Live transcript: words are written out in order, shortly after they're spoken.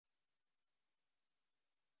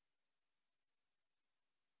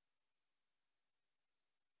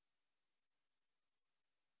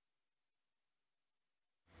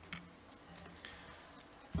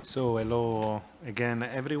So hello again,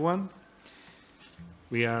 everyone.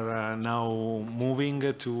 We are now moving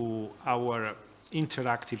to our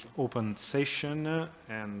interactive open session,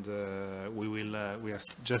 and we have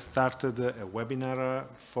just started a webinar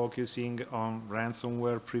focusing on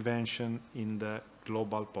ransomware prevention in the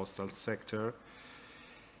global postal sector.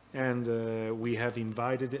 And we have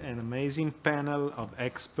invited an amazing panel of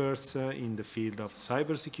experts in the field of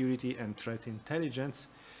cybersecurity and threat intelligence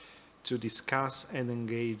to discuss and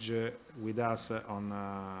engage with us on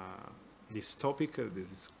this topic.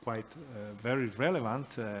 This is quite very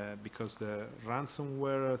relevant because the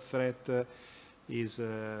ransomware threat is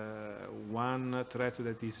one threat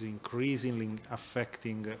that is increasingly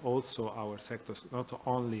affecting also our sectors, not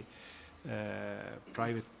only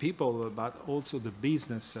private people, but also the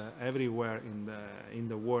business everywhere in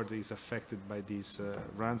the world is affected by this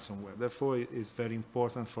ransomware. Therefore, it is very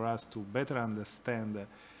important for us to better understand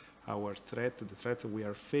our threat, the threat we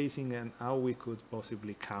are facing, and how we could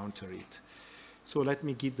possibly counter it. So let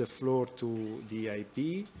me give the floor to the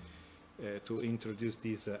IP to introduce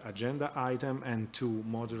this agenda item and to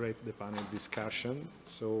moderate the panel discussion.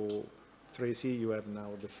 So Tracy, you have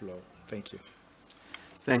now the floor. Thank you.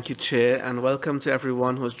 Thank you, Chair, and welcome to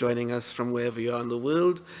everyone who's joining us from wherever you are in the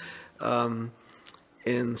world.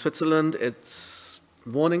 In Switzerland, it's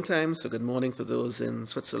morning time, so good morning for those in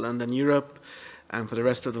Switzerland and Europe. And for the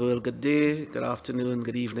rest of the world, good day, good afternoon,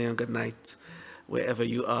 good evening, and good night, wherever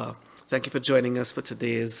you are. Thank you for joining us for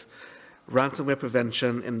today's Ransomware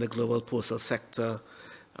Prevention in the Global Postal Sector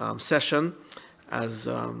session. As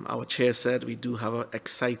our chair said, we do have an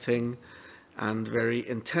exciting and very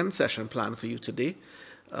intense session planned for you today.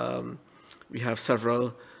 We have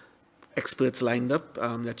several experts lined up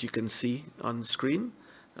that you can see on the screen.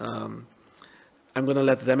 I'm going to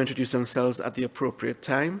let them introduce themselves at the appropriate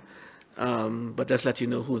time. But just let you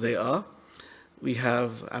know who they are. We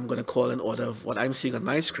have, I'm going to call in order of what I'm seeing on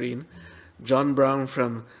my screen, John Brown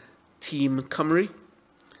from Team CYMRU,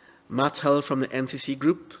 Matt Hull from the NCC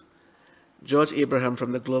Group, George Abraham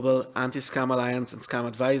from the Global Anti-Scam Alliance and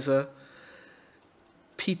ScamAdvisor,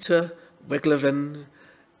 Pieter Wigleven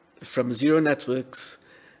from Zero Networks,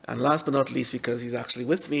 and last but not least, because he's actually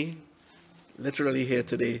with me, literally here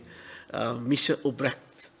today, Mischa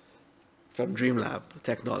Obrecht from DREAMLAB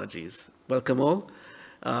Technologies. Welcome all.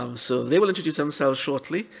 So they will introduce themselves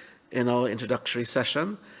shortly in our introductory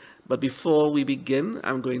session. But before we begin,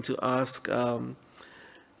 I'm going to ask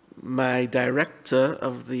my director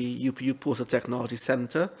of the UPU Postal Technology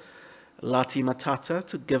Center, Lati Matata,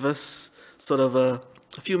 to give us sort of a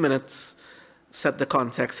few minutes, set the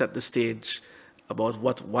context, set the stage about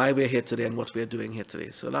why we're here today and what we're doing here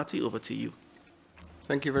today. So Lati, over to you.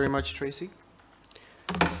 Thank you very much, Tracy.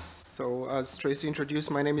 So as Tracy introduced,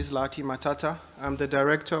 my name is Lati Matata. I'm the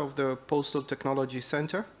director of the Postal Technology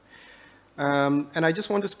Center. And I just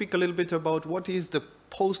want to speak a little bit about what is the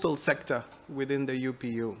postal sector within the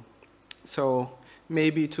UPU. So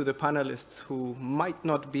maybe to the panelists who might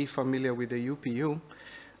not be familiar with the UPU,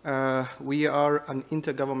 we are an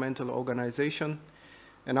intergovernmental organization,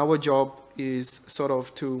 and our job is sort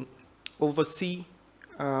of to oversee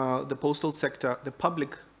the postal sector, the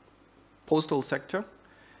public postal sector,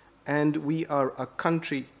 and we are a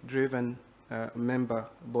country-driven member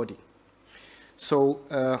body. So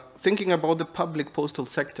thinking about the public postal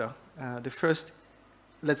sector, the first,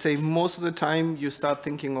 let's say most of the time you start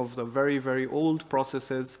thinking of the very, very old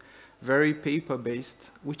processes, very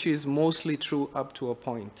paper-based, which is mostly true up to a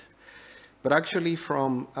point. But actually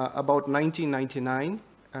from about 1999,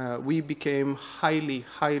 we became highly,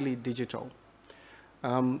 highly digital.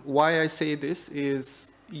 Why I say this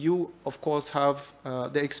is you, of course, have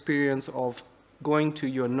the experience of going to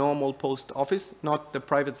your normal post office, not the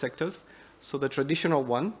private sectors, so the traditional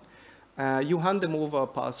one. You hand them over a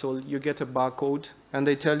parcel, you get a barcode, and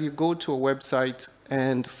they tell you go to a website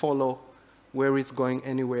and follow where it's going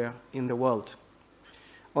anywhere in the world.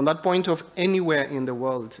 On that point of anywhere in the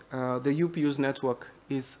world, the UPU's network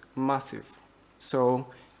is massive. So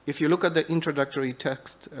if you look at the introductory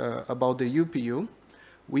text about the UPU,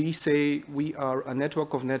 we say we are a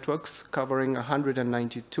network of networks covering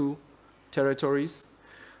 192 territories,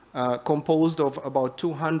 composed of about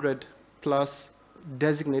 200 plus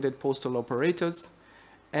designated postal operators,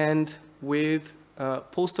 and with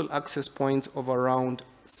postal access points of around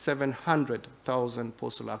 700,000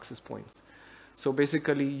 postal access points. So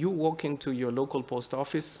basically, you walk into your local post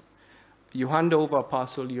office, you hand over a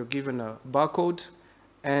parcel, you're given a barcode,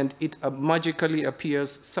 and it magically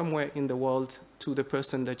appears somewhere in the world to the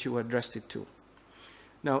person that you addressed it to.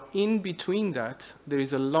 Now, in between that, there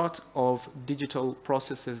is a lot of digital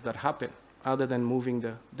processes that happen other than moving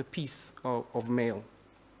the piece of mail.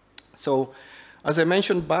 So, as I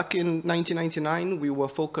mentioned, back in 1999, we were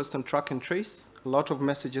focused on track and trace. A lot of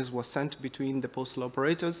messages were sent between the postal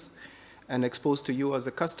operators and exposed to you as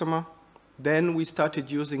a customer. Then we started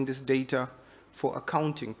using this data for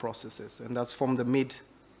accounting processes, and that's from the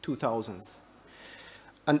mid-2000s.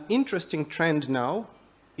 An interesting trend now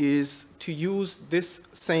is to use this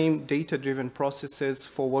same data-driven processes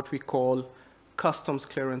for what we call customs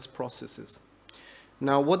clearance processes.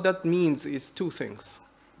 Now, what that means is two things.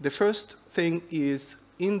 The first thing is,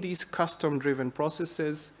 in these custom-driven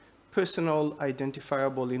processes, personal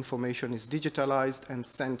identifiable information is digitalized and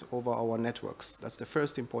sent over our networks. That's the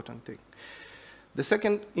first important thing. The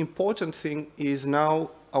second important thing is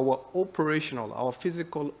now our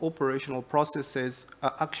physical operational processes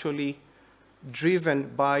are actually driven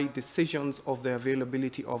by decisions of the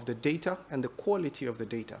availability of the data and the quality of the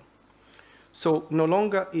data. So no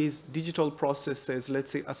longer is digital processes,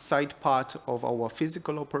 let's say, a side part of our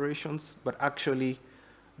physical operations, but actually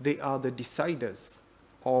they are the deciders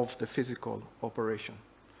of the physical operation.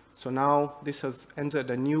 So now this has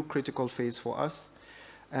entered a new critical phase for us.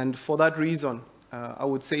 And for that reason, I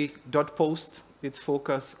would say .post, its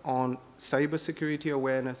focus on cybersecurity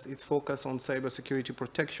awareness, its focus on cybersecurity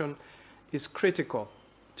protection is critical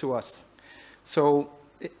to us. So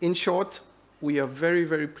in short, we are very,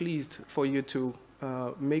 very pleased for you to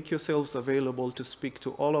make yourselves available to speak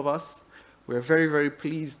to all of us. We're very, very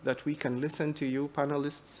pleased that we can listen to you,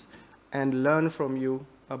 panelists, and learn from you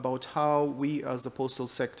about how we as the postal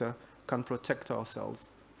sector can protect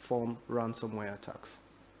ourselves from ransomware attacks.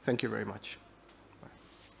 Thank you very much. Bye.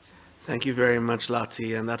 Thank you very much,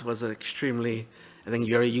 Lati, and that was an extremely, I think,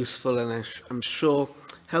 very useful and I'm sure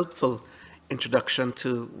helpful introduction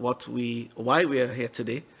to why we are here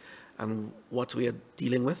today and what we are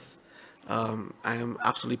dealing with. I am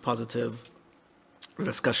absolutely positive the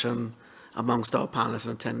discussion amongst our panelists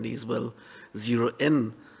and attendees will zero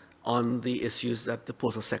in on the issues that the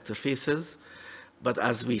postal sector faces. But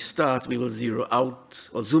as we start, we will zero out,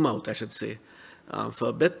 or zoom out, I should say, for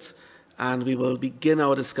a bit, and we will begin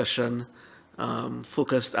our discussion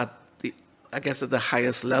focused at at the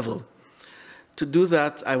highest level. To do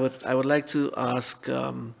that, I would like to ask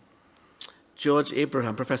Jorij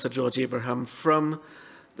Abraham, Professor Jorij Abraham from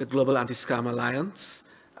the Global Anti-Scam Alliance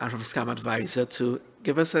and from ScamAdvisor to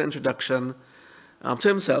give us an introduction to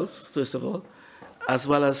himself, first of all, as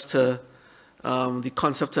well as to the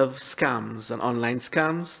concept of scams and online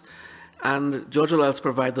scams. And Jorij will also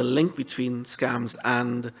provide the link between scams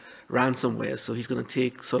and ransomware. So he's going to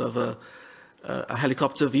take sort of a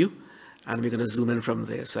helicopter view, and we're going to zoom in from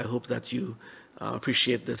there. So I hope that you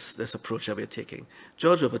appreciate this approach that we're taking.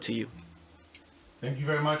 Jorij, over to you. Thank you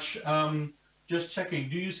very much. Just checking,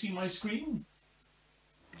 do you see my screen?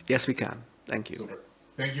 Yes, we can. Thank you. Super.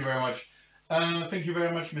 Thank you very much. Thank you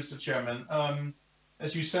very much, Mr. Chairman.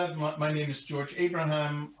 As you said, my name is Jorij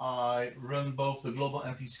Abraham. I run both the Global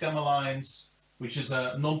Anti-Scam Alliance, which is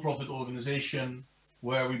a non-profit organization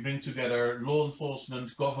where we bring together law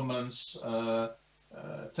enforcement, governments,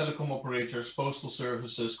 telecom operators, postal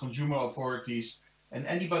services, consumer authorities, and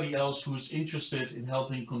anybody else who's interested in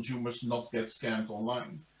helping consumers not get scammed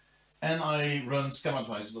online. And I run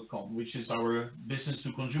ScamAdvisor.com, which is our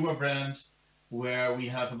business-to-consumer brand, where we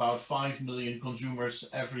have about 5 million consumers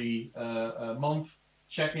every month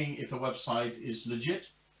checking if a website is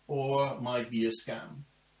legit or might be a scam.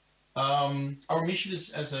 Our mission is,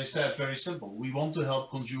 as I said, very simple. We want to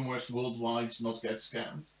help consumers worldwide not get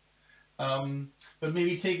scammed. But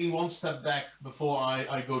maybe taking one step back before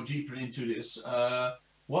I go deeper into this,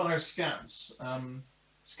 what are scams?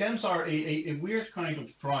 Scams are a weird kind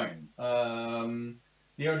of crime.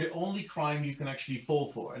 They are the only crime you can actually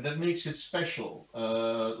fall for, and that makes it special,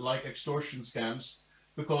 like extortion scams,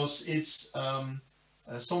 because it's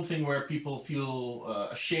something where people feel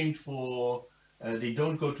ashamed for, they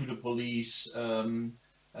don't go to the police, and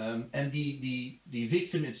the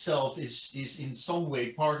victim itself is in some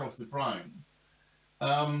way part of the crime.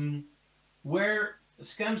 Where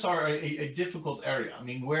scams are a difficult area. I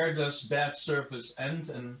mean, where does bad service end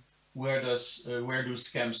and where do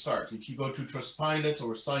scams start? If you go to Trustpilot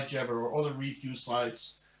or SiteJabber or other review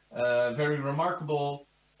sites, very remarkable,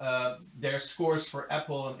 their scores for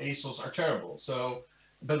Apple and ASOS are terrible. So,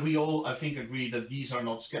 but we all, I think, agree that these are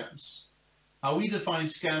not scams. How we define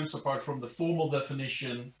scams, apart from the formal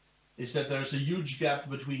definition, is that there's a huge gap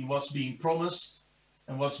between what's being promised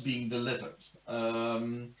and what's being delivered.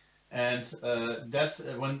 When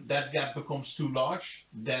that gap becomes too large,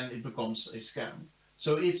 then it becomes a scam.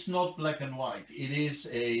 So it's not black and white. It is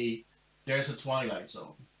there's a twilight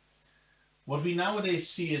zone. What we nowadays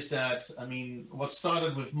see is that, I mean, what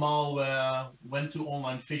started with malware, went to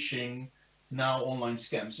online phishing, now online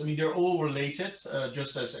scams. I mean, they're all related,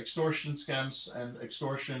 just as extortion scams and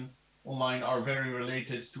extortion online are very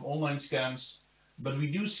related to online scams. But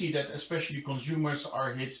we do see that especially consumers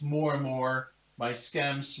are hit more and more by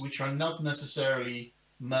scams, which are not necessarily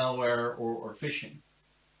malware or phishing.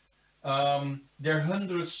 There are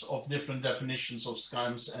hundreds of different definitions of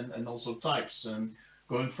scams and also types,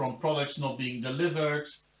 going from products not being delivered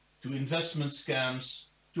to investment scams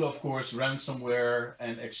to, of course, ransomware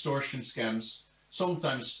and extortion scams,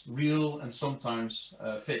 sometimes real and sometimes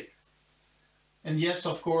fake. And yes,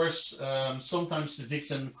 of course, sometimes the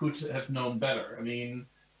victim could have known better. I mean,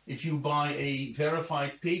 if you buy a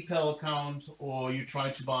verified PayPal account, or you try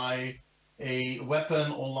to buy a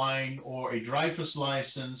weapon online or a driver's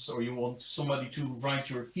license, or you want somebody to write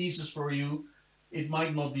your thesis for you, it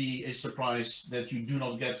might not be a surprise that you do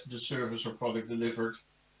not get the service or product delivered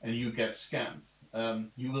and you get scammed.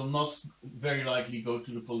 You will not very likely go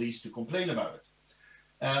to the police to complain about it.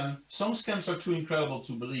 Some scams are too incredible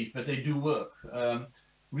to believe, but they do work.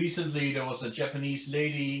 Recently, there was a Japanese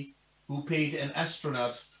lady who paid an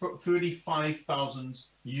astronaut 35,000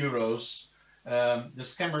 euros. The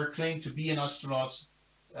scammer claimed to be an astronaut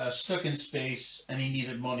stuck in space, and he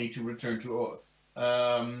needed money to return to Earth.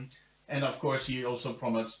 And of course, he also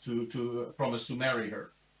promised to marry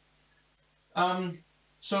her.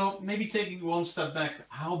 So maybe taking one step back,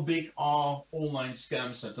 how big are online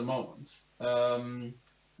scams at the moment?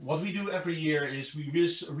 What we do every year is we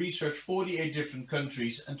research 48 different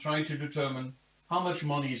countries and try to determine how much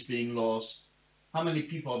money is being lost, how many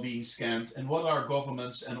people are being scammed, and what are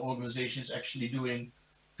governments and organizations actually doing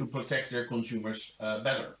to protect their consumers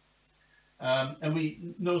better.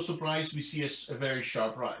 And no surprise, we see a very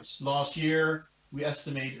sharp rise. Last year, we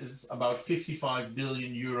estimated about 55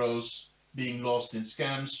 billion euros being lost in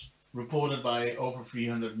scams, reported by over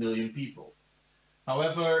 300 million people.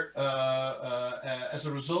 However, as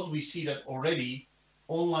a result, we see that already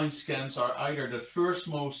online scams are either the first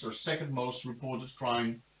most or second most reported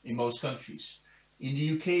crime in most countries. In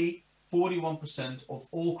the UK, 41% of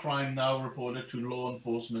all crime now reported to law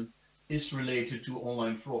enforcement is related to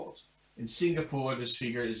online fraud. In Singapore, this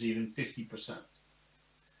figure is even 50%.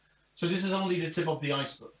 So this is only the tip of the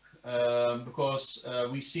iceberg, because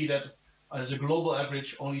we see that as a global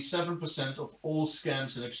average, only 7% of all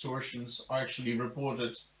scams and extortions are actually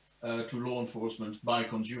reported to law enforcement by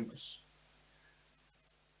consumers.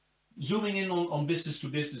 Zooming in on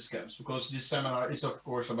business-to-business scams, because this seminar is, of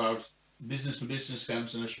course, about business-to-business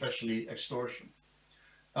scams and especially extortion.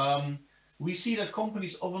 We see that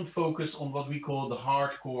companies often focus on what we call the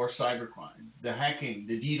hardcore cybercrime, the hacking,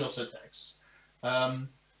 the DDoS attacks.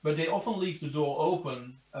 But they often leave the door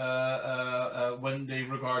open when they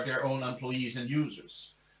regard their own employees and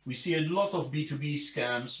users. We see a lot of B2B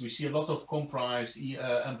scams, we see a lot of compromised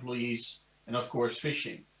employees, and of course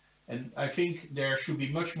phishing. And I think there should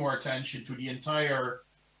be much more attention to the entire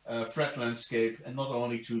threat landscape and not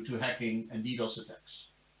only to hacking and DDoS attacks.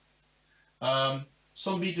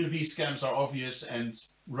 Some B2B scams are obvious and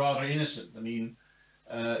rather innocent. I mean,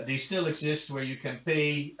 they still exist where you can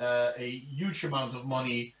pay a huge amount of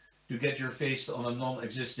money to get your face on a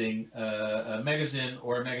non-existing magazine,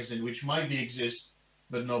 or a magazine which might exist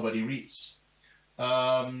but nobody reads.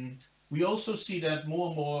 We also see that more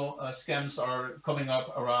and more scams are coming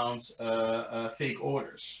up around fake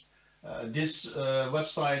orders. This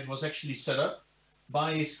website was actually set up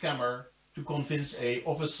by a scammer to convince an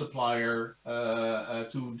office supplier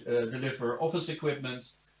to deliver office equipment.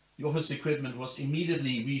 The office equipment was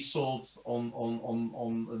immediately resold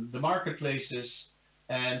on the marketplaces,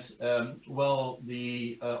 and while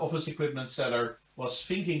the office equipment seller was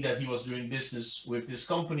thinking that he was doing business with this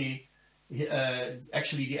company,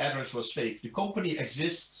 actually the address was fake. The company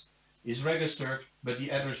exists, is registered, but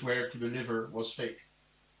the address where to deliver was fake.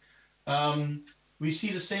 We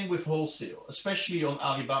see the same with wholesale, especially on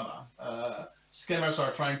Alibaba. Scammers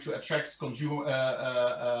are trying to attract consumer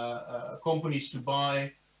companies to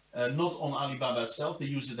buy not on Alibaba itself. They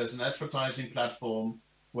use it as an advertising platform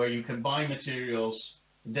where you can buy materials,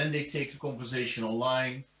 and then they take the conversation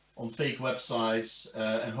online on fake websites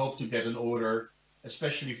and hope to get an order,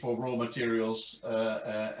 especially for raw materials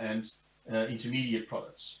and intermediate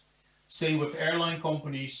products. Same with airline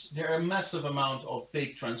companies. There are a massive amount of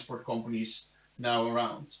fake transport companies now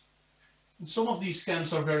around. And some of these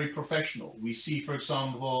scams are very professional. We see, for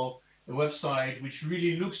example, a website which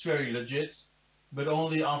really looks very legit, but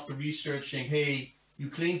only after researching, hey, you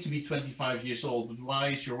claim to be 25 years old, but why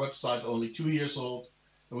is your website only 2 years old?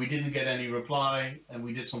 And we didn't get any reply, and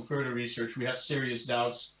we did some further research. We had serious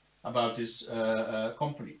doubts about this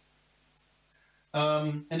company.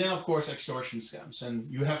 And then, of course, extortion scams.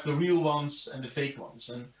 And you have the real ones and the fake ones.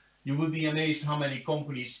 And you would be amazed how many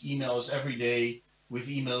companies email us every day with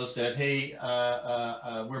emails that, hey,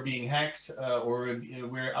 we're being hacked or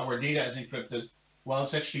our data is encrypted. Well,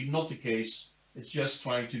 it's actually not the case. It's just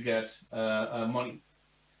trying to get money.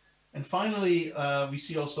 And finally, we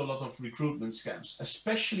see also a lot of recruitment scams,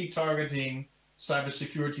 especially targeting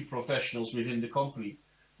cybersecurity professionals within the company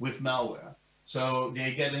with malware. So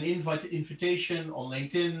they get an invitation on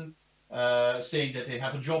LinkedIn saying that they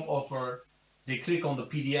have a job offer. They click on the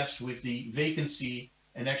PDFs with the vacancy,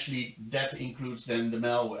 and actually that includes then the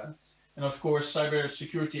malware. And of course,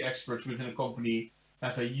 cybersecurity experts within a company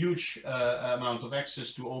have a huge amount of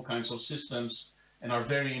access to all kinds of systems and are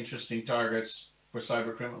very interesting targets for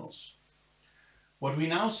cyber criminals. What we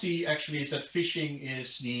now see actually is that phishing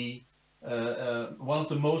is the one of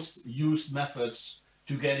the most used methods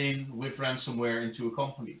to get in with ransomware into a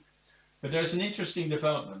company. But there's an interesting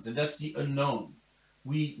development, and that's the unknown.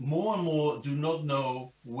 We more and more do not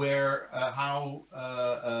know where, how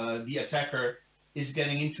the attacker is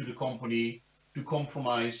getting into the company to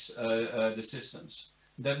compromise the systems.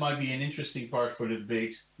 That might be an interesting part for the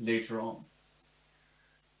debate later on.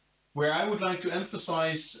 Where I would like to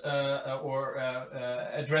emphasize or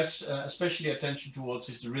address especially attention towards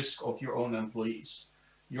is the risk of your own employees.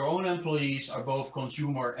 Your own employees are both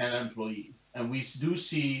consumer and employee. And we do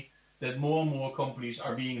see that more and more companies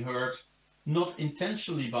are being hurt, not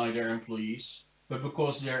intentionally by their employees, but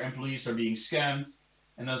because their employees are being scammed.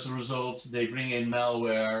 And as a result, they bring in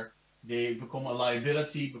malware. They become a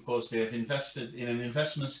liability because they have invested in an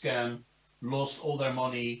investment scam, lost all their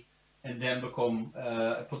money, and then become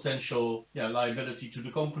a potential liability to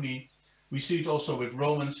the company. We see it also with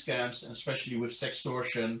romance scams, and especially with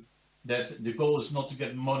sextortion, that the goal is not to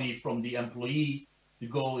get money from the employee, the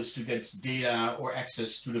goal is to get data or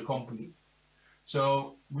access to the company.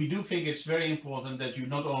 So we do think it's very important that you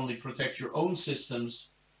not only protect your own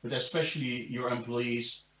systems, but especially your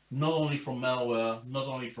employees, not only from malware, not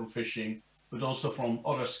only from phishing, but also from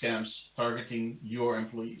other scams targeting your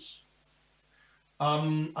employees.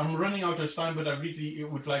 I'm running out of time, but I really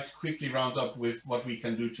would like to quickly round up with what we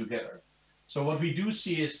can do together. So what we do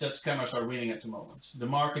see is that scammers are winning at the moment. The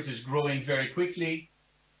market is growing very quickly,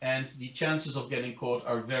 and the chances of getting caught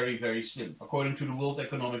are very, very slim. According to the World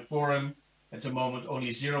Economic Forum, at the moment, only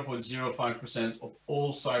 0.05% of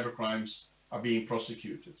all cybercrimes are being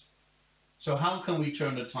prosecuted. So how can we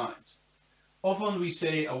turn the tide? Often we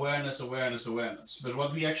say awareness, awareness, awareness, but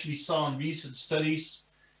what we actually saw in recent studies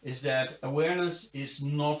is that awareness is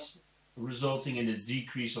not resulting in a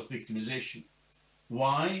decrease of victimization.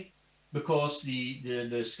 Why? Because the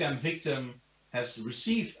scam victim has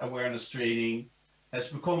received awareness training, has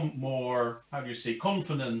become more,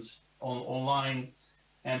 confident online,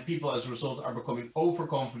 and people as a result are becoming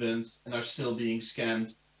overconfident and are still being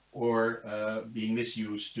scammed or being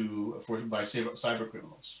misused by cyber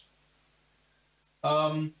criminals.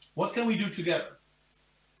 What can we do together?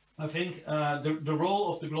 I think the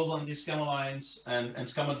role of the Global Anti-Scam Alliance and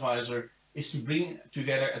ScamAdvisor is to bring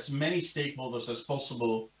together as many stakeholders as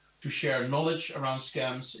possible to share knowledge around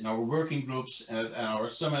scams in our working groups and our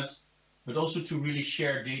summits, but also to really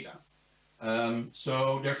share data.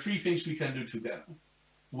 So there are 3 things we can do together.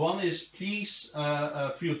 One is please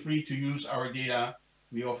feel free to use our data.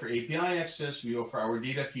 We offer API access, we offer our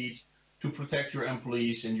data feed to protect your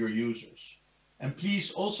employees and your users. And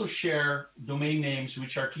please also share domain names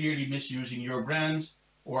which are clearly misusing your brand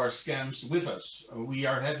or are scams with us. We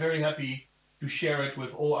are very happy to share it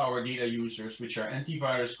with all our data users, which are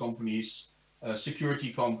antivirus companies,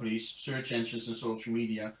 security companies, search engines, and social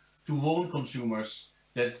media, to warn consumers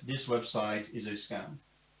that this website is a scam.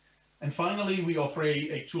 And finally, we offer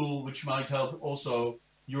a tool which might help also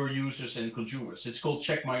your users and consumers. It's called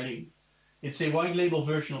Check My Link. It's a white label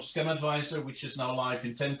version of ScamAdvisor, which is now live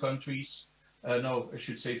in 10 countries. No, I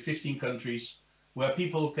should say 15 countries, where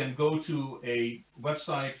people can go to a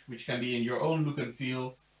website which can be in your own look and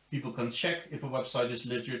feel. People can check if a website is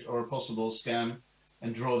legit or a possible scam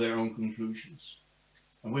and draw their own conclusions.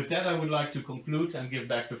 And with that, I would like to conclude and give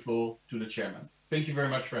back the floor to the chairman. Thank you very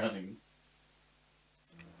much for having me.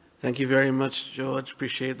 Thank you very much, George.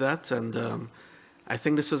 Appreciate that. And I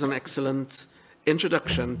think this was an excellent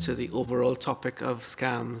introduction to the overall topic of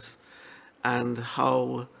scams and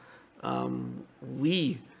how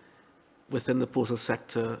we within the postal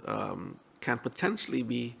sector can potentially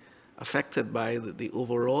be affected by the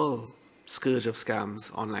overall scourge of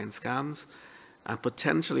scams, online scams. And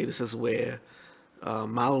potentially this is where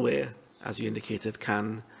malware, as you indicated,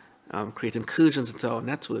 can create incursions into our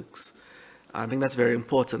networks. I think that's very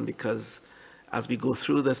important because as we go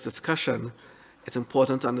through this discussion, it's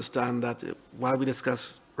important to understand that while we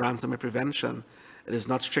discuss ransomware prevention, it is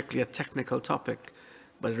not strictly a technical topic,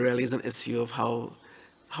 but it really is an issue of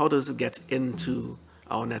how does it get into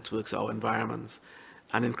our networks, our environments.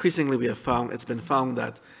 And increasingly we have found, it's been found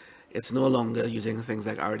that it's no longer using things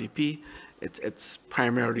like RDP, it's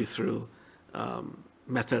primarily through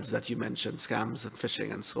methods that you mentioned, scams and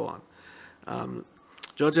phishing and so on.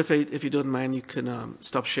 George, if you don't mind, you can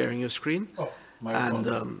stop sharing your screen. Oh, my and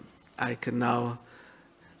apologies. I can now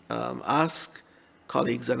ask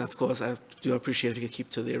colleagues, and of course I do appreciate if you could keep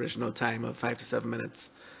to the original time of 5 to 7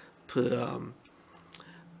 minutes per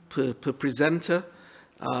presenter.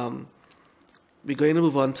 We're going to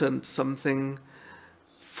move on to something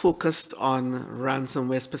focused on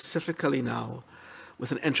ransomware specifically now,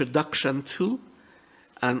 with an introduction to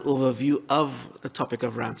an overview of the topic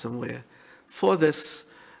of ransomware. For this,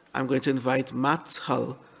 I'm going to invite Matt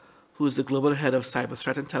Hull, who is the Global Head of Cyber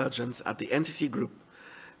Threat Intelligence at the NCC Group,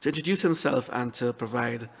 to introduce himself and to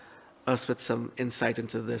provide us with some insight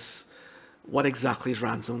into this, what exactly is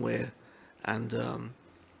ransomware, and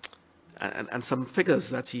some figures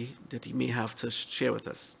that he may have to share with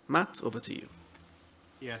us. Matt, over to you.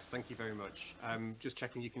 Yes, thank you very much. Just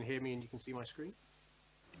checking you can hear me and you can see my screen?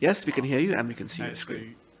 Yes, we can hear you and we can see your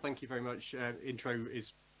screen. So thank you very much. Intro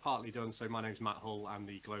is partly done. So my name's Matt Hull. I'm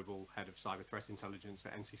the Global Head of Cyber Threat Intelligence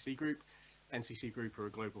at NCC Group. NCC Group are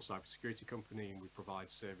a global cybersecurity company, and we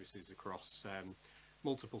provide services across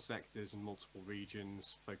multiple sectors and multiple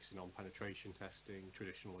regions, focusing on penetration testing,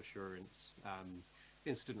 traditional assurance,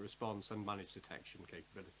 incident response and managed detection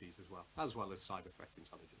capabilities as well as cyber threat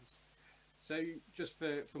intelligence. So just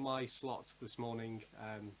for my slot this morning,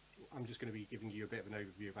 I'm just going to be giving you a bit of an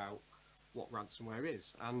overview about what ransomware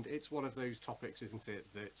is. And it's one of those topics, isn't it,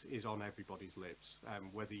 that is on everybody's lips,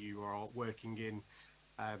 whether you are working in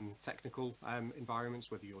technical environments,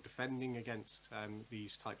 whether you're defending against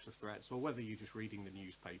these types of threats, or whether you're just reading the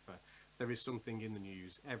newspaper. There is something in the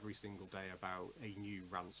news every single day about a new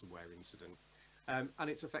ransomware incident. And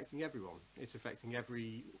it's affecting everyone. It's affecting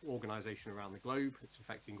every organisation around the globe. It's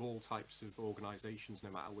affecting all types of organisations, no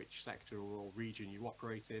matter which sector or region you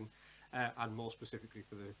operate in. And more specifically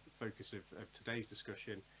for the focus of today's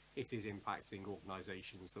discussion, it is impacting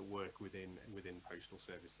organisations that work within postal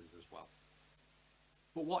services as well.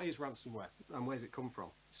 But what is ransomware and where does it come from?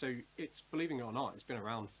 So it's, believing it or not, it's been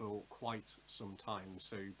around for quite some time.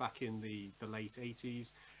 So back in the late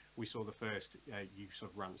 80s, we saw the first use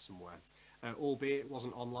of ransomware. Albeit it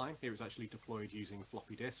wasn't online, it was actually deployed using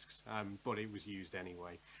floppy disks, but it was used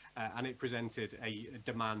anyway. And it presented a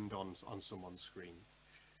demand on someone's screen.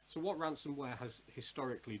 So what ransomware has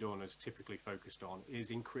historically done, has typically focused on, is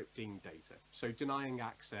encrypting data. So denying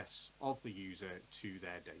access of the user to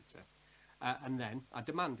their data. And then a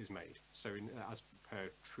demand is made. So as per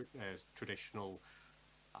traditional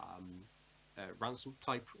ransom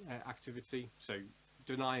type activity, so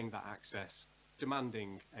denying that access,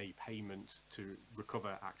 demanding a payment to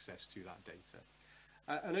recover access to that data.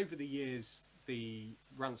 And over the years, the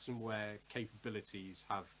ransomware capabilities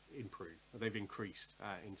have improved. They've increased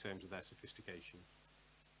in terms of their sophistication.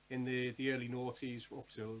 In the early noughties up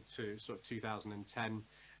to sort of 2010,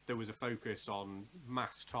 there was a focus on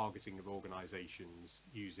mass targeting of organizations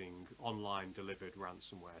using online delivered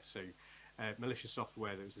ransomware. So malicious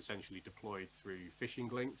software that was essentially deployed through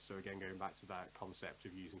phishing links. So again, going back to that concept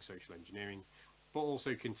of using social engineering, but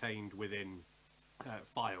also contained within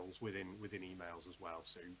files within emails as well.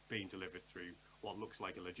 So being delivered through what looks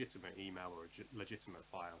like a legitimate email or a legitimate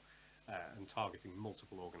file and targeting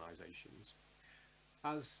multiple organizations.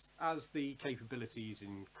 As the capabilities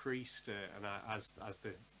increased and as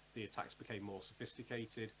the attacks became more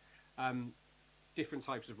sophisticated, different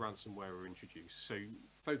types of ransomware were introduced. So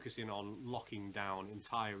focusing on locking down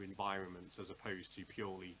entire environments as opposed to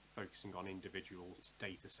purely focusing on individual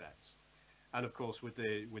data sets. And of course, with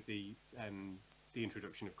the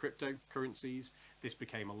introduction of cryptocurrencies, this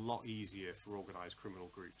became a lot easier for organized criminal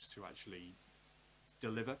groups to actually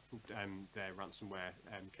deliver their ransomware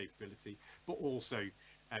capability, but also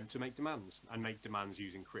to make demands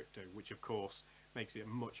using crypto, which of course makes it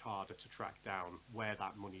much harder to track down where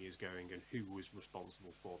that money is going and who was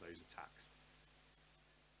responsible for those attacks.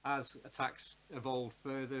 As attacks evolved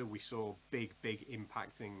further, we saw big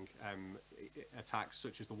impacting attacks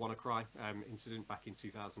such as the WannaCry incident back in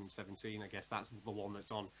 2017. I guess that's the one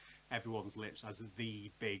that's on everyone's lips as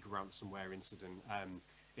the big ransomware incident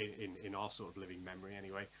in our sort of living memory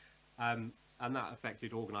anyway. And that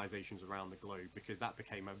affected organizations around the globe because that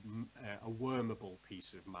became a wormable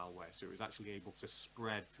piece of malware. So it was actually able to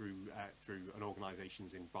spread through an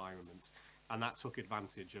organization's environment And that took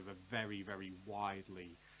advantage of a very, very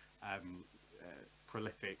widely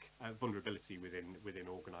prolific vulnerability within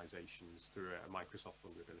organizations through a Microsoft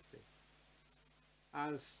vulnerability.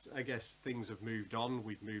 As I guess things have moved on,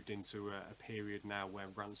 we've moved into a period now where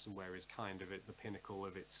ransomware is kind of at the pinnacle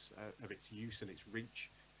of its use and its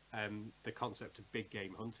reach. The concept of big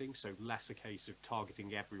game hunting, so less a case of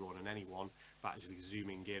targeting everyone and anyone, but actually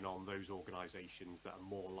zooming in on those organizations that are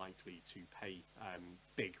more likely to pay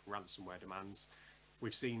big ransomware demands.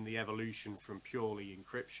 We've seen the evolution from purely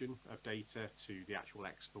encryption of data to the actual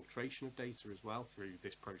exfiltration of data as well through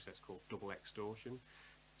this process called double extortion.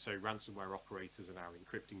 So ransomware operators are now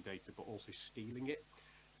encrypting data but also stealing it.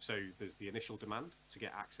 So there's the initial demand to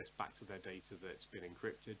get access back to their data that's been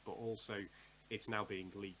encrypted, but also it's now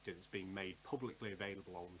being leaked and it's being made publicly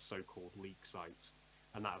available on so-called leak sites.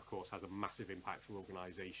 And that, of course, has a massive impact for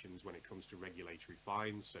organizations when it comes to regulatory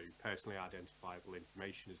fines. So personally identifiable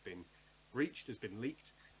information has been breached, has been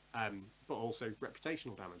leaked, but also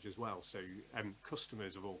reputational damage as well. So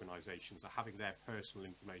customers of organizations are having their personal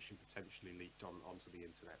information potentially leaked onto the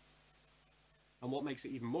internet. And what makes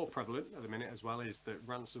it even more prevalent at the minute as well is that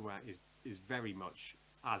ransomware is very much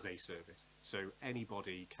as a service. So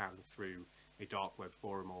anybody can, through a dark web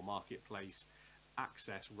forum or marketplace,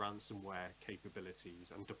 access ransomware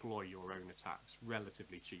capabilities and deploy your own attacks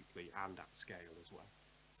relatively cheaply and at scale as well.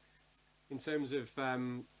 In terms of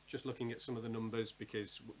just looking at some of the numbers,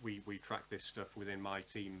 because we track this stuff within my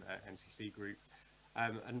team at NCC Group,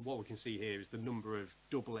 and what we can see here is the number of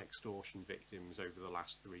double extortion victims over the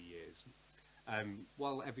last 3 years.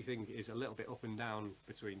 While everything is a little bit up and down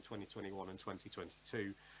between 2021 and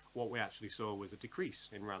 2022, what we actually saw was a decrease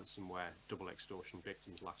in ransomware double extortion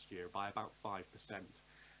victims last year by about 5%.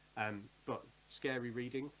 But scary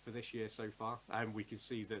reading for this year so far, and we can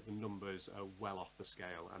see that the numbers are well off the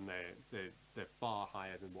scale, and they're far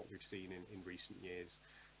higher than what we've seen in recent years.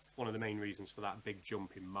 One of the main reasons for that big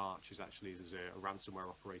jump in March is actually there's a ransomware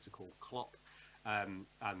operator called Clop, and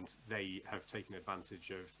they have taken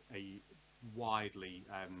advantage of a widely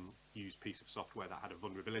used piece of software that had a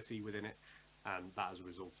vulnerability within it, and that has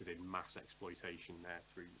resulted in mass exploitation there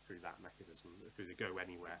through that mechanism, through the Go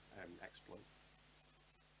Anywhere exploit.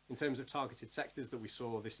 In terms of targeted sectors that we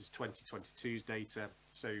saw, this is 2022's data,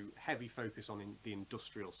 so heavy focus on the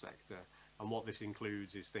industrial sector, and what this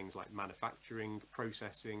includes is things like manufacturing,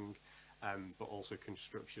 processing, but also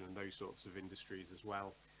construction and those sorts of industries as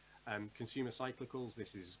well. Consumer cyclicals,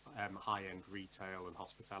 this is high-end retail and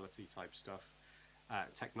hospitality type stuff.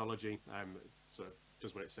 Technology, sort of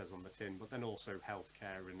does what it says on the tin, but then also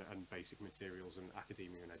healthcare and basic materials and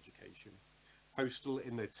academia and education. Postal,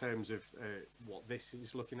 in the terms of what this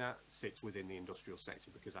is looking at, sits within the industrial sector,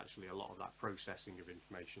 because actually a lot of that processing of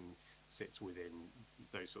information sits within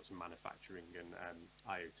those sorts of manufacturing and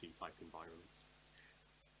IoT type environments.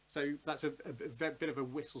 So that's a bit of a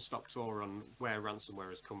whistle-stop tour on where ransomware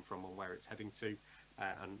has come from and where it's heading to,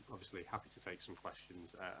 and obviously happy to take some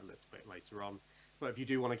questions a little bit later on. But if you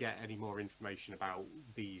do want to get any more information about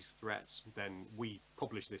these threats, then we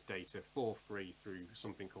publish this data for free through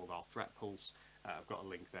something called our threat pulse. I've got a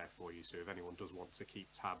link there for you, so if anyone does want to keep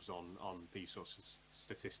tabs on these sorts of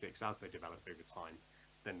statistics as they develop over time,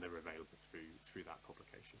 then they're available through that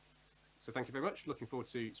publication. So thank you very much. Looking forward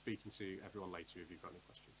to speaking to everyone later if you've got any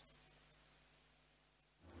questions.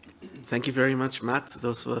 Thank you very much, Matt.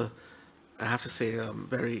 Those were, I have to say,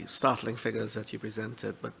 very startling figures that you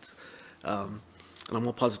presented, but on a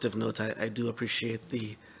more positive note, I do appreciate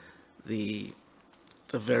the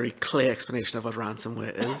very clear explanation of what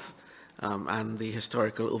ransomware is, and the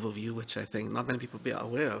historical overview, which I think not many people are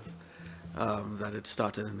aware of, that it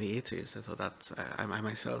started in the 80s. I thought that I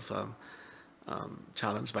myself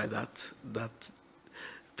challenged by that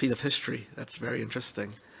piece of history. That's very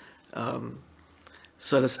interesting.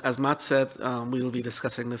 So as Matt said, we will be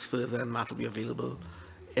discussing this further, and Matt will be available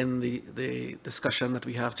in the discussion that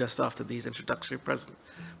we have just after these introductory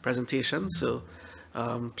presentations. So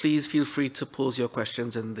please feel free to pose your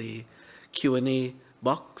questions in the Q&A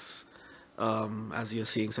box, as you're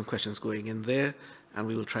seeing some questions going in there, and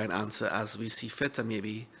we will try and answer as we see fit, and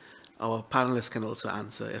maybe our panelists can also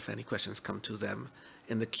answer if any questions come to them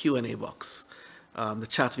in the Q&A box. The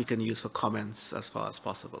chat we can use for comments as far as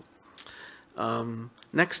possible.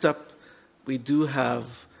 Next up, we do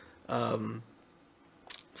have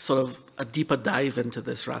sort of a deeper dive into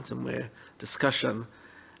this ransomware discussion,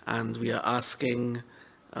 and we are asking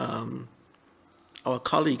our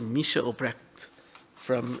colleague Mischa Obrecht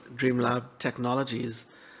from DREAMLAB Technologies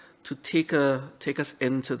to take us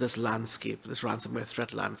into this landscape, this ransomware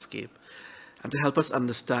threat landscape, and to help us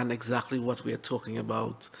understand exactly what we are talking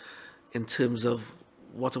about in terms of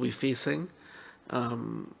what are we facing,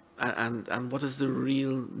 and what is the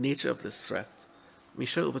real nature of this threat?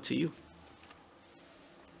 Mischa, over to you.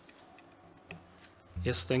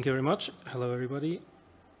 Yes, thank you very much. Hello, everybody,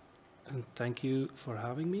 and thank you for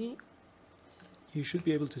having me. You should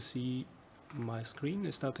be able to see my screen.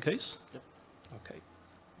 Is that the case? Yep. Okay,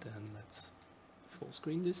 then let's full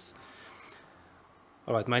screen this.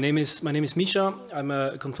 All right, my name is Mischa. I'm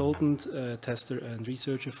a consultant, tester, and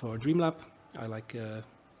researcher for DREAMLAB. I like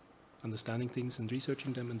understanding things and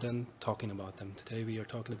researching them and then talking about them. Today we are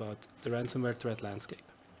talking about the ransomware threat landscape.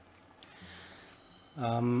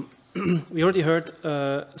 We already heard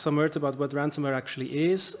some words about what ransomware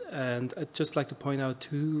actually is, and I'd just like to point out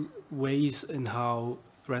two ways in how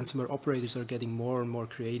ransomware operators are getting more and more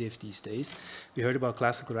creative these days. We heard about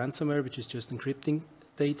classical ransomware, which is just encrypting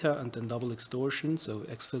data and then double extortion, so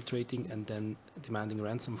exfiltrating and then demanding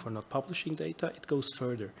ransom for not publishing data. It goes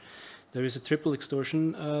further. There is a triple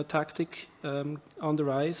extortion tactic on the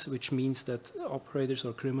rise, which means that operators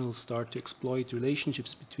or criminals start to exploit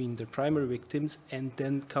relationships between their primary victims and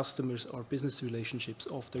then customers or business relationships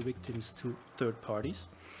of their victims to third parties.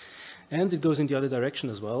 And it goes in the other direction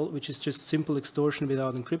as well, which is just simple extortion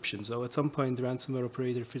without encryption. So at some point, the ransomware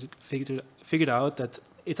operator figured out that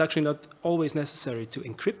it's actually not always necessary to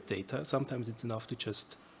encrypt data. Sometimes it's enough to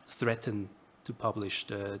just threaten to publish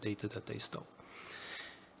the data that they stole.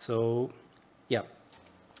 So, yeah,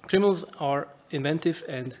 criminals are inventive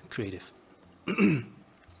and creative.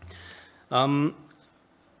 When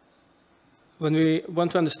we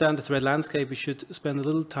want to understand the threat landscape, we should spend a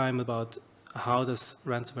little time about how does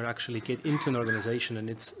ransomware actually get into an organization, and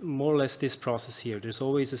it's more or less this process here. There's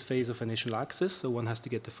always this phase of initial access, so one has to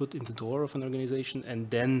get the foot in the door of an organization, and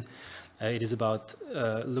then it is about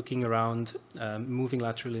looking around, moving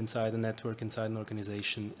laterally inside a network, inside an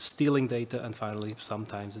organization, stealing data, and finally,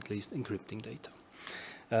 sometimes at least, encrypting data.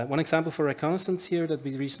 One example for reconnaissance here that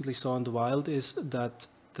we recently saw in the wild is that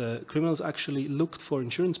the criminals actually looked for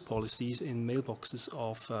insurance policies in mailboxes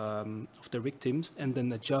of their victims and then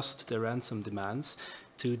adjust their ransom demands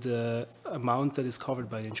to the amount that is covered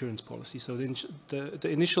by the insurance policy. So the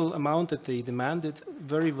initial amount that they demanded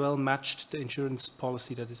very well matched the insurance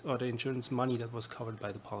policy that is, or the insurance money that was covered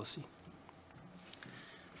by the policy.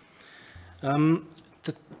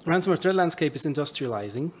 The ransomware threat landscape is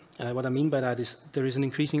industrializing. What I mean by that is there is an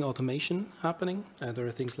increasing automation happening. There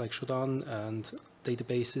are things like Shodan and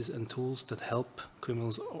databases and tools that help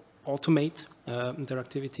criminals automate their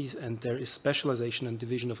activities, and there is specialization and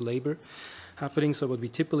division of labor happening. So what we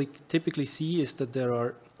typically see is that there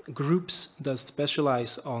are groups that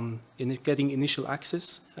specialize on getting initial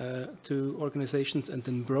access to organizations and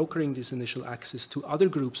then brokering this initial access to other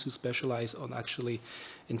groups who specialize on actually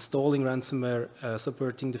installing ransomware,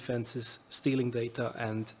 subverting defenses, stealing data,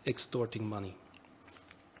 and extorting money.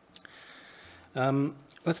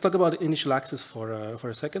 Let's talk about initial access for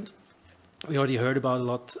a second. We already heard about a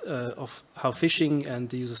lot of how phishing and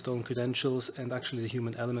the use of stolen credentials and actually the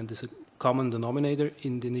human element is a common denominator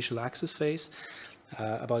in the initial access phase.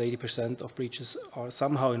 About 80% of breaches are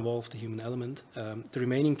somehow involved the human element. The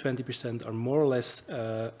remaining 20% are more or less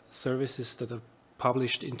services that are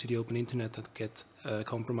published into the open internet that get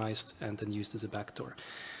compromised and then used as a backdoor.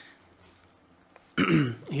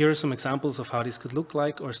 Here are some examples of how this could look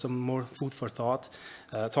like, or some more food for thought.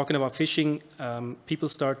 Talking about phishing, people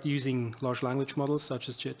start using large language models such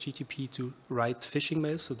as ChatGPT to write phishing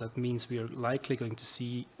mails. So that means we are likely going to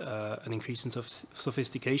see an increase in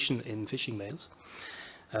sophistication in phishing mails.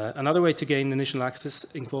 Another way to gain initial access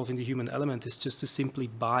involving the human element is just to simply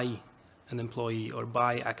buy an employee or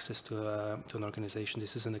buy access to an organization.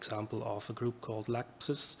 This is an example of a group called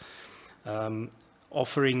Lapsus,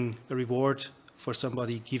 offering a reward for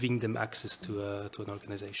somebody giving them access to an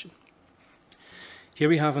organization. Here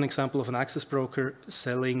we have an example of an access broker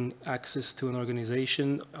selling access to an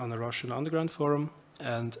organization on a Russian underground forum,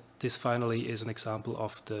 and this finally is an example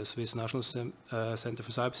of the Swiss National Center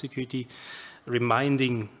for Cybersecurity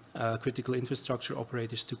reminding critical infrastructure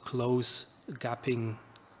operators to close gapping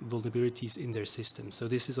vulnerabilities in their systems. So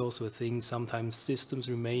this is also a thing. Sometimes systems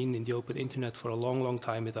remain in the open internet for a long, long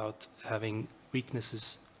time without having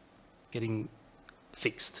weaknesses getting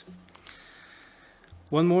fixed.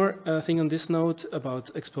 One more thing on this note about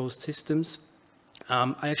exposed systems.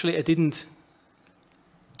 I didn't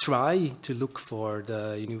try to look for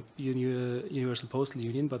the Universal Postal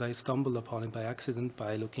Union, but I stumbled upon it by accident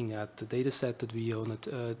by looking at the data set that we own at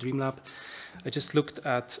DREAMLAB. I just looked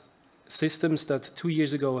at systems that 2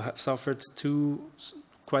 years ago had suffered two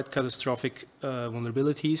quite catastrophic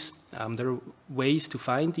vulnerabilities. There are ways to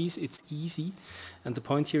find these. It's easy. And the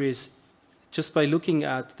point here is just by looking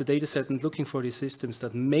at the data set and looking for these systems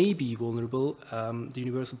that may be vulnerable, the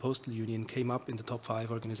Universal Postal Union came up in the top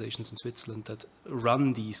 5 organizations in Switzerland that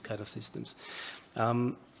run these kind of systems.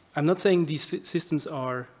 I'm not saying these systems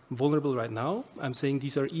are vulnerable right now. I'm saying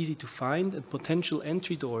these are easy to find, and potential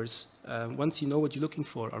entry doors, once you know what you're looking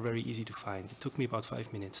for, are very easy to find. It took me about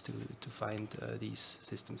 5 minutes to find these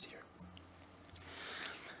systems here.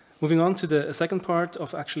 Moving on to the second part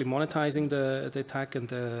of actually monetizing the attack and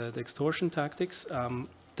the extortion tactics,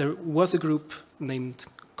 there was a group named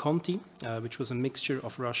Conti, which was a mixture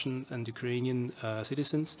of Russian and Ukrainian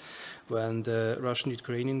citizens. When the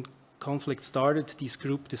Russian-Ukrainian conflict started, this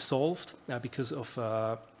group dissolved because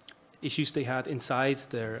of issues they had inside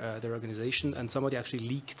their organization, and somebody actually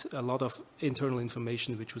leaked a lot of internal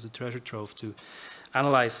information, which was a treasure trove to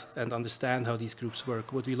analyze and understand how these groups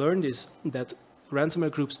work. What we learned is that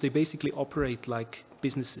ransomware groups, they basically operate like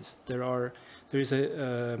businesses. There is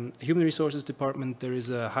a human resources department, there is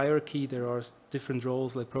a hierarchy, there are different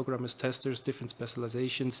roles like programmers, testers, different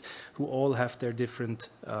specializations, who all have their different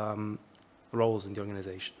roles in the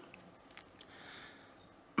organization.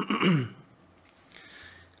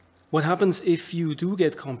 What happens if you do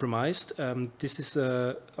get compromised? This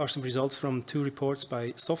are some results from 2 reports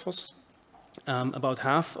by Sophos. About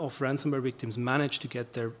half of ransomware victims manage to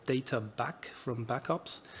get their data back from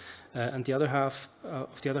backups, and the other half,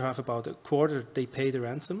 about a quarter, they pay the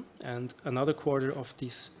ransom, and another quarter of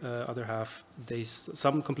this other half,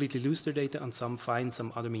 some completely lose their data, and some find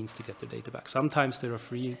some other means to get their data back. Sometimes there are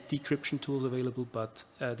free decryption tools available, but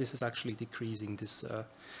this is actually decreasing this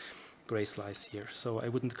gray slice here. So I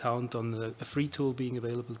wouldn't count on a free tool being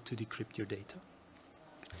available to decrypt your data.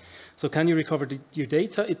 So can you recover your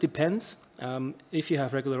data? It depends. If you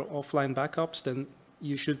have regular offline backups, then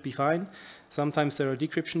you should be fine. Sometimes there are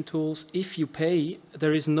decryption tools. If you pay,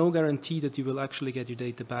 there is no guarantee that you will actually get your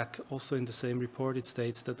data back. Also in the same report, it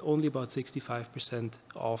states that only about 65%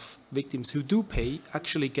 of victims who do pay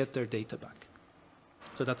actually get their data back.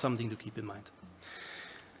 So that's something to keep in mind.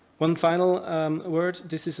 One final word,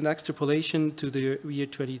 this is an extrapolation to the year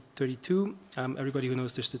 2032. Everybody who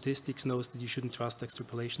knows the statistics knows that you shouldn't trust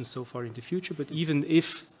extrapolations so far in the future, but even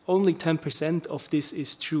if only 10% of this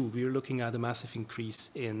is true, we are looking at a massive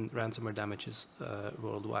increase in ransomware damages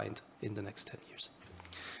worldwide in the next 10 years.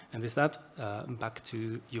 And with that, back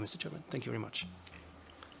to you, Mr. Chairman. Thank you very much.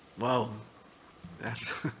 Wow.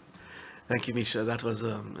 Thank you, Mischa. That was,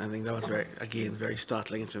 I think that was very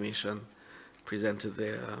startling information presented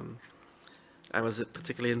there. I was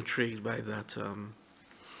particularly intrigued by that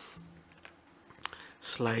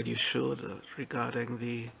slide you showed regarding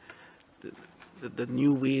the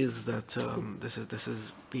new ways that this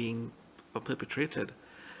is being perpetrated,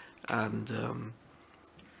 and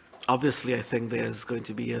obviously I think there's going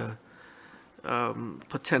to be a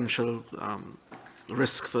potential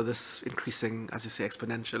risk for this increasing, as you say,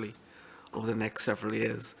 exponentially over the next several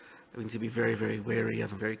years. We need to be very, very wary and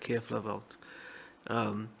very careful about.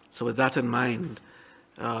 So with that in mind,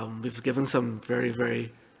 we've given some very,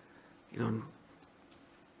 very,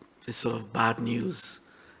 sort of bad news,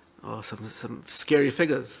 or some scary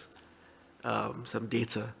figures, some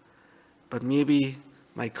data. But maybe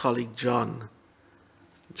my colleague John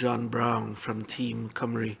Brown from Team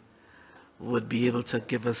CYMRU would be able to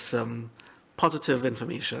give us some positive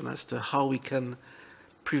information as to how we can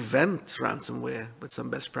prevent ransomware with some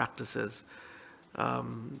best practices.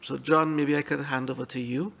 So John, maybe I can hand over to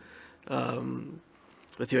you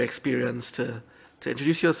with your experience to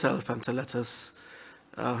introduce yourself and to let us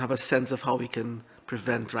have a sense of how we can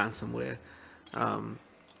prevent ransomware.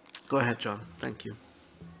 Go ahead, John. Thank you.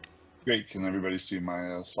 Great. Can everybody see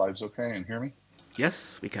my slides okay and hear me?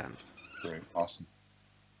 Yes, we can. Great. Awesome.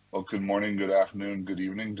 Well, good morning, good afternoon, good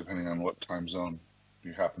evening, depending on what time zone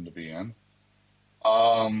you happen to be in.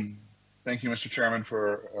 Thank you, Mr. Chairman,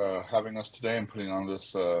 for having us today and putting on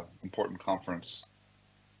this important conference.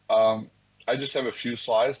 I just have a few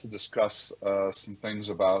slides to discuss some things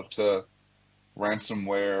about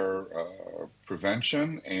ransomware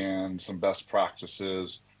prevention and some best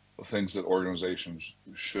practices of things that organizations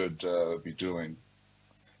should be doing.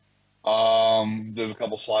 There's a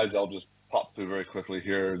couple slides I'll just pop through very quickly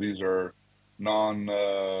here. These are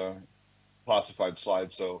non-classified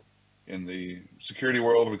slides, so in the security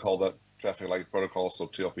world, we call that traffic light protocol, so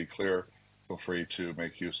TLP clear. Feel free to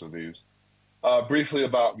make use of these. Briefly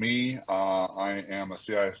about me, I am a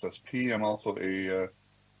CISSP. I'm also a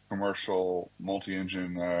commercial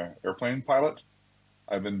multi-engine airplane pilot.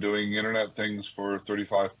 I've been doing internet things for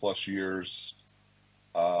 35 plus years,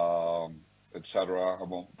 etc. I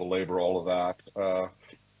won't belabor all of that.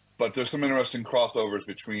 But there's some interesting crossovers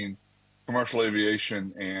between commercial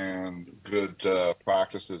aviation and good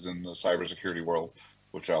practices in the cybersecurity world,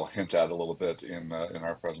 which I'll hint at a little bit in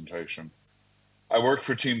our presentation. I work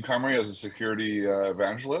for Team CYMRU as a security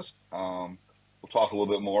evangelist. We'll talk a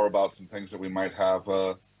little bit more about some things that we might have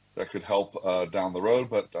that could help down the road,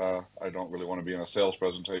 but I don't really want to be in a sales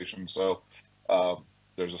presentation, so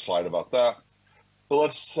there's a slide about that. But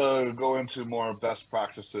let's go into more best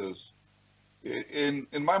practices. In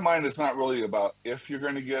my mind, it's not really about if you're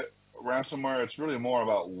going to get ransomware, it's really more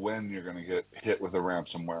about when you're going to get hit with a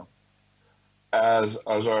ransomware. As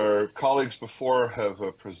our colleagues before have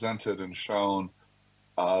presented and shown,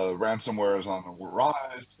 ransomware is on the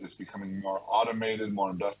rise. It's becoming more automated, more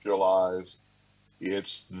industrialized.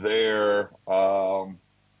 It's there.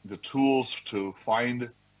 The tools to find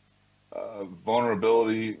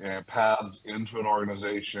vulnerability and paths into an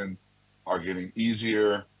organization are getting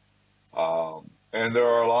easier. And there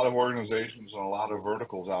are a lot of organizations and a lot of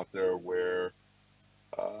verticals out there where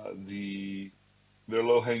they're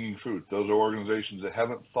low-hanging fruit. Those are organizations that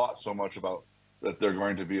haven't thought so much about that they're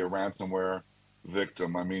going to be a ransomware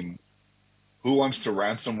victim. I mean, who wants to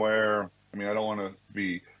ransomware? I mean, I don't want to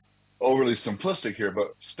be overly simplistic here,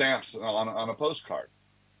 but stamps on a postcard.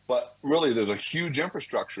 But really, there's a huge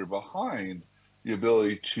infrastructure behind the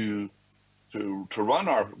ability to run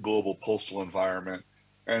our global postal environment.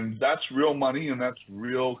 And that's real money and that's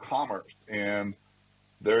real commerce. And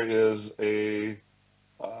there is a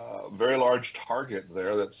very large target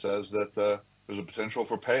there that says that there's a potential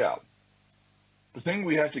for payout. The thing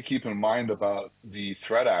we have to keep in mind about the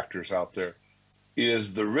threat actors out there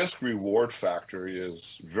is the risk reward factor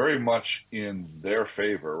is very much in their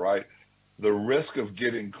favor, right? The risk of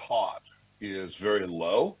getting caught is very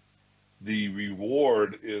low. The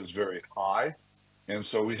reward is very high. And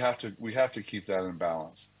so we have to keep that in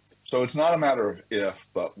balance. So it's not a matter of if,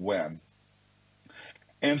 but when.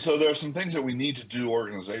 And so there are some things that we need to do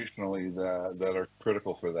organizationally that are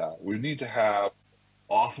critical for that. We need to have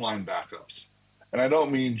offline backups. And I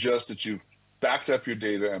don't mean just that you've backed up your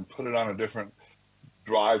data and put it on a different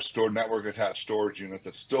drive, stored, network attached storage unit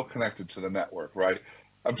that's still connected to the network, right?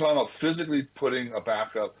 I'm talking about physically putting a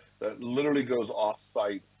backup that literally goes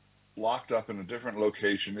off-site, locked up in a different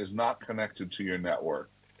location, is not connected to your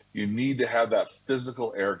network. You need to have that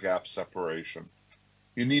physical air gap separation.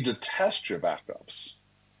 You need to test your backups.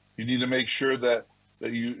 You need to make sure that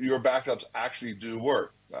your backups actually do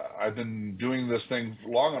work. I've been doing this thing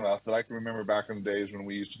long enough that I can remember back in the days when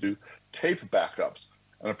we used to do tape backups.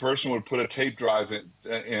 And a person would put a tape drive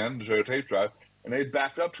to a tape drive, and they'd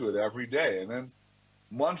back up to it every day. And then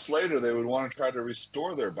months later, they would want to try to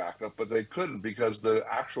restore their backup, but they couldn't because the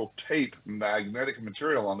actual tape, magnetic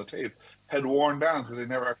material on the tape, had worn down because they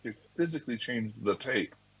never actually physically changed the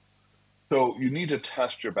tape. So you need to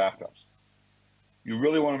test your backups. You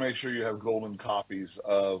really want to make sure you have golden copies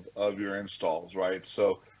of your installs, right?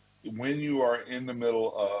 So when you are in the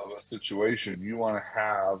middle of a situation, you want to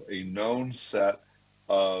have a known set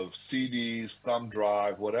of CDs, thumb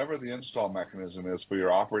drive, whatever the install mechanism is for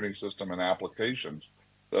your operating system and applications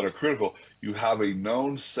that are critical. You have a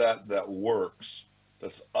known set that works,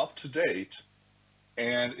 that's up to date,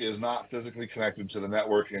 and is not physically connected to the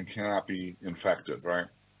network and cannot be infected, right?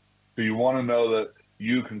 So you want to know that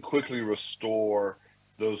you can quickly restore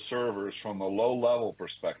those servers from a low-level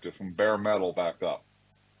perspective, from bare metal back up.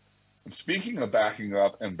 And speaking of backing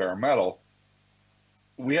up and bare metal,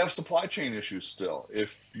 we have supply chain issues still.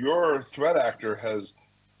 If your threat actor has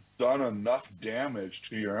done enough damage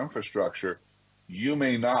to your infrastructure, you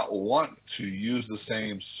may not want to use the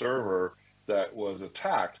same server that was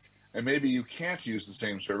attacked. And maybe you can't use the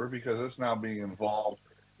same server because it's now being involved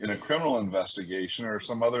in a criminal investigation or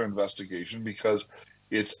some other investigation because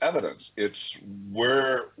it's evidence. It's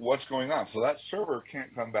what's going on. So that server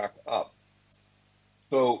can't come back up.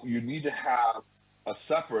 So you need to have a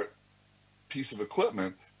separate piece of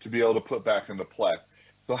equipment to be able to put back into play.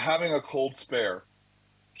 So having a cold spare,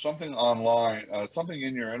 something online, something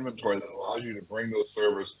in your inventory that allows you to bring those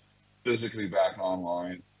servers physically back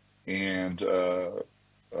online and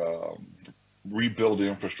rebuild the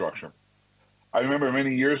infrastructure. I remember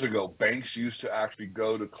many years ago, banks used to actually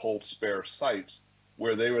go to cold spare sites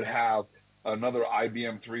where they would have another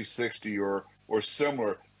IBM 360 or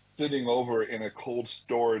similar sitting over in a cold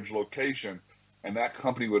storage location, and that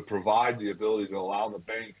company would provide the ability to allow the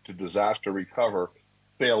bank to disaster recover,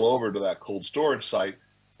 fail over to that cold storage site,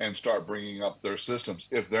 and start bringing up their systems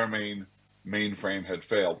if their mainframe had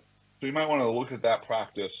failed. So you might want to look at that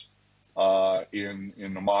practice in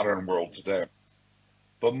the modern world today.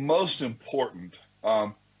 But most important,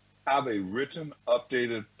 have a written,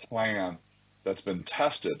 updated plan that's been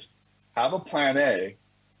tested. Have a plan A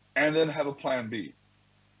and then have a plan B.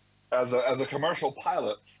 As a commercial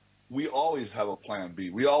pilot, we always have a plan B.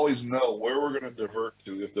 We always know where we're going to divert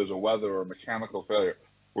to if there's a weather or mechanical failure.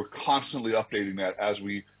 We're constantly updating that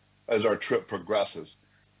as our trip progresses.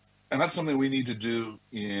 And that's something we need to do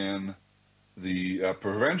in the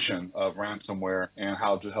prevention of ransomware and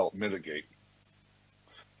how to help mitigate.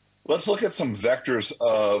 Let's look at some vectors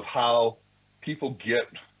of how people get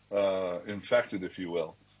infected, if you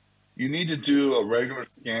will. You need to do a regular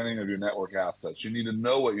scanning of your network assets. You need to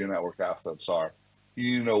know what your network assets are.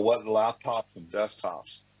 You need to know what laptops and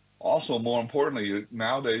desktops. Also, more importantly,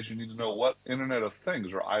 nowadays, you need to know what Internet of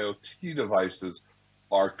Things or IoT devices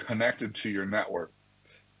are connected to your network.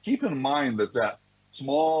 Keep in mind that that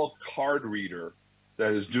small card reader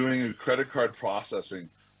that is doing a credit card processing,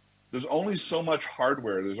 there's only so much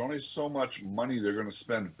hardware, there's only so much money they're going to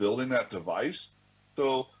spend building that device.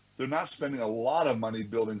 So they're not spending a lot of money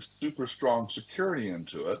building super strong security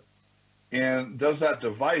into it. And does that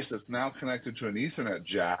device that's now connected to an Ethernet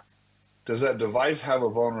jack, does that device have a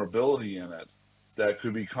vulnerability in it that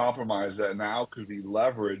could be compromised, that now could be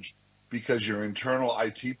leveraged because your internal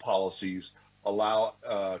IT policies allow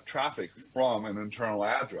traffic from an internal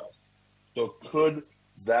address? So could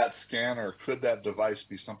that scanner, could that device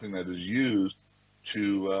be something that is used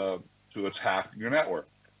to attack your network?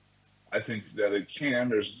 I think that it can.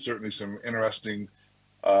 There's certainly some interesting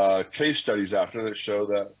case studies out there that show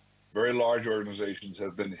that very large organizations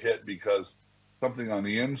have been hit because something on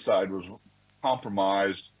the inside was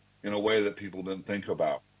compromised in a way that people didn't think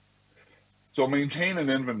about. So maintain an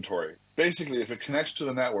inventory. Basically, if it connects to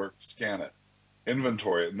the network, scan it,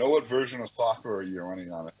 inventory it, know what version of software you're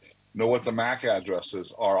running on it, know what the MAC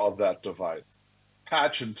addresses are of that device.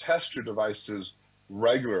 Patch and test your devices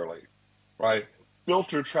regularly, right?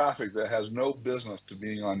 Filter traffic that has no business to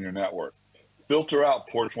being on your network. Filter out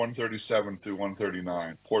ports 137 through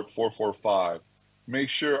 139, port 445. Make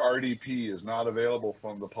sure RDP is not available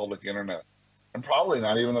from the public internet and probably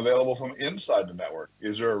not even available from inside the network.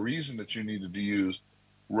 Is there a reason that you need to use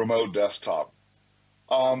remote desktop?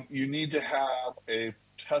 You need to have a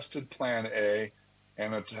tested plan A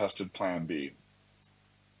and a tested plan B.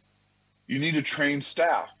 You need to train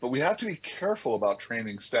staff, but we have to be careful about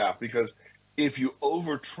training staff because if you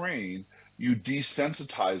overtrain, you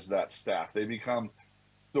desensitize that staff. They become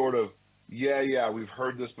sort of, yeah, we've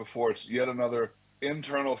heard this before. It's yet another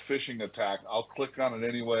internal phishing attack. I'll click on it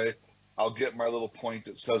anyway. I'll get my little point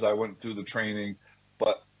that says I went through the training.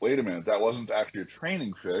 But wait a minute, that wasn't actually a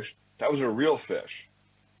training fish. That was a real fish.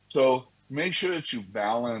 So make sure that you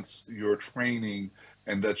balance your training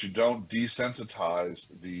and that you don't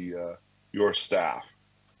desensitize your staff.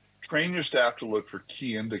 Train your staff to look for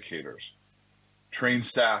key indicators. Train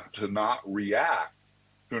staff to not react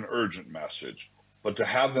to an urgent message, but to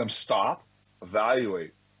have them stop,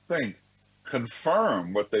 evaluate, think,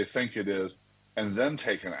 confirm what they think it is, and then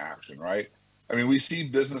take an action, right? I mean, we see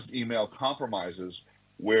business email compromises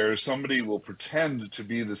where somebody will pretend to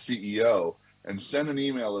be the CEO and send an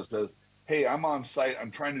email that says, hey, I'm on site,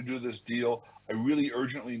 I'm trying to do this deal, I really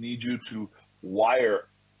urgently need you to wire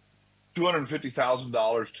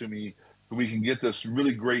 $250,000 to me so we can get this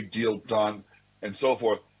really great deal done, and so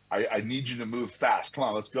forth. I need you to move fast. Come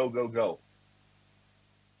on, let's go, go, go.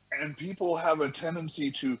 And people have a tendency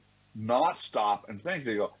to not stop and think.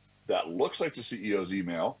 They go, that looks like the CEO's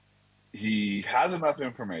email. He has enough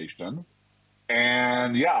information.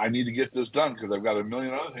 And yeah, I need to get this done because I've got a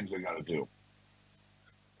million other things I got to do.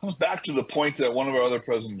 Comes back to the point that one of our other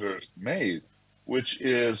presenters made, which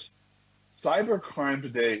is cybercrime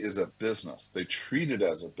today is a business. They treat it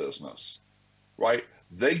as a business, right?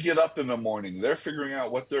 They get up in the morning, they're figuring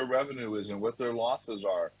out what their revenue is and what their losses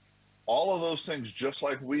are. All of those things just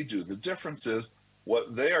like we do. The difference is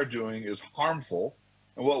what they are doing is harmful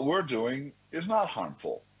and what we're doing is not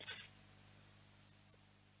harmful.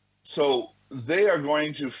 So they are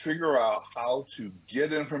going to figure out how to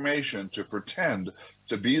get information to pretend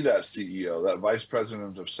to be that CEO, that vice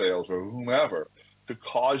president of sales or whomever, to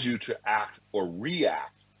cause you to act or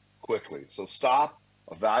react quickly. So stop,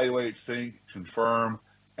 evaluate, think, confirm,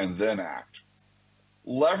 and then act.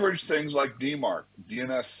 Leverage things like DMARC,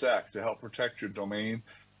 DNSSEC to help protect your domain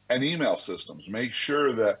and email systems. Make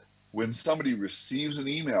sure that when somebody receives an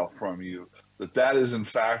email from you, that is in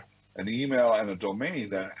fact an email and a domain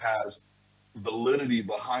that has validity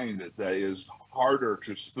behind it, that is harder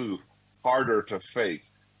to spoof, harder to fake,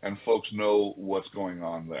 and folks know what's going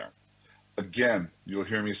on there. Again, you'll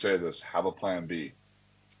hear me say this, have a plan B.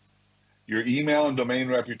 Your email and domain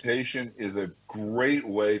reputation is a great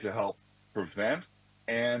way to help prevent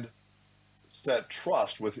and set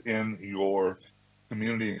trust within your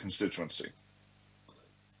community and constituency.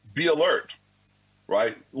 Be alert,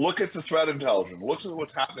 right? Look at the threat intelligence. Look at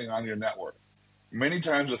what's happening on your network. Many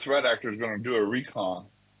times the threat actor is going to do a recon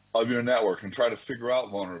of your network and try to figure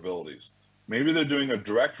out vulnerabilities. Maybe they're doing a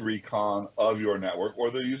direct recon of your network,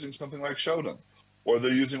 or they're using something like Shodan, or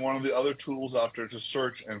they're using one of the other tools out there to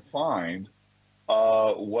search and find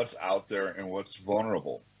what's out there and what's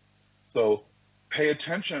vulnerable. So pay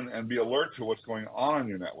attention and be alert to what's going on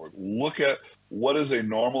your network. Look at what is a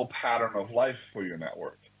normal pattern of life for your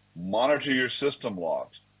network. Monitor your system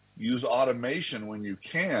logs. Use automation when you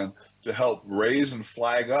can to help raise and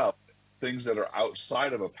flag up things that are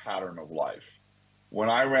outside of a pattern of life. When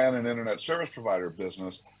I ran an internet service provider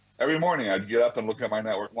business, every morning I'd get up and look at my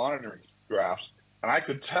network monitoring graphs, and I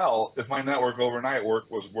could tell if my network overnight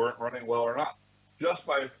weren't running well or not. Just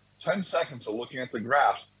by 10 seconds of looking at the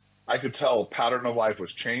graphs, I could tell a pattern of life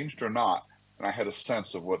was changed or not, and I had a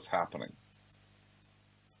sense of what's happening.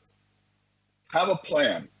 Have a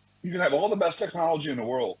plan. You can have all the best technology in the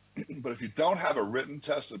world, but if you don't have a written,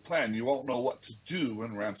 tested plan, you won't know what to do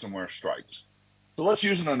when ransomware strikes. So let's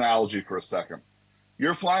use an analogy for a second.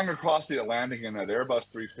 You're flying across the Atlantic in that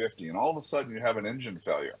Airbus 350, and all of a sudden you have an engine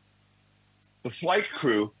failure. The flight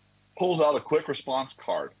crew pulls out a quick response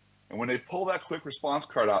card, and when they pull that quick response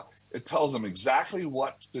card out, it tells them exactly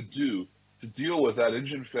what to do to deal with that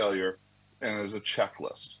engine failure, and as a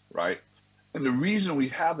checklist, right? And the reason we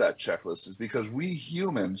have that checklist is because we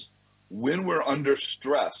humans, when we're under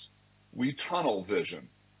stress, we tunnel vision.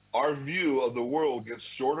 Our view of the world gets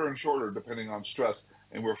shorter and shorter depending on stress,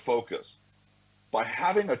 and we're focused. By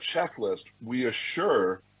having a checklist, we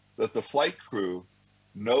assure that the flight crew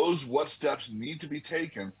knows what steps need to be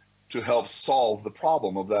taken to help solve the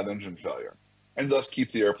problem of that engine failure, and thus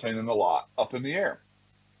keep the airplane in the lot up in the air.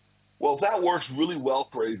 Well, if that works really well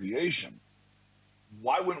for aviation,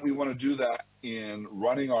 why wouldn't we want to do that in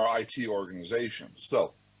running our IT organization?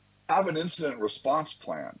 So have an incident response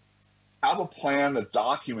plan. Have a plan that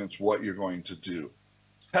documents what you're going to do.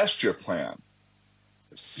 Test your plan.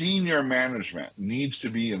 Senior management needs to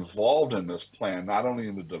be involved in this plan, not only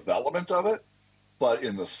in the development of it, but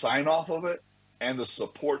in the sign-off of it and the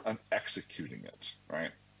support on executing it,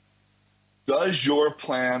 right? Does your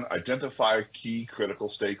plan identify key critical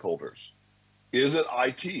stakeholders? Is it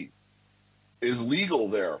IT? Is legal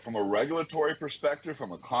there from a regulatory perspective,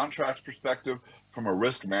 from a contracts perspective, from a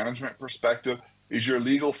risk management perspective? Is your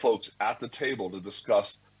legal folks at the table to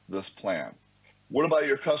discuss this plan? What about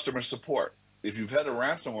your customer support? If you've had a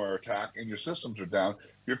ransomware attack and your systems are down,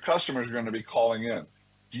 your customers are going to be calling in.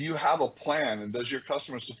 Do you have a plan, and does your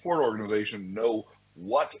customer support organization know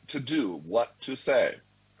what to do, what to say?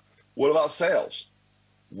 What about sales?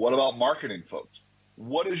 What about marketing folks?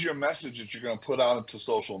 What is your message that you're going to put out into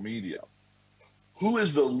social media? Who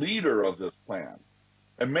is the leader of this plan?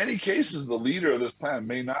 In many cases, the leader of this plan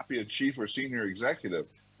may not be a chief or senior executive.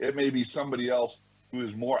 It may be somebody else who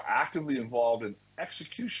is more actively involved in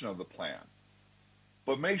execution of the plan.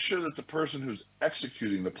 But make sure that the person who's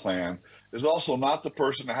executing the plan is also not the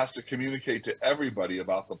person that has to communicate to everybody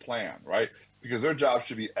about the plan, right? Because their job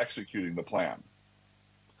should be executing the plan.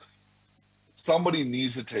 Somebody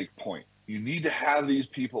needs to take point. You need to have these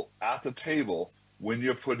people at the table when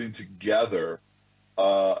you're putting together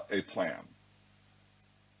a plan.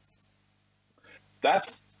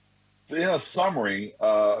 That's, in a summary,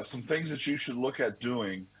 some things that you should look at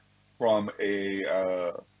doing from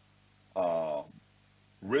a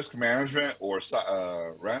risk management or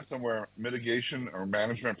ransomware mitigation or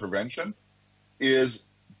management prevention is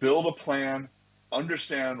build a plan,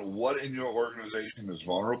 understand what in your organization is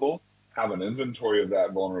vulnerable, have an inventory of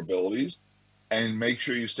that vulnerabilities, and make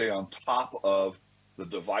sure you stay on top of the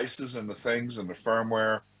devices and the things and the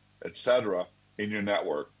firmware, etc., in your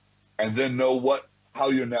network, and then know how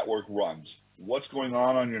your network runs, what's going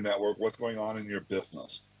on your network, what's going on in your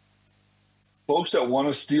business. Folks that want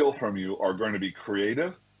to steal from you are going to be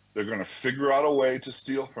creative. They're going to figure out a way to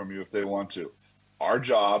steal from you if they want to. Our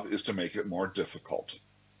job is to make it more difficult.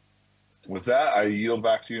 With that, I yield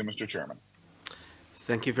back to you, Mr. Chairman.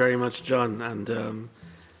 Thank you very much, John. And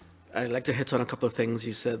I'd like to hit on a couple of things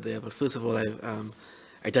you said there. But first of all, I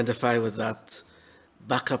identify with that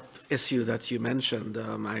backup issue that you mentioned.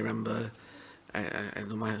 I remember, I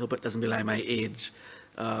hope it doesn't belie my age.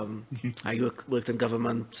 I worked in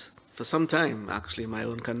government for some time, actually, in my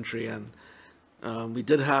own country. And we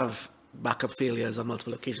did have backup failures on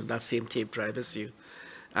multiple occasions, that same tape drive issue.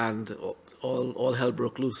 And all hell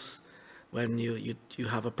broke loose when you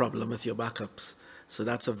have a problem with your backups. So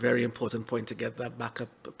that's a very important point, to get that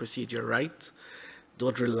backup procedure right.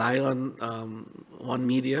 Don't rely on one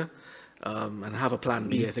media, and have a plan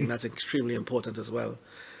B. I think that's extremely important as well.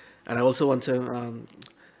 And I also want to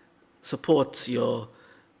support your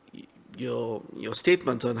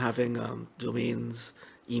statement on having domains,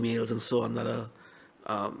 emails, and so on that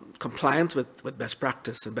are compliant with best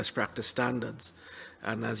practice and best practice standards.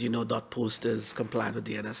 And as you know, .post is compliant with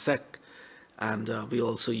DNSSEC, and we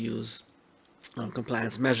also use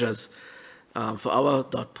compliance measures for our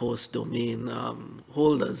 .post domain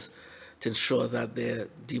holders to ensure that their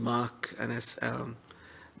DMARC and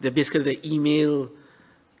they're basically the email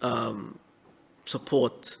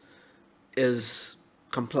support is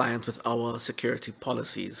compliant with our security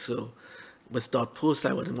policies. So with .post,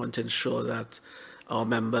 I would want to ensure that our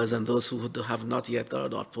members and those who have not yet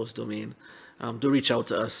got a .post domain do reach out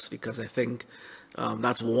to us, because I think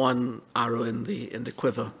that's one arrow in the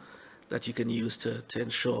quiver that you can use to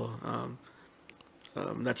ensure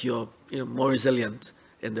that you're more resilient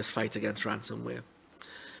in this fight against ransomware.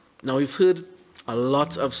 Now, we've heard a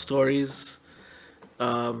lot of stories,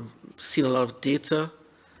 seen a lot of data,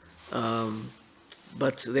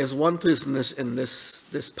 but there's one person in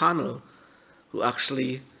this panel who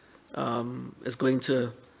actually is going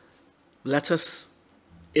to let us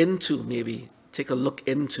take a look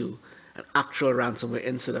into an actual ransomware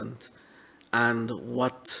incident and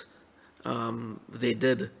what they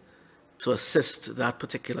did to assist that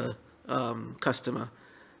particular customer.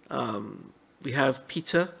 We have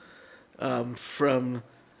Pieter from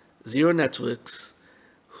Zero Networks,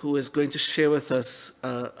 who is going to share with us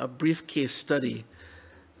a brief case study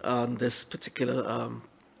on this particular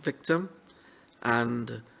victim,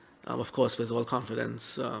 and of course with all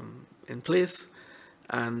confidence in place.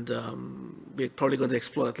 And we're probably going to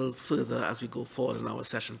explore it a little further as we go forward in our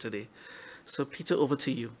session today. So Pieter, over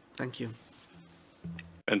to you. Thank you.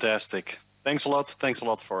 Fantastic. Thanks a lot. Thanks a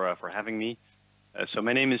lot for having me. So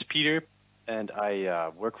my name is Pieter, and I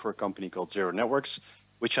work for a company called Zero Networks,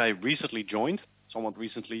 which I recently joined, somewhat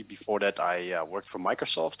recently. Before that, I worked for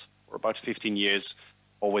Microsoft for about 15 years,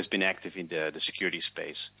 always been active in the security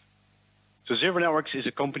space. So Zero Networks is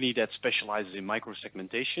a company that specializes in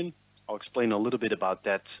microsegmentation. I'll explain a little bit about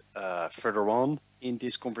that further on in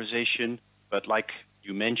this conversation. But like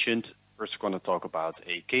you mentioned, first we're going to talk about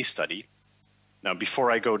a case study. Now,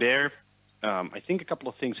 before I go there, I think a couple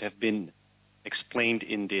of things have been explained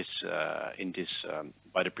in this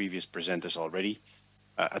by the previous presenters already.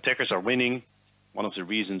 Attackers are winning. One of the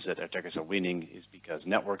reasons that attackers are winning is because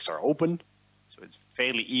networks are open. So it's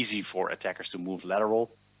fairly easy for attackers to move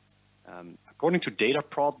lateral. According to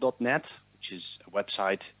dataprod.net, which is a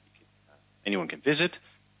website anyone can visit,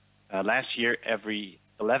 last year, every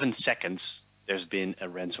 11 seconds, there's been a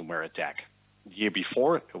ransomware attack. The year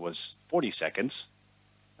before, it was 40 seconds.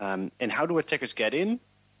 And how do attackers get in?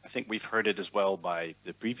 I think we've heard it as well by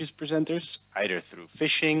the previous presenters, either through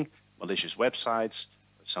phishing, malicious websites,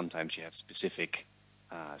 or sometimes you have specific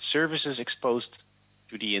services exposed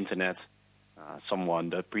to the internet.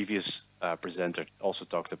 The previous presenter also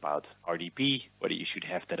talked about RDP, whether you should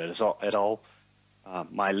have that at all.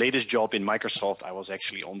 My latest job in Microsoft, I was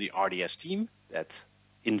actually on the RDS team that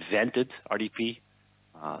invented RDP.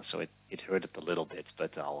 So it hurted a little bit,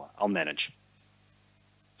 but I'll manage.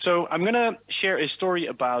 So I'm going to share a story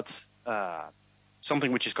about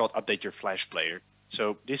something which is called Update Your Flash Player.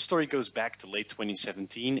 So this story goes back to late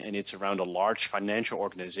 2017, and it's around a large financial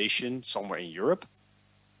organization somewhere in Europe.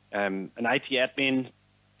 An IT admin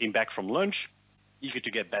came back from lunch, eager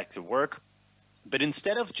to get back to work. But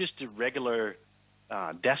instead of just the regular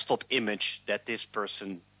desktop image that this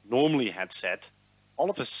person normally had set, all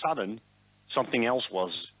of a sudden, something else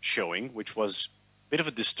was showing, which was a bit of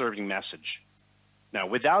a disturbing message. Now,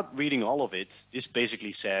 without reading all of it, this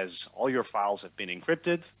basically says all your files have been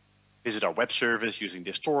encrypted. Visit our web service using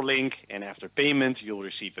this Tor link, and after payment, you'll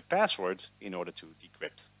receive a password in order to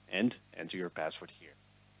decrypt and enter your password here.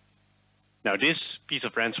 Now, this piece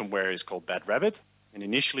of ransomware is called Bad Rabbit, and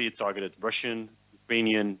initially it targeted Russian,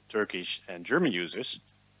 Ukrainian, Turkish, and German users.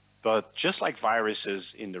 But just like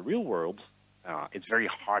viruses in the real world, it's very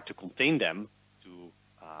hard to contain them to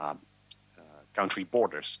country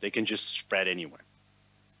borders. They can just spread anywhere.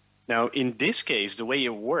 Now, in this case, the way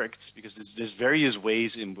it worked, because there's various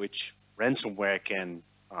ways in which ransomware can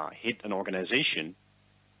hit an organization,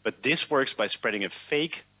 but this works by spreading a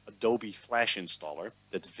fake Adobe Flash installer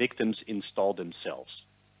that victims install themselves.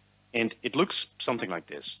 And it looks something like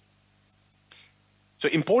this. So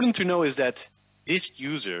important to know is that this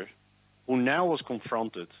user, who now was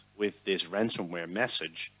confronted with this ransomware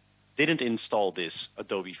message, didn't install this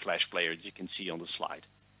Adobe Flash Player that you can see on the slide.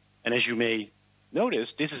 And as you may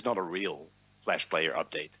notice, this is not a real Flash Player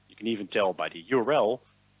update. You can even tell by the URL,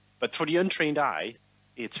 but for the untrained eye,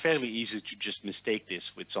 it's fairly easy to just mistake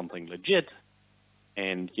this with something legit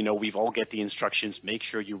And, you know, we've all get the instructions, make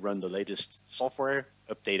sure you run the latest software,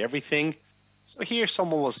 update everything. So here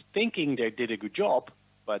someone was thinking they did a good job,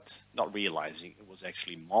 but not realizing it was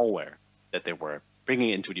actually malware that they were bringing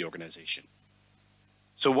into the organization.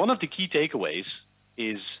 So one of the key takeaways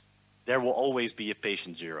is there will always be a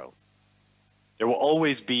patient zero. There will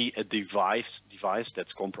always be a device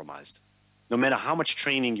that's compromised. No matter how much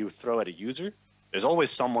training you throw at a user, there's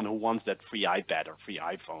always someone who wants that free iPad or free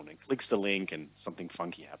iPhone and clicks the link and something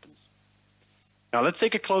funky happens. Now let's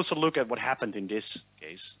take a closer look at what happened in this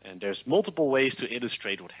case. And there's multiple ways to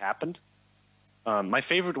illustrate what happened. My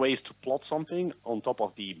favorite way is to plot something on top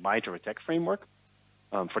of the MITRE ATT&CK framework.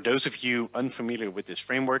 For those of you unfamiliar with this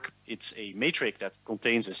framework, it's a matrix that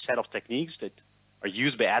contains a set of techniques that are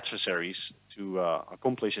used by adversaries to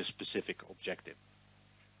accomplish a specific objective.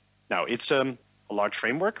 Now it's a large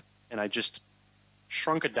framework, and I just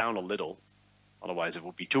shrunk it down a little, otherwise it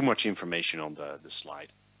would be too much information on the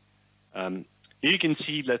slide. Here you can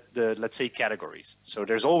see let's say categories. So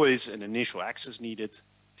there's always an initial access needed.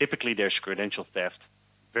 Typically there's credential theft.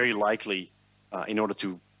 Very likely in order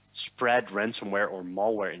to spread ransomware or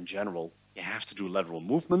malware in general, you have to do lateral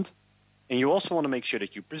movement. And you also want to make sure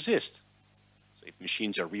that you persist. So if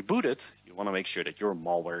machines are rebooted, you want to make sure that your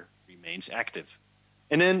malware remains active.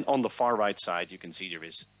 And then on the far right side, you can see there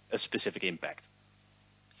is a specific impact.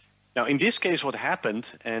 Now, in this case, what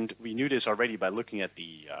happened, and we knew this already by looking at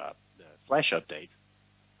the flash update,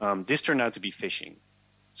 this turned out to be phishing.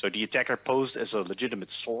 So the attacker posed as a legitimate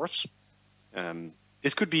source.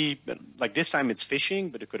 This could be, like this time it's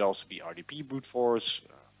phishing, but it could also be RDP brute force,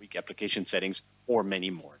 weak application settings, or many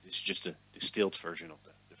more. This is just a distilled version of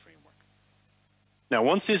the framework. Now,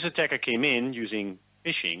 once this attacker came in using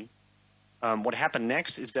phishing, what happened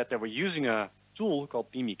next is that they were using a tool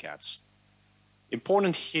called Mimikatz.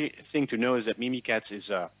 Important thing to know is that Mimikatz is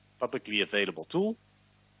a publicly available tool.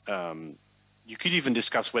 You could even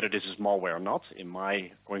discuss whether this is malware or not.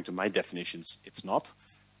 According to my definitions, it's not.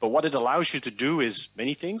 But what it allows you to do is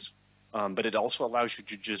many things, but it also allows you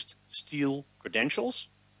to just steal credentials.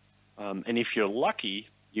 And if you're lucky,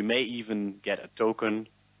 you may even get a token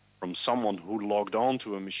from someone who logged on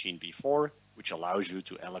to a machine before, which allows you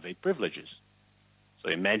to elevate privileges. So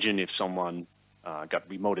imagine if someone got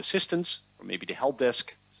remote assistance, or maybe the help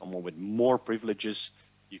desk, someone with more privileges,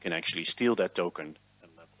 you can actually steal that token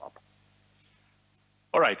and level up.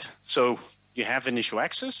 All right, so you have initial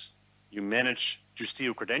access, you manage to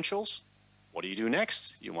steal credentials. What do you do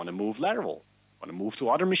next? You want to move lateral, you want to move to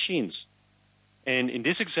other machines. And in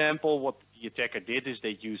this example, what the attacker did is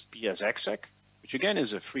they used PSExec, which again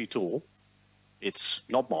is a free tool. It's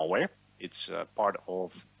not malware, it's part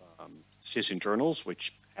of sysinternals,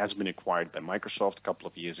 which has been acquired by Microsoft a couple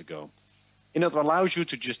of years ago. And it allows you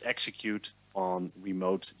to just execute on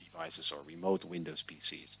remote devices or remote Windows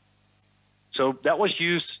PCs. So that was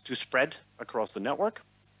used to spread across the network.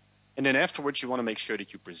 And then afterwards, you want to make sure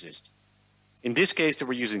that you persist. In this case, they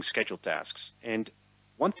were using scheduled tasks. And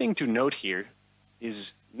one thing to note here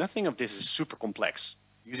is nothing of this is super complex.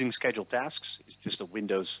 Using scheduled tasks is just a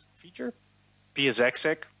Windows feature.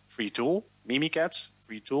 PSExec, free tool. Mimikatz,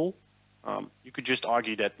 free tool. You could just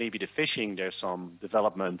argue that maybe the phishing, there's some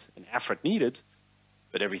development and effort needed,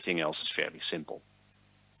 but everything else is fairly simple.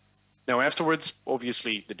 Now afterwards,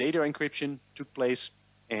 obviously the data encryption took place,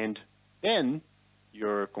 and then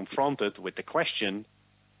you're confronted with the question,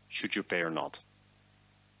 should you pay or not?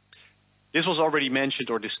 This was already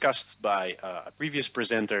mentioned or discussed by a previous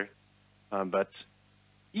presenter, but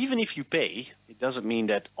even if you pay, it doesn't mean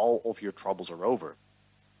that all of your troubles are over.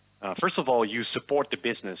 First of all, you support the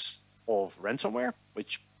business of ransomware,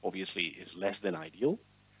 which obviously is less than ideal.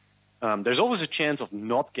 There's always a chance of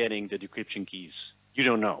not getting the decryption keys. You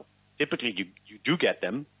don't know. Typically, you do get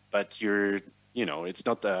them, but it's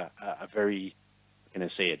not a very, how can I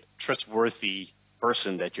say it, trustworthy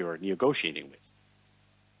person that you're negotiating with.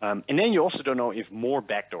 And then you also don't know if more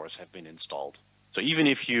backdoors have been installed. So even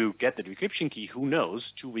if you get the decryption key, who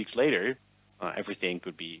knows, 2 weeks later, everything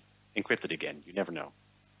could be encrypted again. You never know.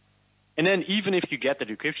 And then even if you get the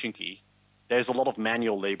decryption key, there's a lot of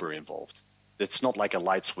manual labor involved. It's not like a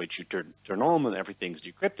light switch you turn on and everything's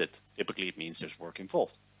decrypted. Typically, it means there's work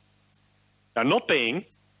involved. Now, not paying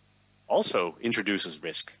also introduces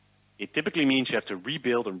risk. It typically means you have to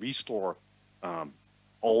rebuild and restore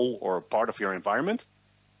all or part of your environment,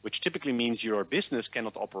 which typically means your business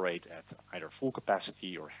cannot operate at either full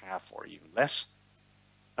capacity or half or even less.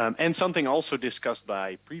 And something also discussed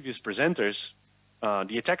by previous presenters,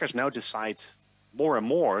 the attackers now decide more and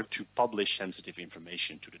more to publish sensitive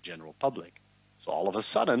information to the general public. So all of a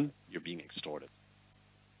sudden, you're being extorted.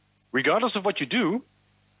 Regardless of what you do,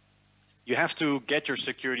 you have to get your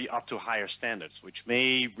security up to higher standards, which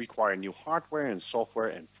may require new hardware and software,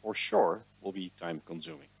 and for sure will be time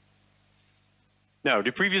consuming. Now,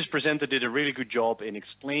 the previous presenter did a really good job in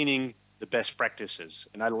explaining the best practices.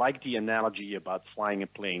 And I like the analogy about flying a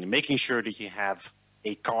plane, making sure that you have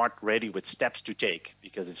a cart ready with steps to take,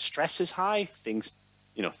 because if stress is high, things,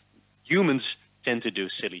 humans tend to do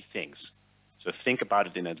silly things. So think about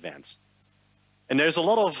it in advance. And there's a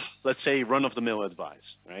lot of, let's say, run-of-the-mill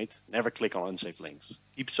advice, right? Never click on unsafe links.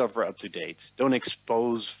 Keep software up to date. Don't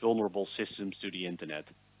expose vulnerable systems to the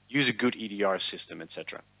internet. Use a good EDR system,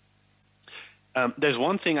 etc. There's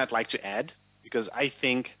one thing I'd like to add, because I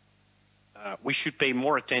think we should pay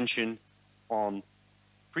more attention on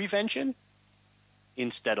prevention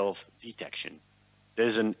instead of detection.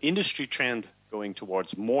 There's an industry trend going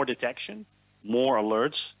towards more detection, more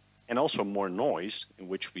alerts, and also more noise, in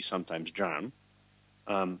which we sometimes drown.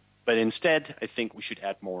 But instead, I think we should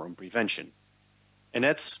add more on prevention. And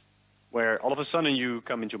that's where all of a sudden you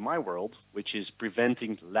come into my world, which is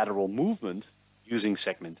preventing lateral movement using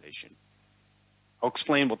segmentation. I'll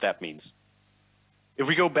explain what that means. If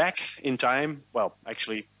we go back in time, well,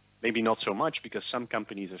 actually, maybe not so much, because some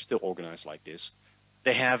companies are still organized like this.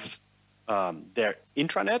 They have their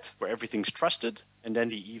intranet, where everything's trusted, and then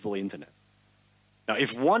the evil internet. Now,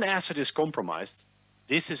 if one asset is compromised,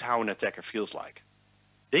 this is how an attacker feels like.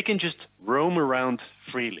 They can just roam around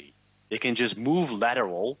freely. They can just move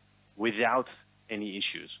lateral without any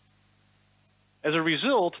issues. As a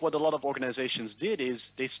result, what a lot of organizations did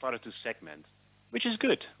is they started to segment, which is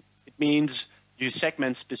good. It means you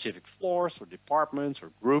segment specific floors or departments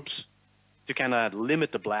or groups to kind of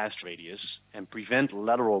limit the blast radius and prevent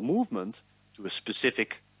lateral movement to a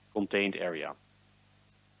specific contained area.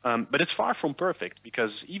 But it's far from perfect,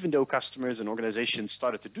 because even though customers and organizations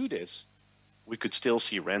started to do this, we could still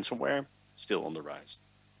see ransomware still on the rise.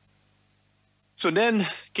 So then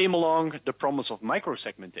came along the promise of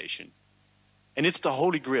microsegmentation, and it's the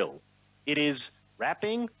holy grail. It is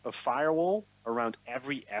wrapping a firewall around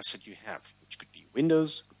every asset you have, which could be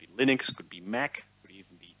Windows, could be Linux, could be Mac, could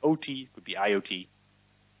even be OT, could be IoT.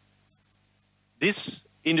 This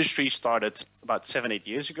industry started about 7-8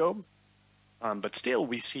 years ago, but still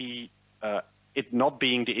we see it not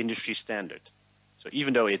being the industry standard. So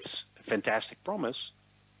even though it's a fantastic promise,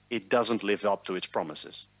 it doesn't live up to its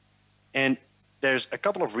promises. And there's a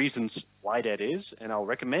couple of reasons why that is, and I'll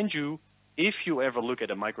recommend you, if you ever look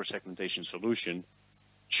at a microsegmentation solution,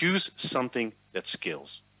 choose something that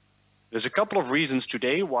scales. There's a couple of reasons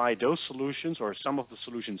today why those solutions, or some of the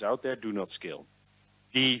solutions out there, do not scale.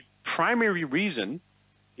 The primary reason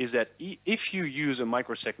is that if you use a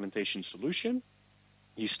microsegmentation solution,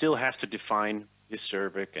 you still have to define this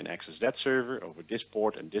server can access that server over this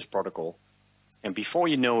port and this protocol. And before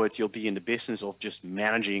you know it, you'll be in the business of just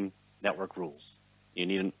managing network rules. You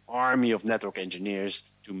need an army of network engineers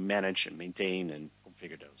to manage and maintain and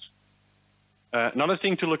configure those. Another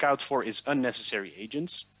thing to look out for is unnecessary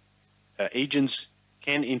agents. Agents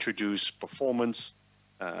can introduce performance,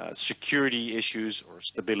 security issues, or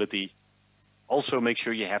stability. Also, make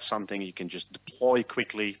sure you have something you can just deploy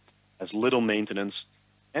quickly, as little maintenance.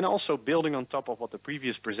 And also, building on top of what the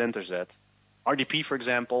previous presenter said, RDP, for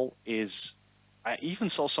example, is, I even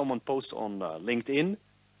saw someone post on LinkedIn,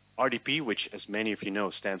 RDP, which, as many of you know,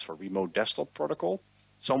 stands for Remote Desktop Protocol.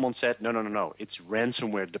 Someone said, no, it's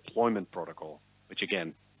Ransomware Deployment Protocol, which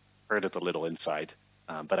again, heard it a little inside,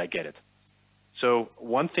 but I get it. So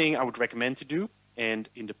one thing I would recommend to do, and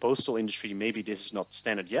in the postal industry, maybe this is not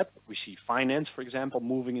standard yet, but we see finance, for example,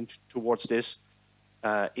 moving towards this,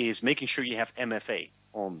 is making sure you have MFA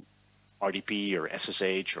on RDP or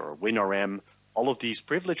SSH or WinRM, all of these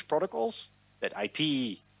privileged protocols that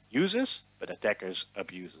IT uses, but attackers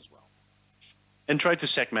abuse as well. And try to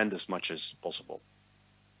segment as much as possible.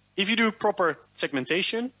 If you do proper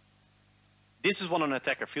segmentation, this is what an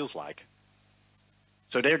attacker feels like.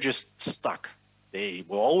 So they're just stuck. They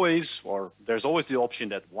will always, or there's always the option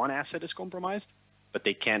that one asset is compromised, but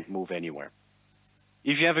they can't move anywhere.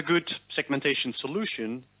 If you have a good segmentation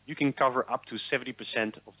solution, you can cover up to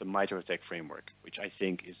 70% of the MITRE ATT&CK framework, which I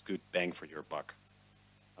think is good bang for your buck.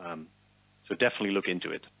 So definitely look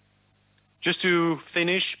into it. Just to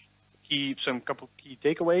finish, couple key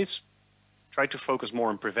takeaways. Try to focus more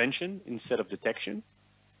on prevention instead of detection.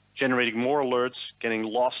 Generating more alerts, getting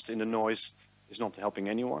lost in the noise is not helping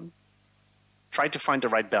anyone. Try to find the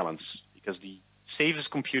right balance, because the safest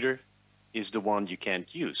computer is the one you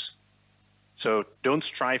can't use. So don't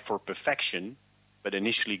strive for perfection, but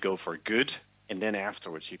initially go for good, and then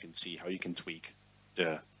afterwards you can see how you can tweak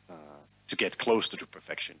to get closer to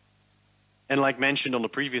perfection. And like mentioned on the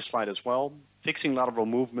previous slide as well, fixing lateral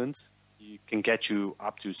movement, you can get you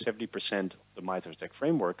up to 70% of the MITRE ATT&CK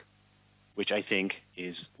framework, which I think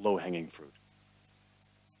is low-hanging fruit.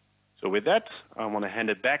 So with that, I want to hand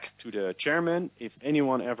it back to the chairman. If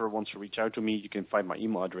anyone ever wants to reach out to me, you can find my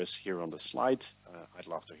email address here on the slide. I'd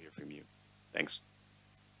love to hear from you. Thanks.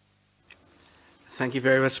 Thank you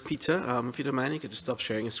very much, Pieter. If you don't mind, you could just stop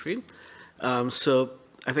sharing your screen. So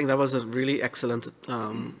I think that was a really excellent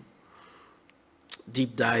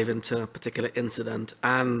deep dive into a particular incident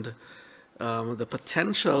and the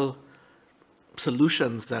potential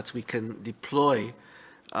solutions that we can deploy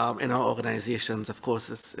in our organizations. Of course,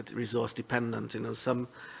 it's resource dependent. You know,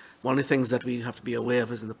 one of the things that we have to be aware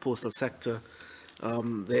of is in the postal sector,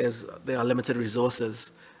 there are limited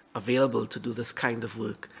resources available to do this kind of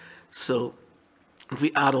work. So if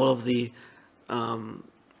we add all of the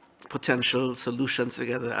potential solutions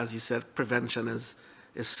together, as you said, prevention is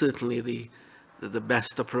certainly the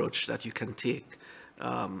best approach that you can take.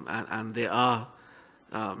 And there are,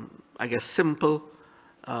 I guess, simple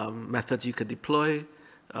methods you could deploy,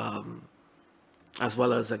 as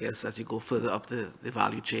well as, I guess, as you go further up the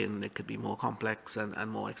value chain, it could be more complex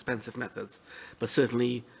and more expensive methods. But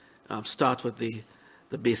certainly start with the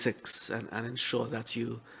basics and ensure that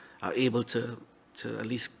you are able to at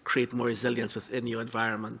least create more resilience within your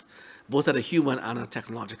environment, both at a human and a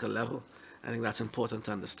technological level. I think that's important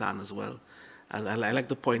to understand as well. And I like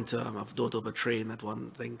the point of don't overtrain. That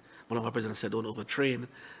one thing, one of our presidents said, don't overtrain,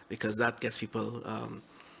 because that gets people,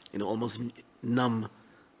 you know, almost numb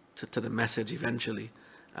to the message eventually.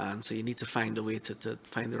 And so you need to find a way to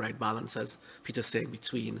find the right balance, as Pieter's saying,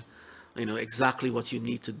 between, you know, exactly what you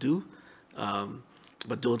need to do,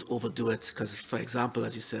 but don't overdo it. Because, for example,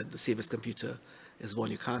 as you said, the safest computer is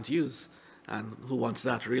one you can't use. And who wants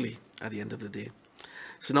that, really, at the end of the day?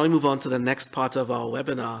 So now we move on to the next part of our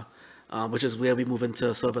webinar, which is where we move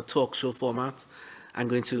into sort of a talk show format. I'm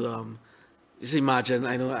going to just imagine,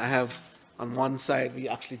 I know I have on one side, we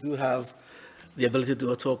actually do have the ability to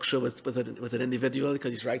do a talk show with an individual,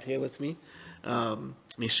 because he's right here with me,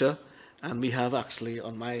 Mischa. And we have actually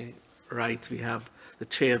on my right, we have the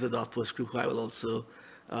chair of the .post group, who I will also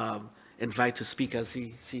invite to speak as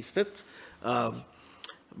he sees fit.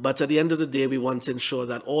 But at the end of the day, we want to ensure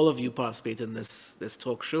that all of you participate in this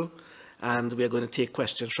talk show, and we are going to take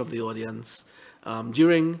questions from the audience.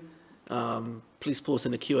 Please post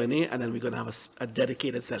in the Q&A, and then we're going to have a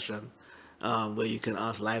dedicated session where you can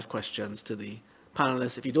ask live questions to the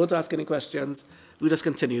panelists. If you don't ask any questions, we'll just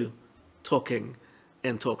continue talking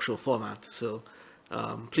in talk show format. So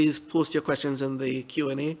please post your questions in the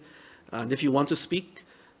Q&A, and if you want to speak,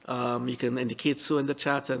 you can indicate so in the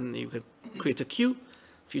chat, and you can create a queue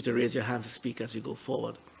for you to raise your hands to speak as we go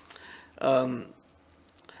forward.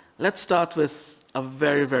 Let's start with a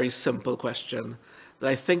very, very simple question that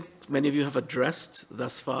I think many of you have addressed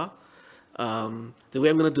thus far. The way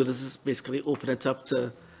I'm going to do this is basically open it up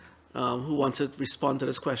to who wants to respond to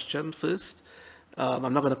this question first.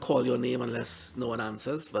 I'm not going to call your name unless no one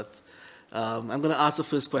answers, but I'm going to ask the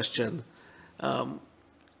first question.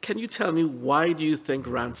 Can you tell me, why do you think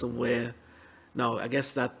ransomware, now I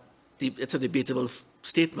guess that it's a debatable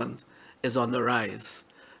statement, is on the rise?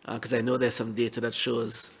 Because I know there's some data that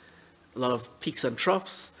shows a lot of peaks and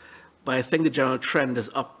troughs, but I think the general trend is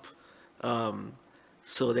up.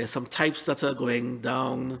 So there's some types that are going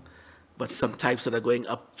down, but some types that are going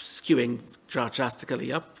up, skewing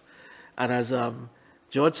drastically up. And as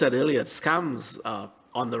George said earlier, scams are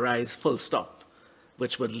on the rise, full stop,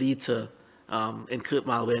 which would lead to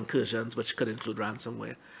malware incursions, which could include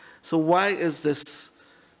ransomware. So why is this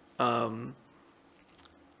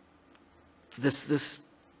this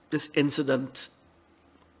incident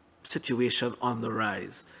situation on the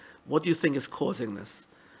rise? What do you think is causing this?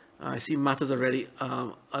 I see Matt is already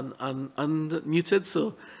unmuted,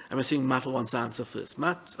 so I'm assuming Matt wants to answer first.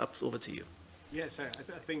 Matt, over to you. Yes,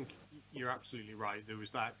 I think you're absolutely right. There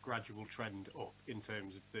was that gradual trend up in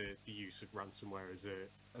terms of the use of ransomware as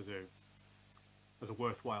a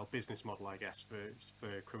worthwhile business model, I guess,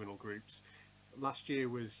 for criminal groups. Last year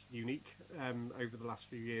was unique over the last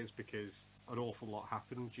few years because an awful lot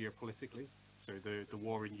happened geopolitically. So the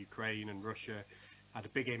war in Ukraine and Russia had a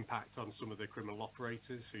big impact on some of the criminal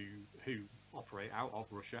operators who operate out of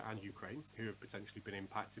Russia and Ukraine, who have potentially been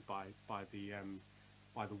impacted by the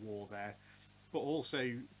war there. But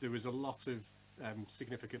also there was a lot of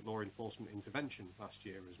significant law enforcement intervention last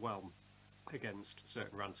year as well against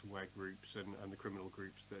certain ransomware groups and the criminal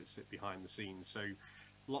groups that sit behind the scenes. So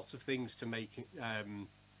lots of things to make it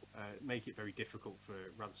very difficult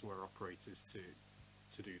for ransomware operators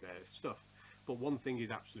to do their stuff. But one thing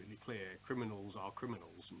is absolutely clear: criminals are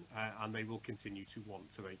criminals, and they will continue to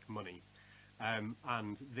want to make money.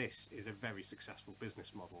 And this is a very successful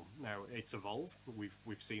business model. Now, it's evolved.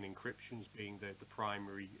 We've seen encryption as being the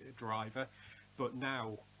primary driver, but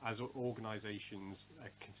now as organizations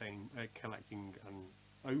are collecting and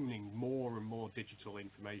owning more and more digital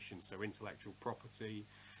information, so intellectual property,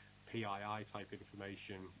 PII type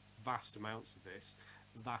information, vast amounts of this,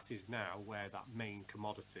 that is now where that main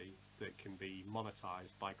commodity that can be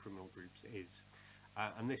monetized by criminal groups is.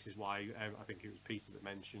 And this is why I think it was Pieter that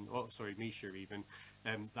mentioned, oh sorry, Mischa even,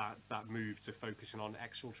 that move to focusing on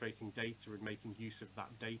exfiltrating data and making use of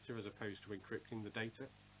that data as opposed to encrypting the data.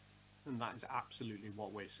 And that is absolutely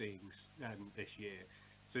what we're seeing this year.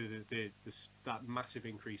 So that massive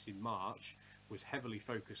increase in March was heavily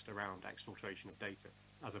focused around exfiltration of data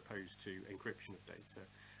as opposed to encryption of data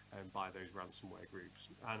by those ransomware groups.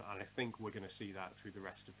 And I think we're going to see that through the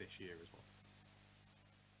rest of this year as well.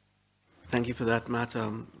 Thank you for that, Matt.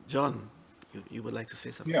 John, you would like to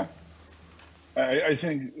say something? Yeah. I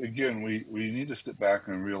think, again, we need to step back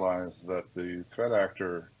and realize that the threat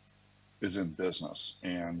actor is in business.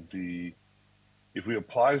 And if we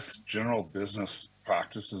apply general business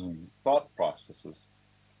practices and thought processes,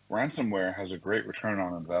 ransomware has a great return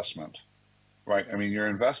on investment, right? I mean, your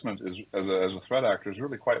investment is as a threat actor is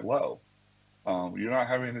really quite low. You're not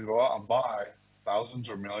having to go out and buy thousands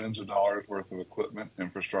or millions of dollars worth of equipment,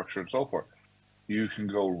 infrastructure, and so forth. You can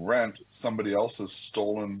go rent somebody else's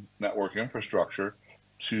stolen network infrastructure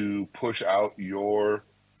to push out your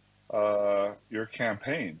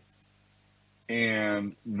campaign.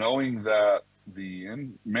 And knowing that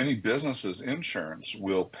many businesses' insurance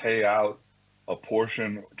will pay out a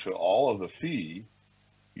portion to all of the fee,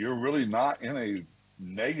 you're really not in a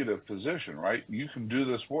negative position, right? You can do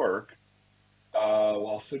this work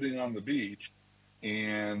while sitting on the beach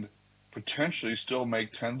and potentially still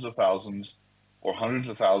make tens of thousands or hundreds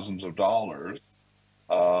of thousands of dollars,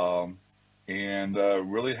 and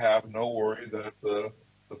really have no worry that the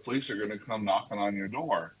police are going to come knocking on your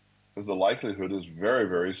door, because the likelihood is very,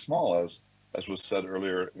 very small, as was said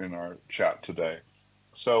earlier in our chat today.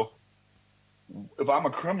 So if I'm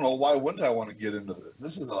a criminal, why wouldn't I want to get into this?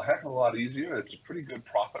 This is a heck of a lot easier. It's a pretty good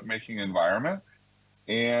profit-making environment.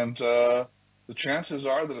 And the chances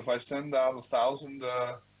are that if I send out 1,000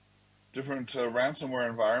 different ransomware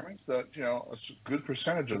environments, that a good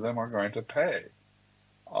percentage of them are going to pay.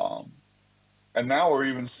 And now we're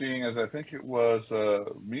even seeing, as I think it was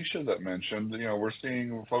Mischa that mentioned, we're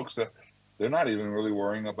seeing folks that they're not even really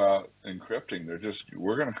worrying about encrypting. They're just,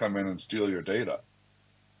 we're going to come in and steal your data.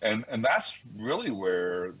 And that's really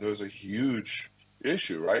where there's a huge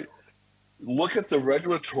issue, right? Look at the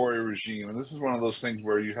regulatory regime, and this is one of those things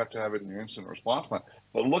where you have to have it in your incident response plan,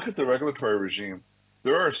 but look at the regulatory regime.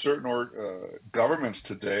 There are certain governments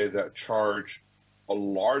today that charge a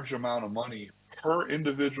large amount of money per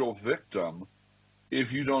individual victim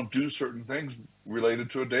if you don't do certain things related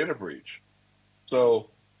to a data breach. So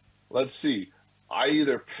let's see, I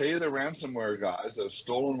either pay the ransomware guys that have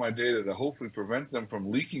stolen my data to hopefully prevent them from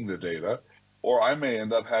leaking the data, or I may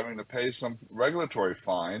end up having to pay some regulatory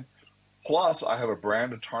fine. Plus, I have a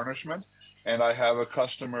brand tarnishment, and I have a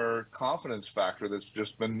customer confidence factor that's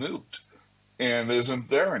just been nuked and isn't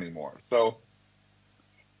there anymore. So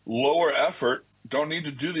lower effort, don't need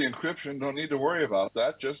to do the encryption, don't need to worry about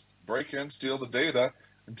that. Just break in, steal the data,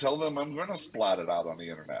 and tell them I'm going to splat it out on the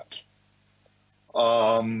internet.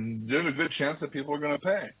 There's a good chance that people are going to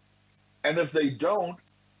pay. And if they don't,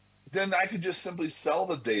 then I could just simply sell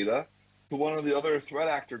the data to one of the other threat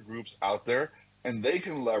actor groups out there, and they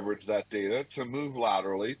can leverage that data to move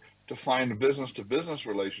laterally, to find business-to-business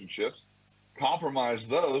relationships, compromise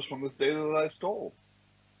those from this data that I stole.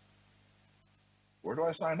 Where do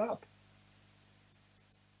I sign up?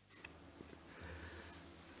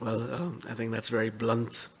 Well, I think that's very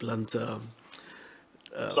blunt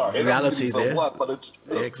Sorry, reality there. Blunt, but it's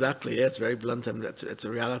exactly. Yeah, it's very blunt, and it's a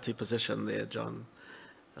reality position there, John.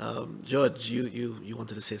 Jorij, you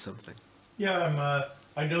wanted to say something? Yeah,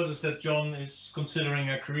 I noticed that John is considering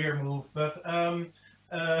a career move, but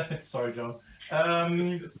sorry, John.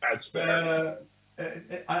 That's fair.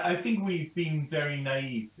 I think we've been very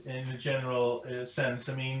naive in a general sense.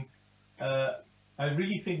 I mean, I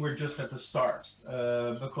really think we're just at the start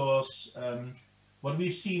because what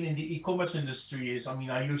we've seen in the e-commerce industry is, I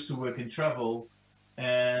mean, I used to work in travel,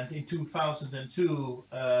 and in 2002,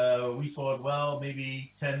 we thought, well,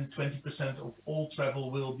 maybe 10-20% of all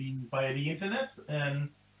travel will be via the internet, and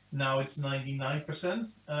now it's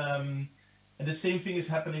 99%. And the same thing is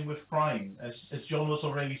happening with crime. As John was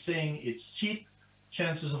already saying, it's cheap,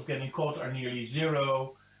 chances of getting caught are nearly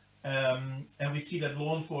zero, and we see that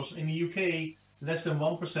law enforcement in the UK, less than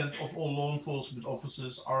 1% of all law enforcement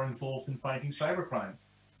officers are involved in fighting cybercrime.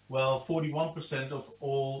 Well, 41% of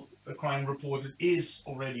all crime reported is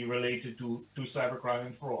already related to cybercrime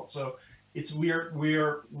and fraud. So it's we're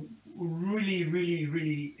really, really,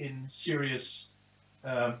 really in serious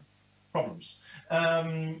problems.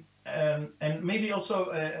 And maybe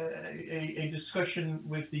also a discussion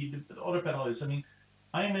with the other panelists. I mean,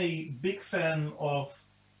 I'm a big fan of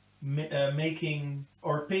making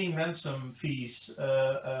or paying ransom fees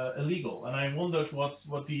illegal, and I wondered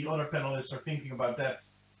what the other panelists are thinking about that.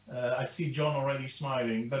 I see John already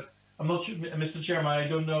smiling, but I'm not sure, Mr. Chairman, I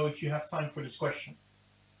don't know if you have time for this question.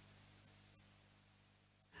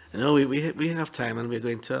 No, we have time, and we're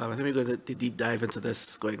going to. I think we're going to deep dive into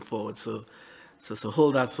this going forward. So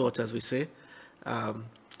hold that thought, as we say.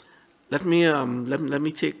 Let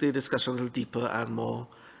me take the discussion a little deeper and more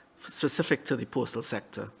specific to the postal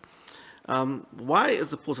sector. Why is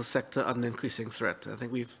the postal sector an increasing threat? I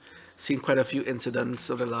think we've seen quite a few incidents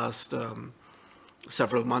over the last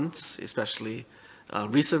several months, especially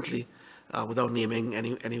recently, without naming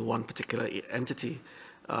any one particular entity.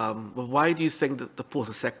 But why do you think that the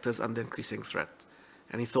postal sector is under increasing threat?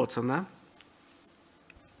 Any thoughts on that?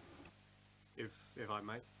 If I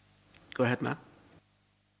may. Go ahead, Matt.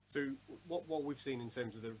 So what we've seen in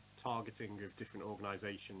terms of the targeting of different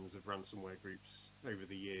organisations of ransomware groups over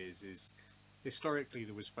the years is historically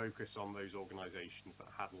there was focus on those organisations that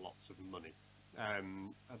had lots of money,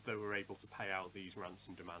 that were able to pay out these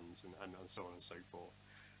ransom demands and so on and so forth,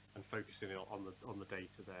 and focusing on the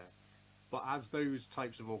data there. But as those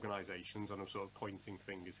types of organisations, and I'm sort of pointing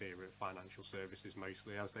fingers here at financial services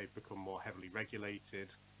mostly, as they've become more heavily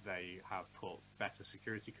regulated, they have put better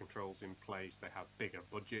security controls in place, they have bigger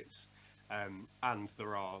budgets, and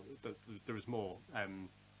there is more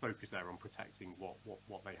focus there on protecting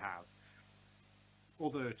what they have.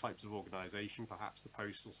 Other types of organisation, perhaps the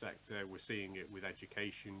postal sector, we're seeing it with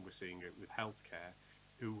education, we're seeing it with healthcare,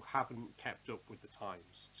 who haven't kept up with the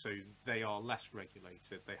times. So they are less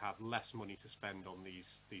regulated, they have less money to spend on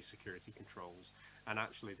these security controls, and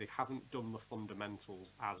actually they haven't done the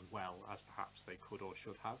fundamentals as well as perhaps they could or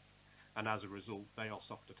should have. And as a result, they are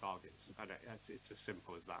softer targets, and it's as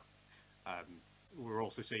simple as that. We're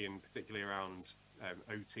also seeing, particularly around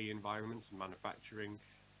OT environments and manufacturing,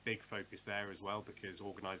 big focus there as well, because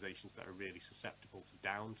organisations that are really susceptible to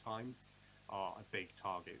downtime are a big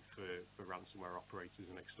target for ransomware operators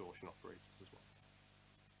and extortion operators as well.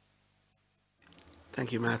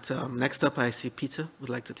 Thank you, Matt. Next up, I see Pieter would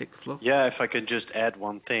like to take the floor. Yeah, if I could just add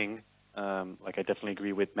one thing, like I definitely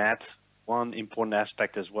agree with Matt. One important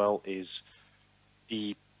aspect as well is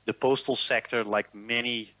the postal sector, like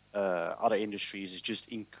many other industries, is just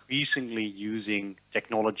increasingly using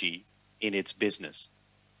technology in its business.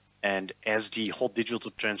 And as the whole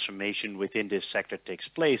digital transformation within this sector takes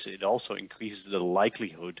place, it also increases the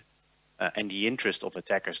likelihood and the interest of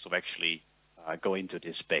attackers to actually go into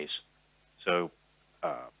this space. So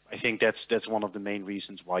I think that's one of the main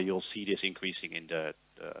reasons why you'll see this increasing in the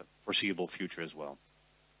foreseeable future as well.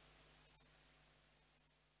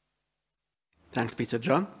 Thanks, Pieter.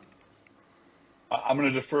 John? I'm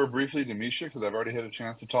going to defer briefly to Mischa because I've already had a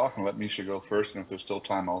chance to talk, and let Mischa go first, and if there's still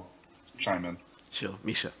time, I'll chime in. Sure,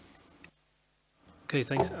 Mischa. Okay,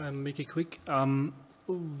 thanks. I'll make it quick.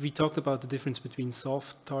 We talked about the difference between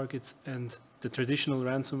soft targets and the traditional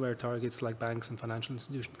ransomware targets like banks and financial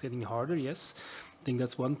institutions getting harder. Yes, I think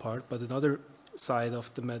that's one part. But another side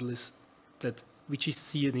of the medal is that we just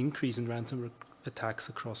see an increase in ransomware attacks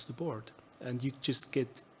across the board. And you just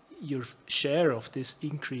get your share of this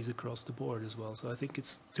increase across the board as well. So I think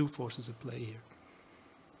it's two forces at play here.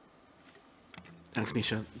 Thanks,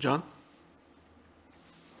 Mischa. John?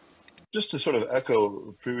 Just to sort of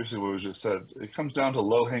echo previously what was just said, it comes down to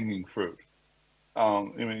low-hanging fruit. I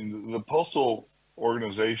mean, the postal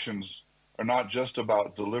organizations are not just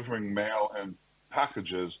about delivering mail and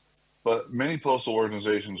packages, but many postal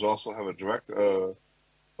organizations also have a direct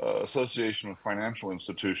association with financial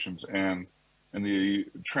institutions and the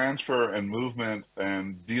transfer and movement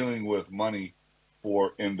and dealing with money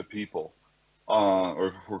for into people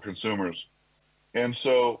or for consumers. And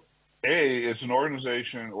so it's an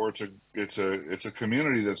organization, or it's a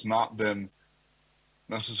community that's not been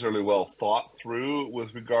necessarily well thought through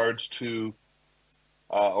with regards to,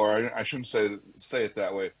 or I shouldn't say it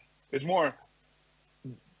that way. It's more,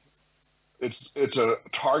 it's a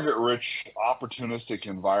target-rich, opportunistic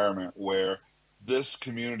environment where this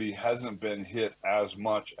community hasn't been hit as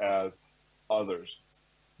much as others,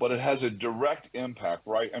 but it has a direct impact,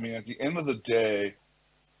 right? I mean, at the end of the day,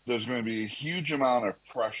 there's going to be a huge amount of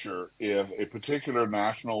pressure if a particular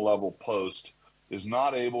national level post is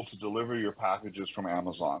not able to deliver your packages from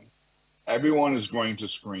Amazon. Everyone is going to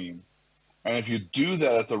scream. And if you do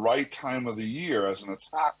that at the right time of the year as an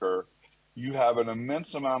attacker, you have an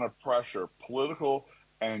immense amount of pressure, political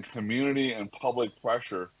and community and public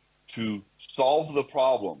pressure, to solve the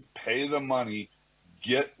problem, pay the money,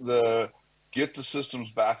 get the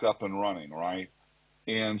systems back up and running, right?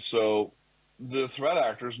 And so the threat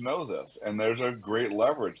actors know this, and there's a great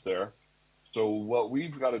leverage there. So what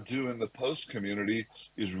we've got to do in the post community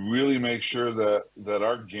is really make sure that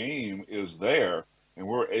our game is there, and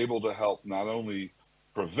we're able to help not only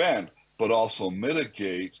prevent, but also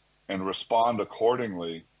mitigate and respond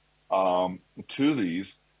accordingly to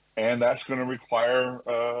these. And that's going to require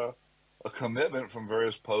a commitment from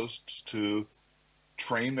various posts to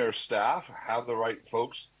train their staff, have the right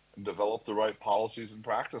folks, and develop the right policies and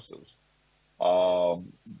practices.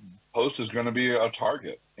 Post is going to be a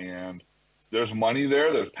target, and there's money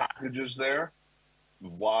there, there's packages there.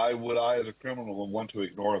 Why would I, as a criminal, want to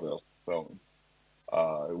ignore this? So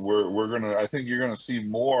we're gonna. I think you're going to see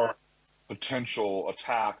more potential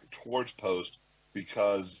attack towards Post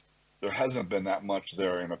because there hasn't been that much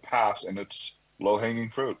there in the past, and it's low-hanging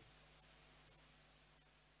fruit.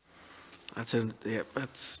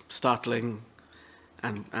 That's startling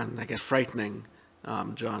and I guess frightening,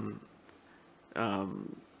 John.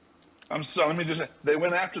 I'm sorry, let me just say, they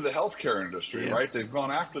went after the healthcare industry, Yeah. right? They've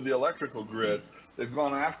gone after the electrical grid. They've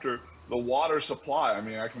gone after the water supply. I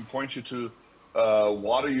mean, I can point you to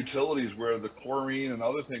water utilities where the chlorine and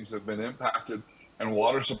other things have been impacted, and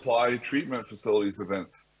water supply treatment facilities have been.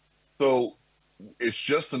 So it's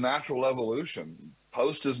just a natural evolution.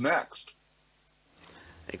 Post is next.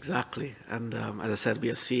 Exactly, and as I said, we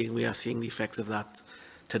are seeing the effects of that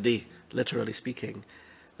today, literally speaking.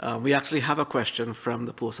 We actually have a question from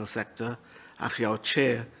the postal sector. Actually, our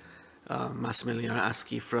chair, Massimiliano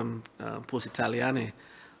Aschi from Poste Italiane,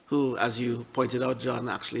 who, as you pointed out, John,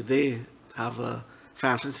 actually they have a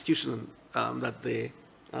financial institution that they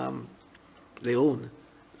own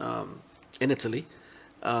in Italy.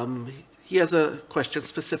 He has a question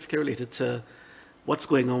specifically related to what's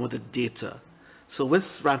going on with the data. So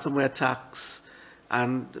with ransomware attacks,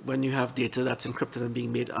 and when you have data that's encrypted and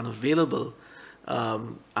being made unavailable,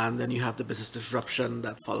 and then you have the business disruption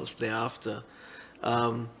that follows thereafter,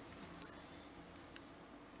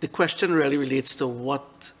 the question really relates to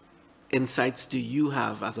what insights do you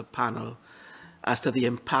have as a panel as to the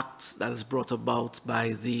impact that is brought about by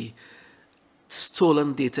the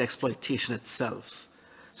stolen data exploitation itself.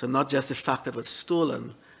 So not just the fact that it was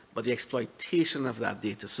stolen, but the exploitation of that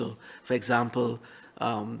data. So, for example,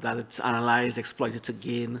 that it's analyzed, exploited to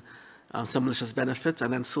gain some malicious benefits,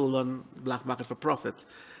 and then sold on the black market for profit.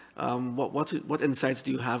 What insights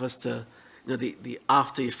do you have as to the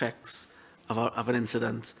after effects of an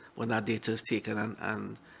incident when that data is taken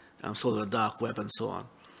and sold on the dark web and so on?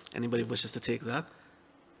 Anybody wishes to take that?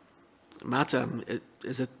 Matt,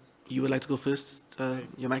 is it you would like to go first?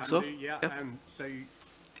 Your mic's off? Yeah. Yep. So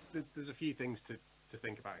there's a few things to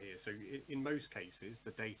think about here. So in most cases,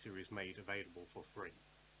 the data is made available for free.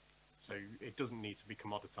 So it doesn't need to be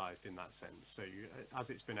commoditized in that sense. So as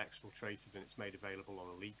it's been exfiltrated and it's made available on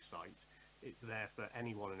a leak site, it's there for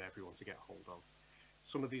anyone and everyone to get hold of.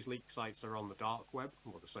 Some of these leak sites are on the dark web,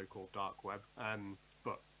 or the so-called dark web,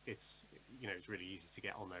 but it's really easy to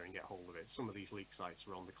get on there and get hold of it. Some of these leak sites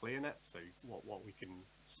are on the ClearNet, so what we can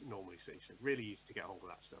normally see. So really easy to get hold of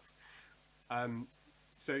that stuff.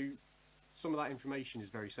 So some of that information is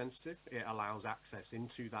very sensitive. It allows access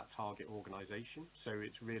into that target organization. So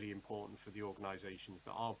it's really important for the organizations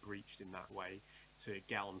that are breached in that way to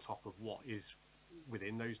get on top of what is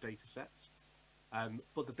within those data sets.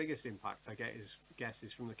 But the biggest impact, I guess,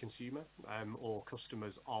 is from the consumer or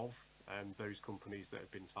customers of those companies that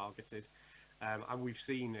have been targeted. And we've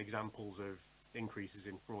seen examples of increases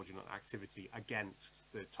in fraudulent activity against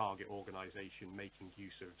the target organization making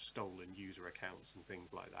use of stolen user accounts and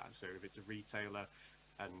things like that. So if it's a retailer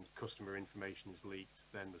and customer information is leaked,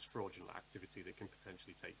 then there's fraudulent activity that can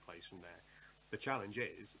potentially take place from there. The challenge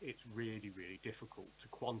is it's really, really difficult to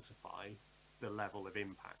quantify the level of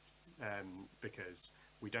impact because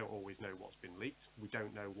we don't always know what's been leaked. We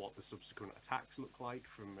don't know what the subsequent attacks look like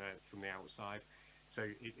from the outside. So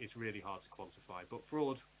it's really hard to quantify, but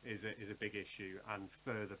fraud is a big issue, and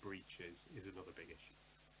further breaches is another big issue.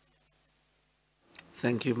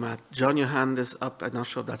 Thank you, Matt. John, your hand is up. I'm not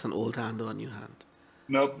sure if that's an old hand or a new hand.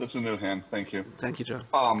 Nope, that's a new hand. Thank you. Thank you,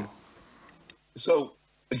 John. So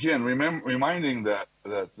again, reminding that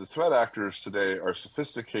the threat actors today are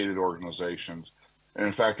sophisticated organizations, and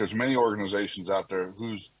in fact, there's many organizations out there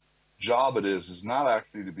whose job it is not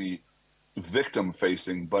actually to be victim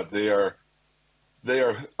facing, but they are they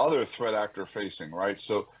are other threat actor facing, right?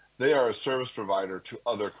 So they are a service provider to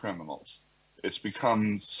other criminals. It's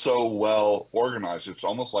become so well organized. It's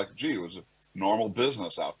almost like, gee, it was a normal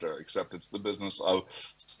business out there, except it's the business of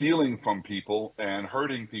stealing from people and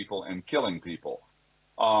hurting people and killing people,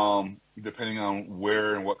 depending on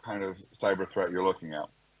where and what kind of cyber threat you're looking at.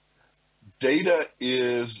 Data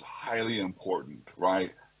is highly important,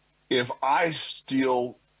 right? If I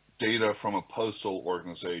steal data from a postal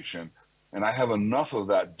organization and I have enough of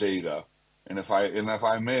that data, and if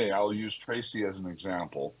I may, I'll use Tracy as an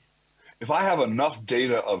example. If I have enough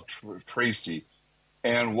data of Tracy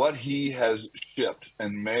and what he has shipped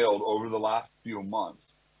and mailed over the last few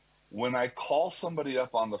months, when I call somebody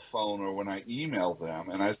up on the phone or when I email them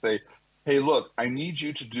and I say, hey, look, I need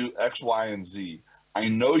you to do X, Y, and Z. I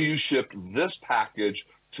know you shipped this package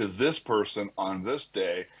to this person on this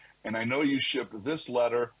day, and I know you shipped this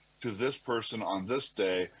letter to this person on this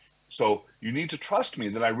day. So you need to trust me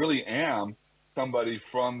that I really am somebody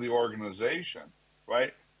from the organization,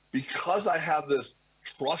 right? Because I have this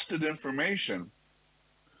trusted information,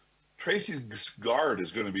 Tracy's guard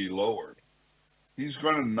is going to be lowered. He's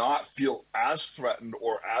going to not feel as threatened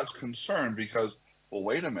or as concerned because, well,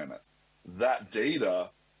 wait a minute, that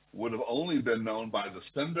data would have only been known by the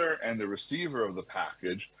sender and the receiver of the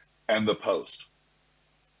package and the post.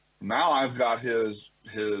 Now I've got his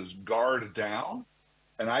guard down,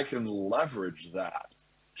 and I can leverage that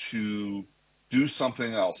to do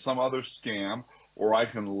something else, some other scam, or I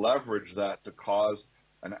can leverage that to cause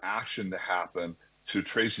an action to happen to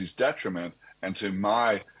Tracy's detriment and to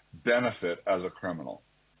my benefit as a criminal.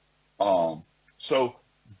 So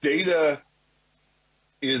data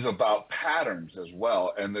is about patterns as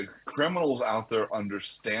well, and the criminals out there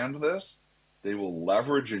understand this. They will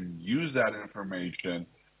leverage and use that information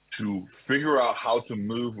to figure out how to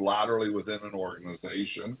move laterally within an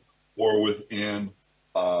organization or within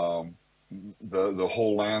the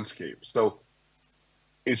whole landscape. So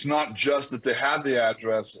it's not just that they have the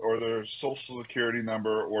address or their social security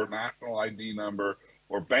number or national ID number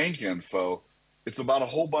or bank info. It's about a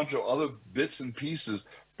whole bunch of other bits and pieces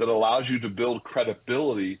that allows you to build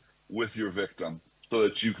credibility with your victim so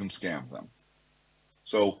that you can scam them.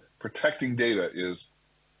 So protecting data is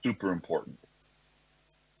super important.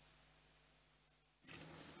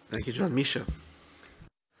 Thank you, John. Mischa.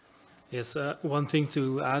 Yes, one thing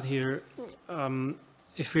to add here,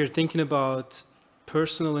 if we're thinking about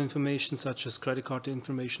personal information such as credit card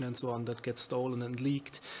information and so on that gets stolen and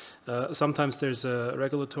leaked, sometimes there's a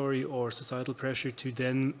regulatory or societal pressure to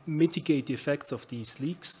then mitigate the effects of these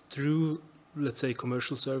leaks through, let's say,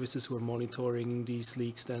 commercial services who are monitoring these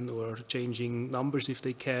leaks then, or changing numbers if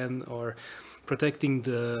they can, or protecting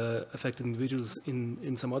the affected individuals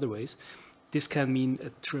in some other ways. This can mean a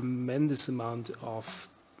tremendous amount of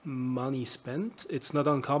money spent. It's not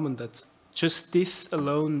uncommon that just this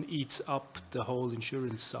alone eats up the whole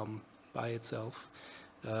insurance sum by itself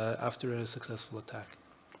after a successful attack.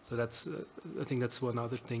 So that's, I think that's one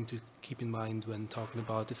other thing to keep in mind when talking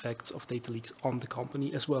about effects of data leaks on the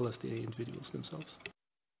company as well as the individuals themselves.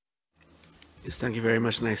 Yes, thank you very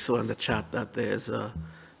much. And I saw in the chat that there's a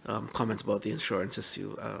comment about the insurance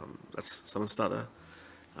issue. That's someone started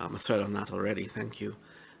a thread on that already. Thank you.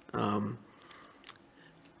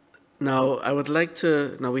 Now, I would like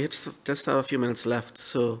to, now we just have a few minutes left,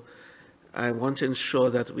 so I want to ensure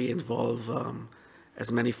that we involve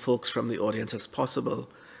as many folks from the audience as possible.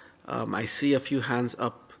 I see a few hands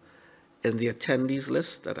up in the attendees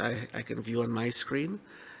list that I can view on my screen,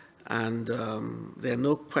 and there are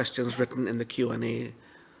no questions written in the Q&A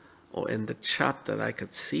or in the chat that I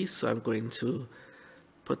could see, so I'm going to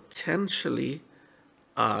potentially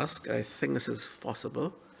ask, I think this is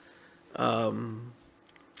possible,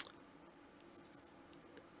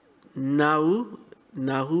 Nahu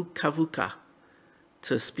Kavuka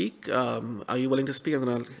to speak. Are you willing to speak? I'm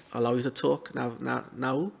going to allow you to talk.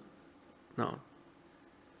 Nahu? No.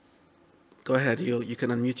 Go ahead. You can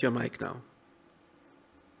unmute your mic now.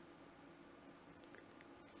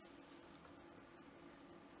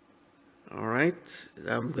 All right.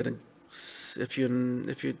 I'm going to, if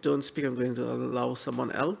you don't speak, I'm going to allow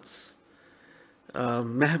someone else.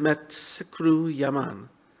 Mehmet Sikru Yaman,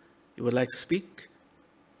 you would like to speak?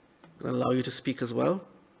 I'm going to allow you to speak as well.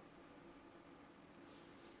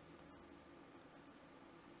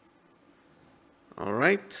 All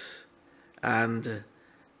right. And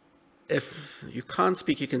if you can't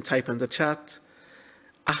speak, you can type in the chat.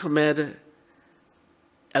 Ahmed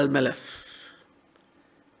El-Melef.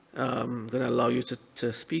 I'm going to allow you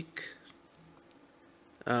to speak.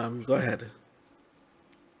 Go ahead.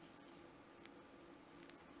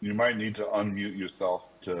 You might need to unmute yourself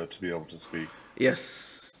to be able to speak.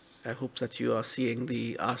 Yes, I hope that you are seeing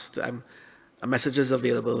the asked. A message is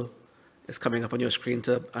available. It's coming up on your screen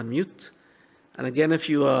to unmute. And again, if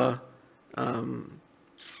you are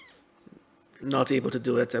not able to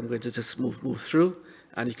do it, I'm going to just move through,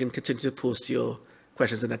 and you can continue to post your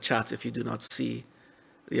questions in the chat if you do not see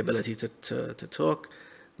the ability to talk.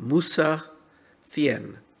 Musa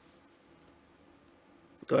Thien,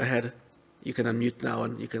 go ahead. You can unmute now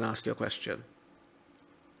and you can ask your question.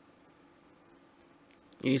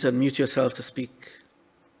 You need to unmute yourself to speak.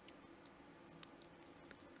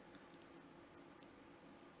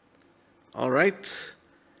 All right.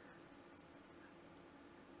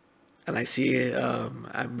 And I see,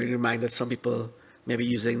 I'm being reminded some people may be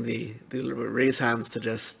using the raise hands to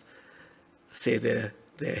just say they're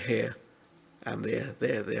here and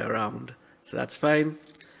they're around. So that's fine.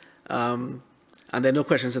 And there are no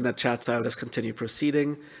questions in the chat, so I'll just continue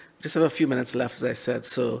proceeding. We just have a few minutes left, as I said,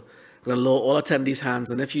 so I'm going to lower all attendees' hands.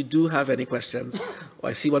 And if you do have any questions, or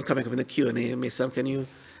I see one coming up in the Q&A, Mischa, can you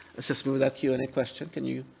assist me with that Q&A question?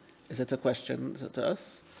 Is it a question to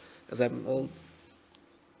us? As I'm all,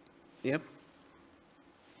 yep.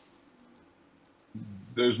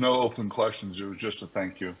 There's no open questions. It was just a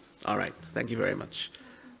thank you. All right. Thank you very much.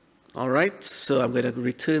 All right. So I'm going to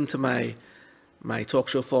return to my talk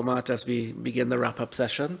show format as we begin the wrap-up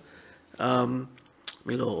session.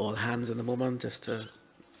 We lower all hands in a moment just to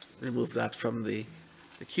remove that from the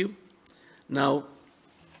queue. Now,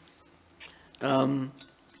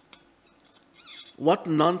 what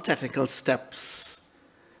non-technical steps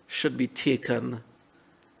should be taken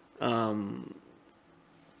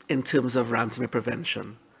in terms of ransomware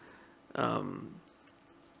prevention?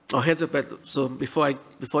 Here's a bit. So before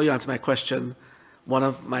you answer my question, one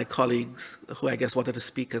of my colleagues, who I guess wanted to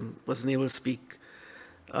speak and wasn't able to speak,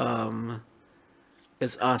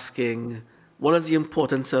 is asking, what is the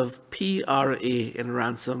importance of PRA in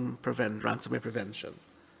ransomware prevention?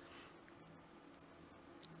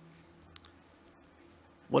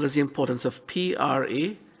 What is the importance of PRA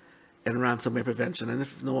in ransomware prevention? And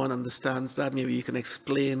if no one understands that, maybe you can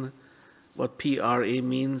explain what PRA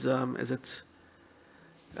means. I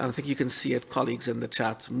think you can see it, colleagues in the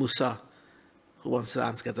chat. Musa, who wants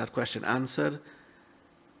to get that question answered.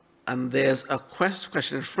 And there's a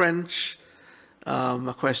question in French,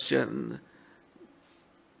 a question.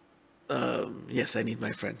 Yes, I need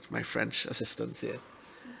my French assistance here.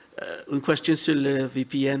 Une question sur le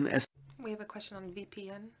VPN. We have a question on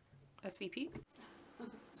VPN, SVP.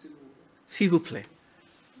 S'il vous plaît.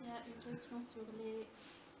 Il y a une question sur les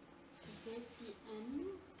VPN.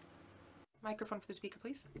 Microphone for the speaker,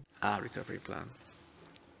 please. Recovery plan.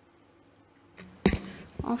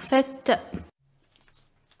 En fait,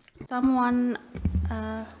 someone,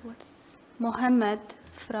 Mohammed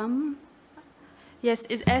from, yes,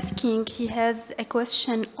 is asking, he has a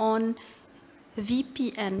question on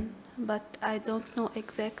VPN, but I don't know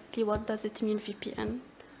exactly what does it mean, VPN.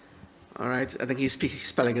 All right, I think he's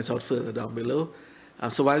spelling it out further down below.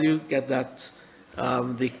 So while you get that,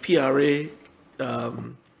 the PRA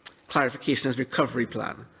clarification is recovery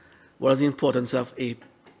plan. What is the importance of a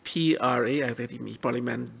PRA? I think he probably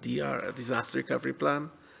meant disaster recovery plan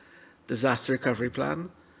in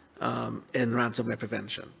ransomware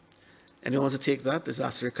prevention. Anyone wants to take that?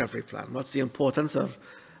 Disaster recovery plan. What's the importance of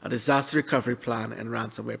a disaster recovery plan in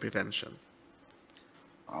ransomware prevention?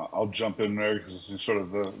 I'll jump in there because it's sort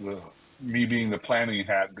of me being the planning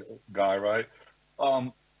hat guy, right?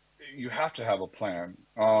 You have to have a plan.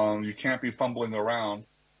 You can't be fumbling around.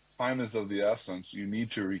 Time is of the essence. You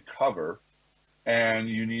need to recover, and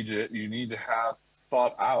you need to have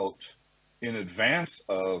thought out in advance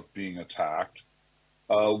of being attacked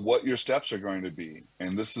what your steps are going to be.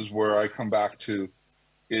 And this is where I come back to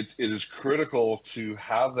it is critical to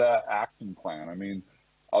have that action plan. I mean,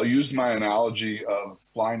 I'll use my analogy of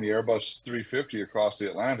flying the Airbus 350 across the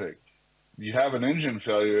Atlantic. You have an engine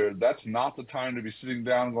failure, that's not the time to be sitting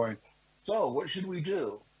down going, so what should we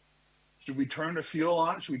do? Should we turn the fuel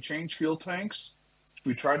on? Should we change fuel tanks? Should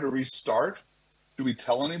we try to restart? Should we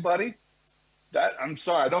tell anybody? I'm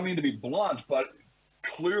sorry, I don't mean to be blunt, but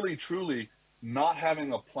clearly, truly, not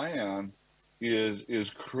having a plan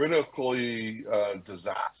is critically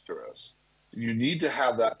disastrous. You need to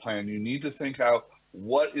have that plan. You need to think out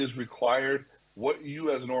what is required, what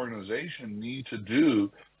you as an organization need to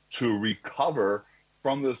do to recover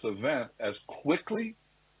from this event as quickly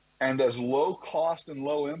and as low cost and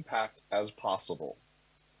low impact as possible.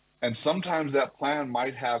 And sometimes that plan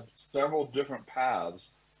might have several different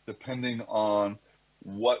paths depending on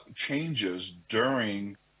what changes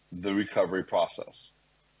during the recovery process.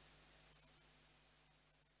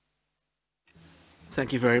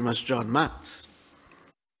 Thank you very much, John. Matt?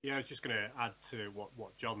 Yeah, I was just going to add to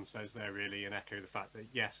what John says there, really, and echo the fact that,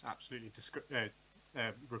 yes, absolutely,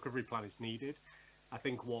 recovery plan is needed. I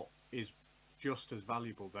think what is just as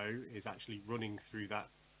valuable, though, is actually running through that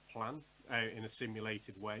plan in a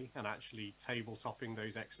simulated way and actually tabletopping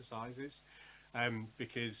those exercises,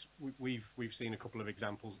 because we've seen a couple of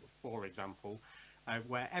examples, for example,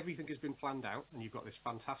 where everything has been planned out and you've got this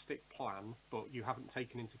fantastic plan, but you haven't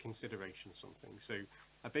taken into consideration something. So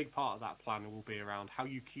a big part of that plan will be around how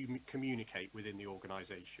you communicate within the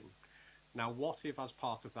organization. Now, what if as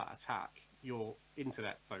part of that attack, your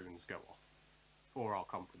internet phones go off or are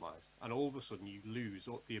compromised, and all of a sudden you lose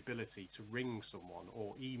the ability to ring someone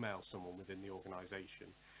or email someone within the organization?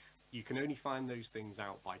 You can only find those things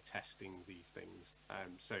out by testing these things.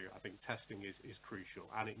 So I think testing is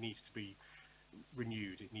crucial, and it needs to be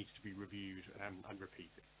renewed, it needs to be reviewed and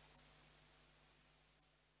repeated.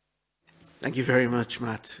 Thank you very much,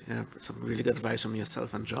 Matt. Yeah, some really good advice from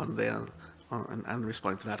yourself and John there and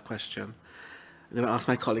responding to that question. I'm going to ask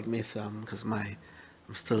my colleague Mischa, because I'm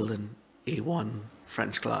still in A1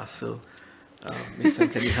 French class, so Mischa,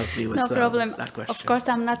 can you help me with no problem. That question? Of course,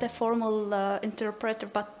 I'm not a formal interpreter,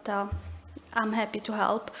 but I'm happy to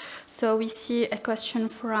help. So we see a question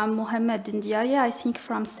from Mohamed Ndiaye, I think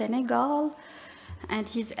from Senegal, and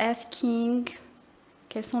he's asking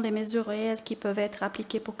quelles sont les mesures réelles qui peuvent être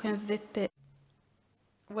appliquées pour qu'un VPN.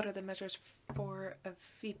 What are the measures for a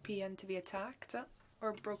VPN to be attacked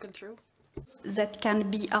or broken through? That can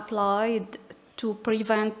be applied to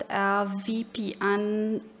prevent a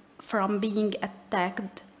VPN from being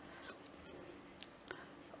attacked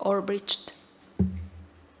or breached.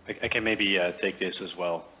 I can maybe take this as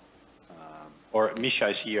well. Or Mischa,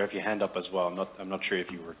 I see you have your hand up as well. I'm not sure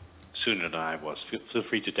if you were sooner than I was. Feel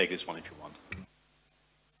free to take this one if you want.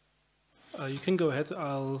 You can go ahead.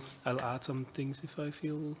 I'll add some things if I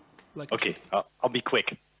feel like. Okay, I'll be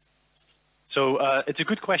quick. So it's a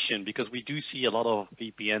good question, because we do see a lot of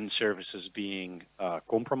VPN services being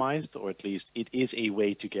compromised, or at least it is a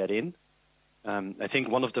way to get in. I think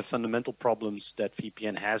one of the fundamental problems that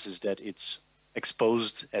VPN has is that it's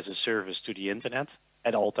exposed as a service to the internet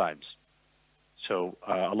at all times. So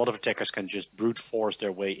a lot of attackers can just brute force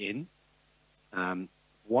their way in.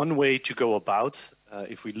 One way to go about,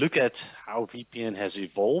 if we look at how VPN has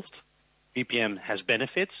evolved, VPN has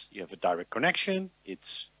benefits. You have a direct connection.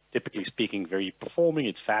 It's typically speaking very performing.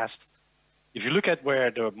 It's fast. If you look at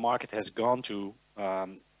where the market has gone to,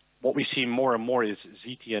 what we see more and more is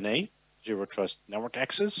ZTNA, Zero Trust Network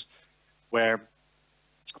Access, where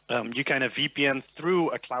you kind of VPN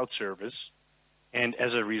through a cloud service. And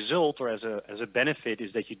as a result, or as a benefit,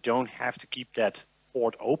 is that you don't have to keep that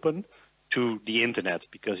port open to the internet,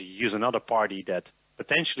 because you use another party that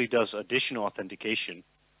potentially does additional authentication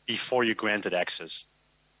before you granted access.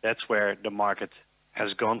 That's where the market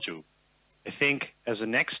has gone to. I think as a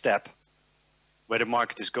next step, where the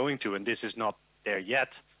market is going to, and this is not there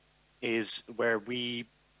yet, is where we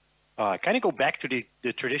kind of go back to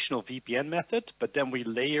the traditional VPN method, but then we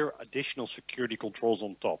layer additional security controls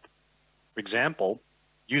on top. For example,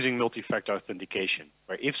 using multi-factor authentication,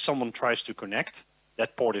 where if someone tries to connect,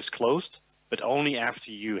 that port is closed, but only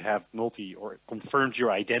after you have confirmed your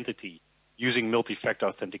identity using multi-factor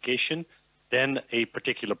authentication, then a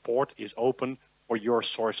particular port is open for your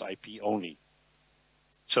source IP only.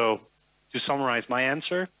 So to summarize my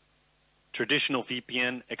answer, traditional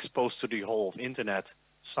VPN exposed to the whole of internet,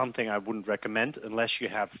 something I wouldn't recommend unless you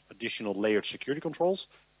have additional layered security controls.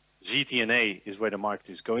 ZTNA is where the market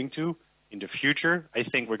is going to. In the future, I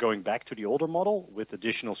think we're going back to the older model with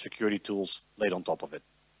additional security tools laid on top of it.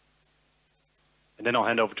 And then I'll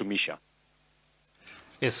hand over to Mischa.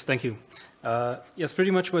 Yes, thank you. Yes,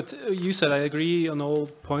 pretty much what you said. I agree on all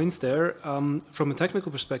points there. From a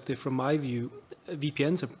technical perspective, from my view,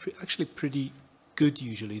 VPNs are actually pretty good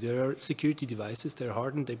usually. There are security devices, they're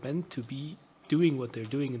hardened, they're meant to be doing what they're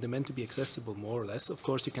doing, and they're meant to be accessible more or less. Of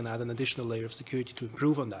course, you can add an additional layer of security to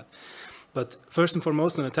improve on that. But first and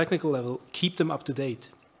foremost, on a technical level, keep them up to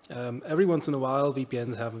date. Every once in a while,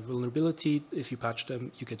 VPNs have a vulnerability. If you patch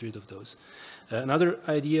them, you get rid of those. Another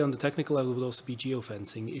idea on the technical level would also be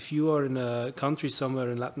geofencing. If you are in a country somewhere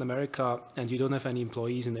in Latin America and you don't have any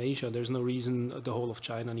employees in Asia, there's no reason the whole of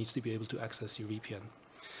China needs to be able to access your VPN.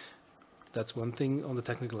 That's one thing on the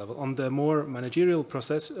technical level. On the more managerial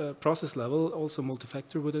process level, also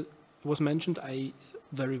multi-factor was mentioned. I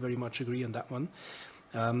very, very much agree on that one.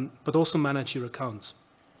 But also manage your accounts.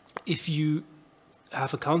 If you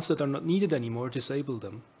have accounts that are not needed anymore, disable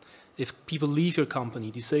them. If people leave your company,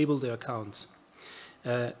 disable their accounts.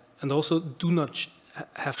 And also do not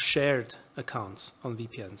have shared accounts on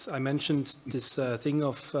VPNs. I mentioned this thing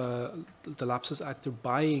of the lapsus actor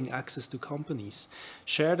buying access to companies.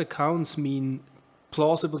 Shared accounts mean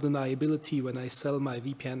plausible deniability when I sell my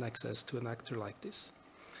VPN access to an actor like this,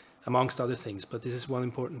 amongst other things, but this is one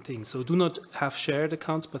important thing. So do not have shared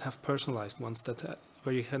accounts, but have personalized ones that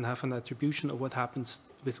where you can have an attribution of what happens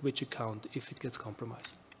with which account if it gets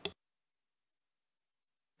compromised.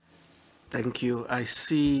 Thank you. I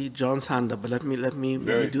see John's hand up, but let me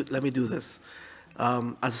do this.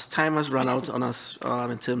 As time has run out on us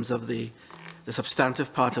in terms of the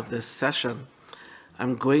substantive part of this session,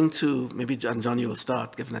 I'm going to maybe, and John, you will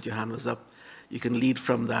start, given that your hand was up. You can lead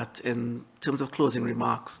from that in terms of closing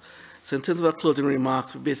remarks. So in terms of our closing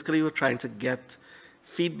remarks, we basically were trying to get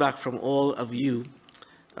feedback from all of you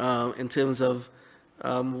in terms of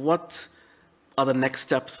what are the next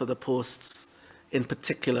steps for the posts in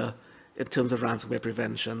particular in terms of ransomware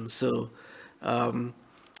prevention. So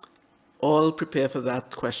all prepare for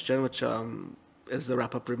that question, which is the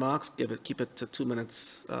wrap-up remarks. Keep it to 2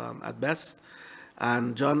 minutes at best.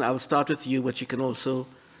 And John, I'll start with you, which you can also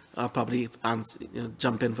probably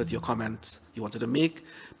jump in with your comments you wanted to make,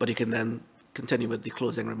 but you can then continue with the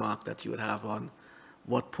closing remark that you would have on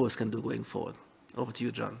what posts can do going forward. Over to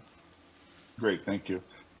you, John. Great, thank you.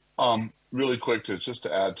 Really quick, just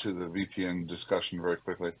to add to the VPN discussion very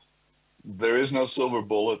quickly. There is no silver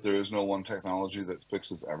bullet. There is no one technology that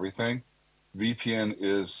fixes everything. VPN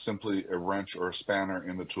is simply a wrench or a spanner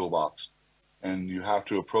in the toolbox, and you have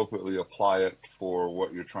to appropriately apply it for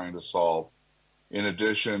what you're trying to solve. In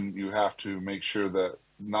addition, you have to make sure that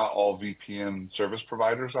not all VPN service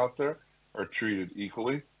providers out there are treated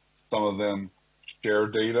equally. Some of them share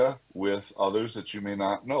data with others that you may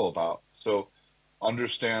not know about. So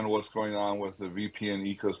understand what's going on with the VPN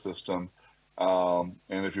ecosystem.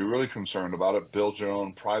 And if you're really concerned about it, build your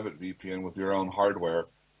own private VPN with your own hardware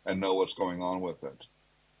and know what's going on with it.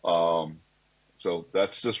 So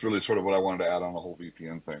that's just really sort of what I wanted to add on the whole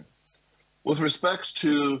VPN thing. With respects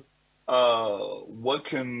to what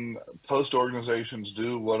can post organizations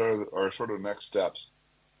do, what are sort of next steps?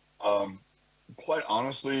 Quite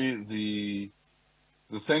honestly, the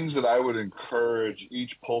things that I would encourage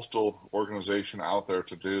each postal organization out there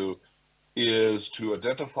to do is to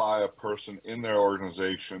identify a person in their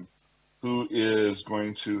organization who is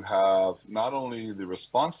going to have not only the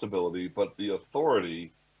responsibility, but the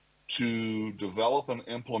authority to develop and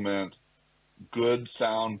implement good,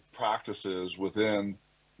 sound practices within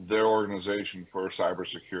their organization for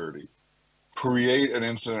cybersecurity. Create an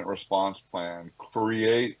incident response plan.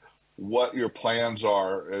 Create what your plans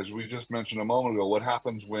are. As we just mentioned a moment ago, what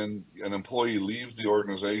happens when an employee leaves the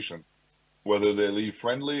organization, whether they leave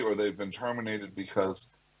friendly or they've been terminated because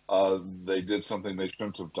they did something they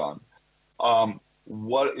shouldn't have done.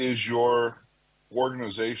 What is your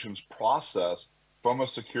organization's process from a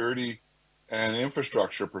security and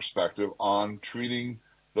infrastructure perspective on treating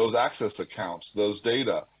those access accounts, those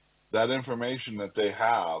data, that information that they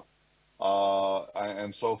have,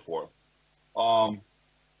 and so forth?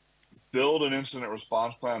 Build an incident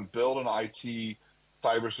response plan, build an IT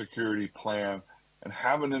cybersecurity plan, and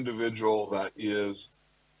have an individual that is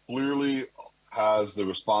clearly has the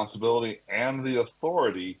responsibility and the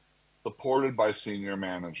authority supported by senior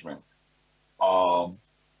management. And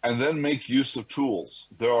then make use of tools.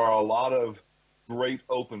 There are a lot of great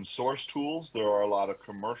open source tools. There are a lot of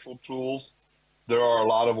commercial tools. There are a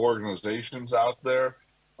lot of organizations out there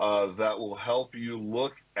that will help you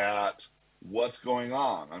look at what's going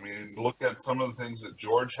on. I mean, look at some of the things that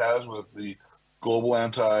Jorij has with the Global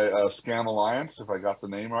Anti-Scam Alliance, if I got the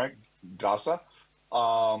name right, GASA.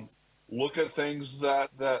 Look at things that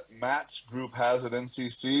Matt's group has at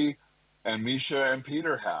NCC and Mischa and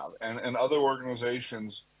Pieter have, and other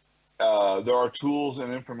organizations. There are tools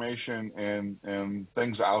and information and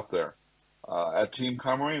things out there. At Team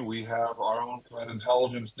CYMRU, we have our own threat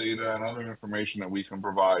intelligence data and other information that we can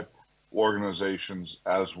provide organizations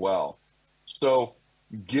as well. So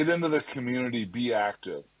get into the community, be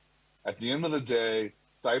active. At the end of the day,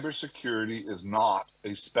 cybersecurity is not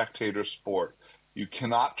a spectator sport. You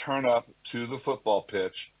cannot turn up to the football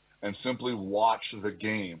pitch and simply watch the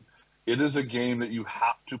game. It is a game that you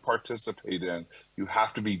have to participate in. You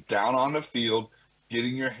have to be down on the field,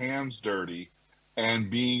 getting your hands dirty, and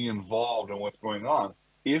being involved in what's going on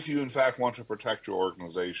if you, in fact, want to protect your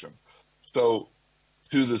organization. So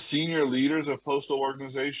to the senior leaders of postal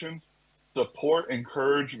organizations, support,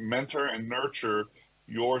 encourage, mentor, and nurture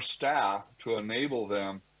your staff to enable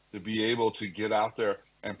them to be able to get out there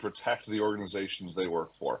and protect the organizations they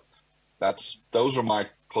work for. Those are my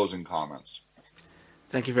closing comments.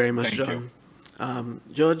 Thank you very much, John.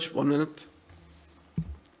 Jorij, 1 minute.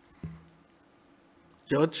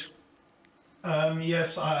 Jorij?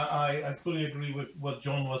 Yes, I fully agree with what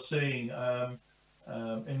John was saying. I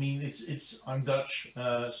mean, I'm Dutch,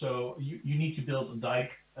 so you need to build a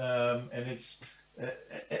dike, and it's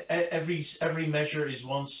every measure is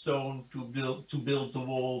one stone to build the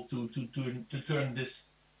wall to turn this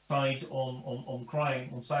tide on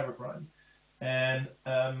crime, on cybercrime. And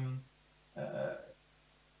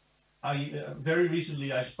very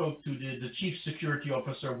recently I spoke to the chief security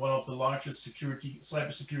officer, one of the largest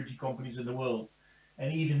cybersecurity companies in the world,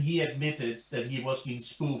 and even he admitted that he was being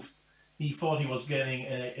spoofed. He thought he was getting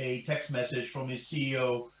a text message from his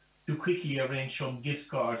CEO to quickly arrange some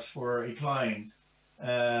gift cards for a client.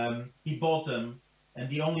 He bought them, and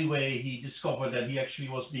the only way he discovered that he actually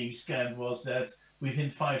was being scammed was that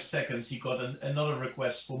within 5 seconds he got another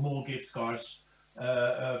request for more gift cards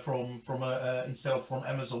instead of from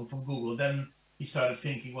Amazon, from Google. Then he started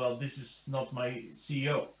thinking, well, this is not my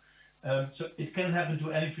CEO. So it can happen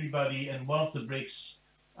to everybody, and one of the bricks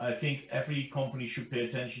I think every company should pay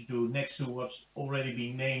attention to, next to what's already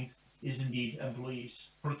being named, is indeed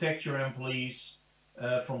employees. Protect your employees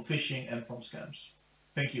from phishing and from scams.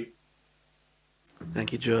 Thank you.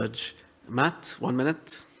 Thank you, Jorij. Matt, 1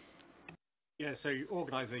 minute. Yeah, so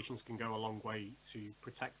organizations can go a long way to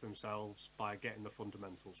protect themselves by getting the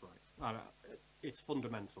fundamentals right. It's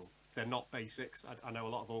fundamental. They're not basics. I know a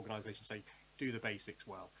lot of organizations say, do the basics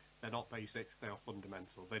well. They're not basics, they are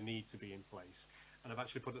fundamental. They need to be in place. And I've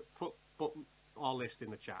actually put our list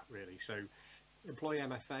in the chat, really. So employ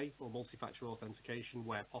MFA or multi-factor authentication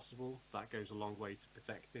where possible. That goes a long way to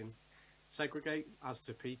protecting. Segregate, as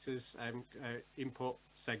to Pieter's input,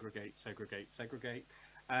 segregate.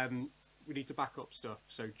 We need to back up stuff.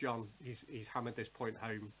 So John, he's hammered this point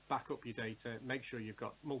home. Back up your data, make sure you've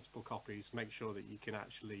got multiple copies, make sure that you can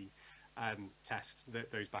actually test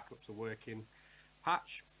that those backups are working.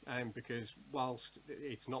 Patch, because whilst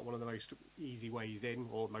it's not one of the most easy ways in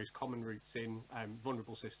or most common routes in,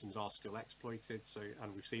 vulnerable systems are still exploited. So,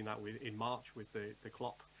 and we've seen that in March with the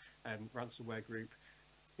CLOP ransomware group.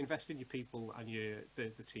 Invest in your people and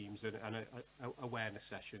the teams and a awareness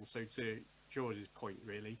session. So to George's point,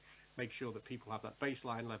 really, make sure that people have that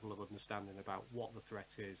baseline level of understanding about what the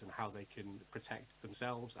threat is and how they can protect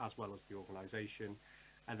themselves as well as the organization.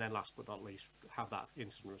 And then last but not least, have that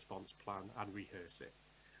incident response plan and rehearse it.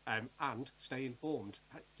 And stay informed.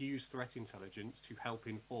 Use threat intelligence to help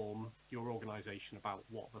inform your organization about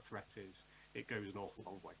what the threat is. It goes an awful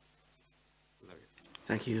long way. So there we go.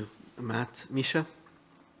 Thank you, Matt. Mischa?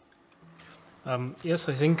 Yes,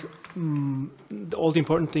 I think all the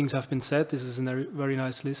important things have been said. This is a very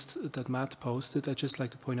nice list that Matt posted. I'd just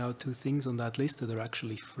like to point out 2 things on that list that are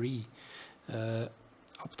actually free.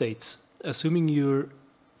 Updates. Assuming you're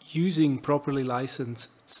using properly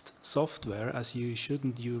licensed software, as you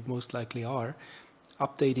shouldn't, you most likely are,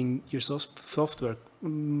 updating your software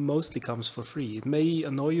mostly comes for free. It may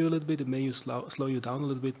annoy you a little bit, it may slow you down a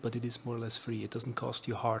little bit, but it is more or less free. It doesn't cost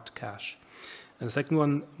you hard cash. And the second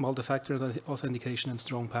one, multi-factor authentication and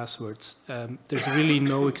strong passwords. There's really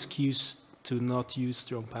no excuse to not use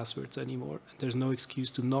strong passwords anymore. There's no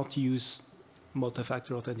excuse to not use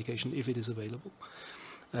multi-factor authentication if it is available.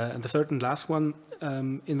 And the third and last one,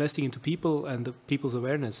 investing into people and the people's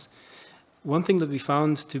awareness. One thing that we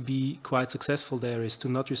found to be quite successful there is to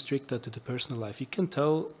not restrict that to the personal life. You can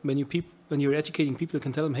tell when you're educating people, you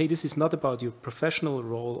can tell them, hey, this is not about your professional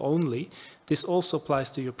role only. This also applies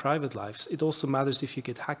to your private lives. It also matters if you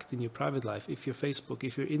get hacked in your private life. If your Facebook,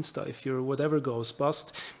 if your Insta, if your whatever goes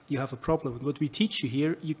bust, you have a problem. What we teach you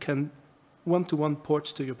here, you can one-to-one port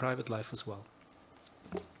to your private life as well.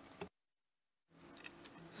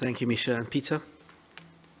 Thank you, Mischa. And Pieter?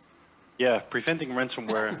 Yeah, preventing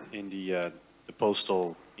ransomware in the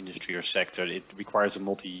postal industry or sector, it requires a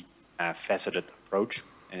multi-faceted approach,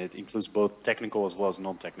 and it includes both technical as well as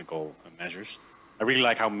non-technical measures. I really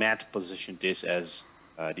like how Matt positioned this as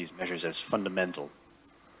these measures as fundamental.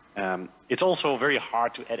 It's also very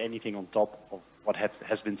hard to add anything on top of what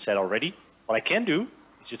has been said already. What I can do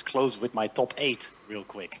is just close with my top 8 real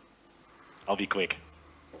quick. I'll be quick.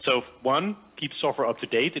 So 1, keep software up to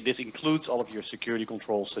date. This includes all of your security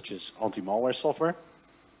controls such as anti-malware software.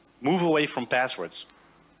 Move away from passwords.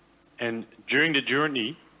 And during the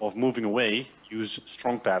journey of moving away, use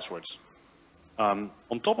strong passwords. On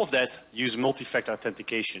top of that, use multi-factor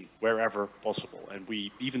authentication wherever possible. And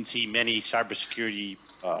we even see many cybersecurity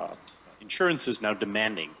insurances now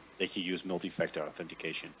demanding that you use multi-factor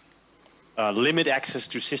authentication. Limit access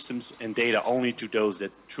to systems and data only to those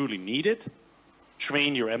that truly need it.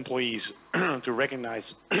 Train your employees to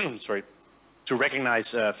recognize,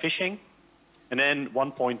 phishing. And then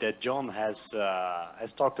one point that John has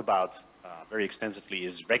talked about very extensively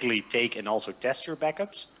is regularly take and also test your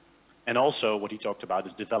backups. And also what he talked about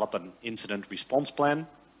is develop an incident response plan.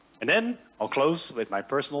 And then I'll close with my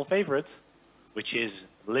personal favorite, which is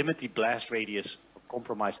limit the blast radius for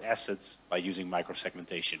compromised assets by using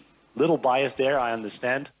microsegmentation. Little bias there, I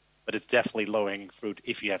understand, but it's definitely low-hanging fruit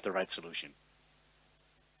if you have the right solution.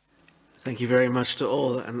 Thank you very much to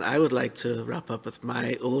all. And I would like to wrap up with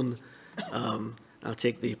my own, I'll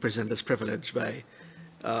take the presenter's privilege by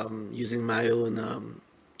using my own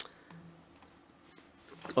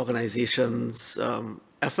organization's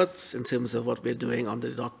efforts in terms of what we're doing on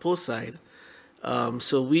the .post side.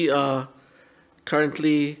 So we are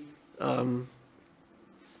currently,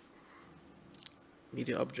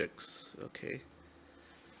 media objects, okay.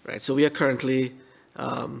 Right, so we are currently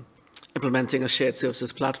implementing a shared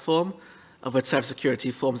services platform of which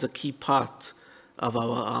cybersecurity forms a key part of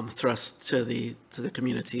our thrust to the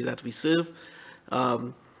community that we serve.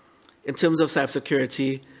 In terms of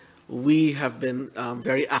cybersecurity, we have been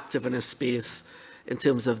very active in this space in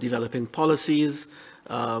terms of developing policies.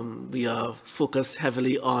 We are focused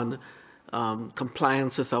heavily on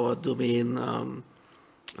compliance with our domain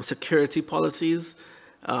security policies,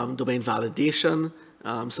 domain validation.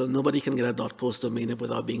 So nobody can get a .post domain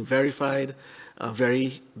without being verified.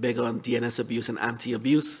 Very big on DNS abuse and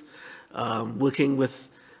anti-abuse. Working with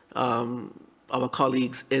our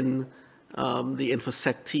colleagues in the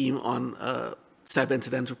InfoSec team on cyber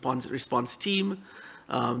incident response team,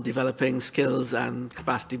 developing skills and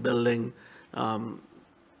capacity building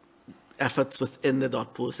efforts within the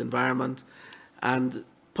 .post environment, and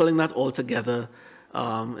pulling that all together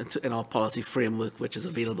in our policy framework, which is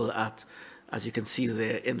available at, as you can see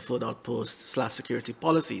there, info.post/security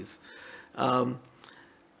policies.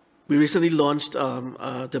 We recently launched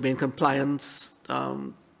a domain compliance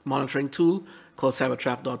monitoring tool called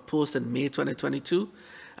cybertrack.post in May 2022.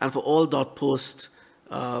 And for all .post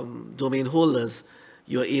domain holders,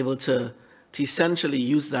 you're able to essentially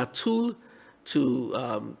use that tool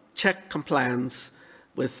to check compliance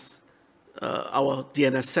with our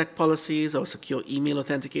DNSSEC policies, our secure email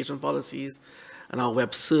authentication policies, and our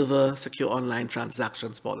web server secure online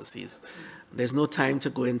transactions policies. There's no time to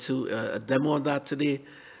go into a demo on that today,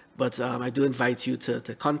 but I do invite you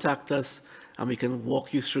to contact us, and we can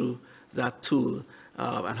walk you through that tool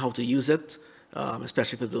and how to use it,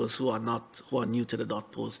 especially for those who are new to the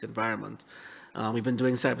 .post environment. We've been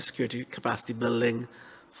doing cybersecurity capacity building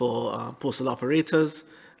for postal operators,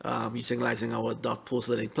 utilizing our .post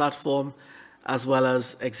learning platform, as well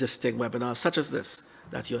as existing webinars such as this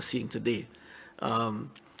that you're seeing today.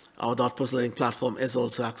 Our .post learning platform is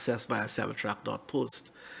also accessed via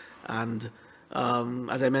cybertrack.post. And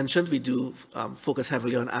as I mentioned, we do focus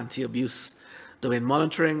heavily on anti-abuse domain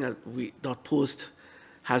monitoring. .post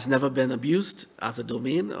has never been abused as a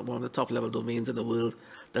domain. One of the top level domains in the world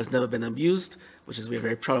that's never been abused, which is we're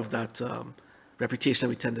very proud of that reputation.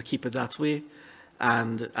 We tend to keep it that way.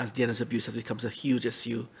 And as DNS abuse has becomes a huge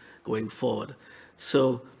issue going forward.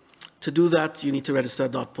 So to do that, you need to register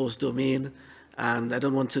a .post domain. And I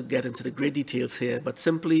don't want to get into the great details here, but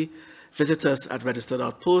simply visit us at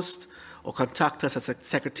register.post or contact us at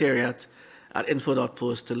secretariat at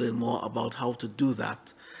info.post to learn more about how to do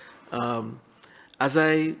that. As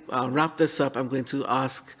I wrap this up, I'm going to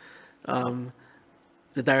ask the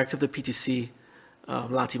director of the PTC,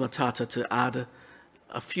 Lati Matata, to add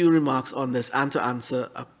a few remarks on this and to answer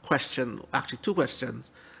a question, actually two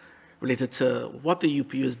questions, related to what the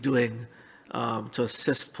UPU is doing to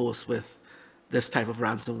assist posts with this type of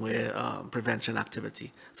ransomware prevention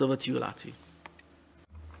activity. So over to you, Lati.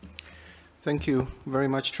 Thank you very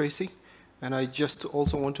much, Tracy. And I just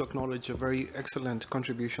also want to acknowledge a very excellent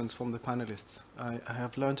contributions from the panelists. I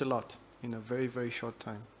have learned a lot in a very, very short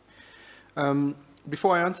time.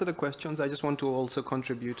 Before I answer the questions, I just want to also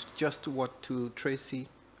contribute just what Tracy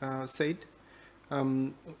said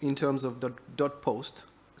in terms of the .post.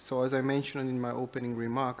 So as I mentioned in my opening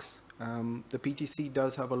remarks, the PTC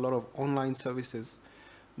does have a lot of online services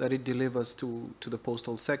that it delivers to the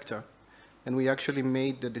postal sector. And we actually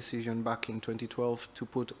made the decision back in 2012 to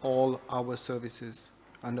put all our services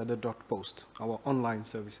under the .post, our online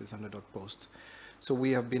services under .post. So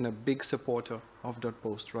we have been a big supporter of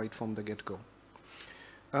 .post right from the get-go.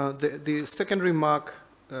 The second remark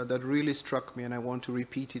that really struck me, and I want to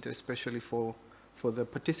repeat it especially for the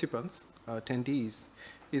participants, attendees,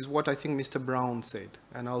 is what I think Mr. Brown said.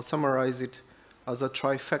 And I'll summarize it as a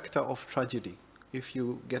trifecta of tragedy if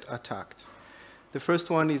you get attacked. The first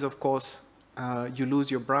one is, of course, you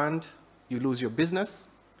lose your brand, you lose your business.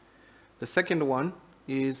 The second one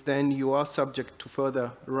is then you are subject to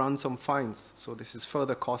further ransom fines. So this is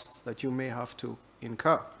further costs that you may have to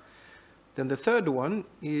incur. Then the third one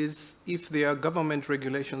is if there are government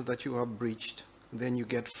regulations that you have breached, then you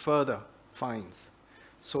get further fines.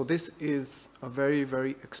 So this is a very,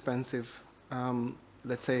 very expensive,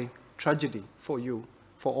 let's say, tragedy for you,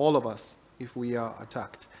 for all of us, if we are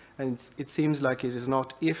attacked. And it seems like it is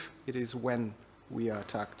not if, it is when we are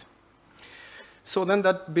attacked. So then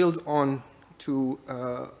that builds on to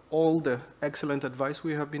all the excellent advice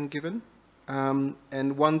we have been given.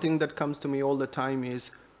 And one thing that comes to me all the time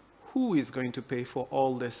is, who is going to pay for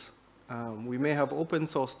all this? We may have open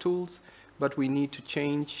source tools, but we need to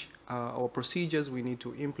change our procedures. We need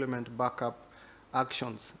to implement backup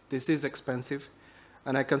actions. This is expensive.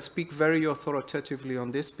 And I can speak very authoritatively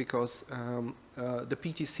on this because the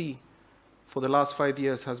PTC for the last 5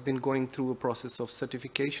 years has been going through a process of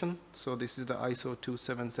certification. So this is the ISO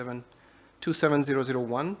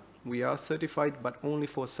 27001. We are certified, but only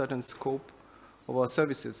for a certain scope of our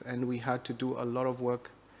services. And we had to do a lot of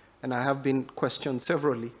work. And I have been questioned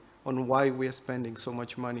severally on why we are spending so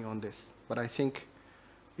much money on this. But I think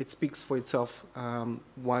it speaks for itself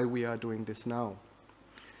why we are doing this now.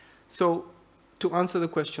 So to answer the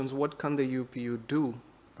questions, what can the UPU do?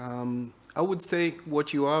 I would say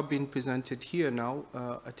what you are being presented here now,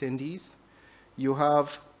 attendees, you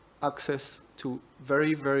have access to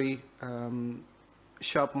very, very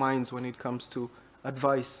sharp minds when it comes to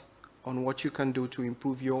advice on what you can do to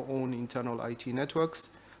improve your own internal IT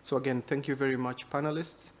networks. So again, thank you very much,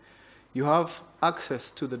 panelists. You have access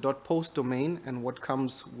to the .post domain and what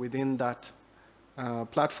comes within that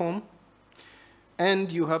platform.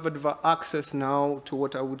 And you have access now to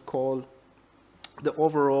what I would call the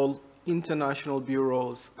overall international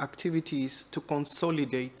bureau's activities to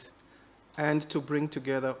consolidate and to bring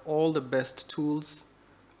together all the best tools.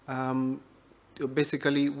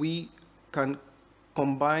 Basically, we can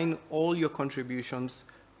combine all your contributions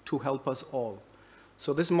to help us all.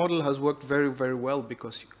 So this model has worked very, very well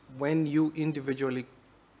because when you individually,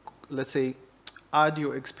 let's say, add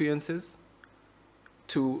your experiences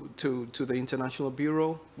to the International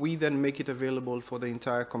Bureau, we then make it available for the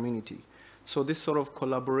entire community. So this sort of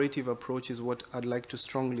collaborative approach is what I'd like to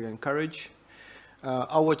strongly encourage.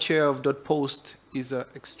 Our chair of .post is an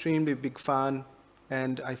extremely big fan,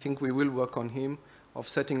 and I think we will work on him, of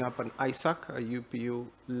setting up an ISAC, a UPU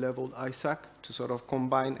level ISAC, to sort of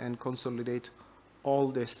combine and consolidate all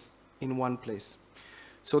this in one place.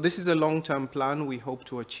 So this is a long-term plan we hope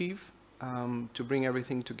to achieve, to bring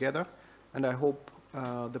everything together, and I hope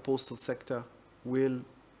the postal sector will,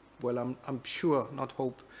 well, I'm sure, not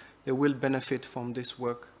hope, they will benefit from this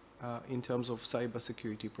work in terms of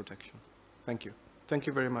cybersecurity protection. Thank you. Thank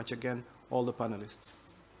you very much again, all the panelists.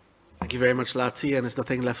 Thank you very much, Lati, and there's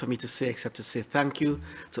nothing left for me to say except to say thank you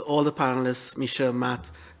to all the panelists, Mischa,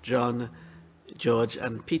 Matt, John, George,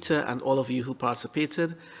 and Peter, and all of you who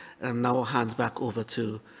participated. And now I'll hand back over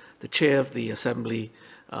to the chair of the Assembly,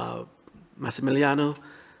 Massimiliano,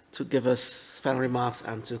 to give us final remarks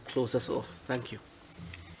and to close us off. Thank you.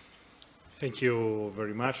 Thank you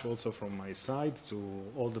very much also from my side to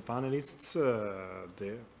all the panelists.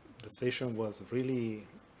 The session was really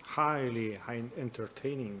highly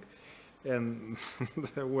entertaining, and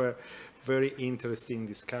there were very interesting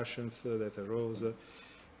discussions that arose.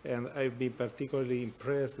 And I've been particularly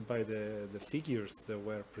impressed by the figures that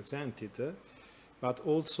were presented, but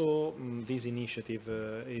also this initiative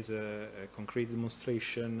is a concrete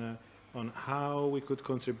demonstration on how we could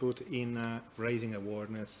contribute in raising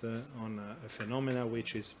awareness on a phenomena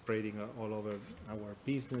which is spreading all over our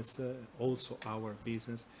business, also our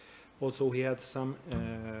business. Also, we had some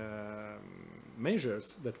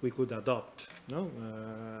measures that we could adopt,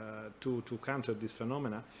 to counter this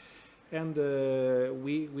phenomena. And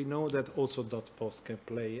we know that also .post can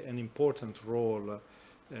play an important role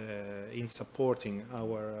in supporting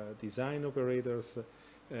our design operators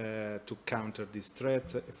to counter this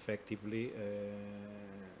threat effectively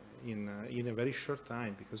in a very short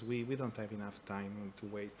time, because we don't have enough time to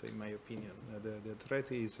wait, in my opinion. The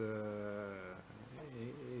threat is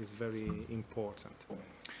very important.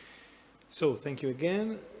 So thank you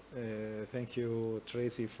again. Thank you,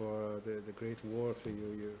 Tracy, for the great work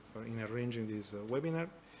in arranging this webinar.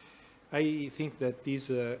 I think that this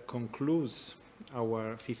concludes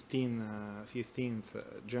our 15th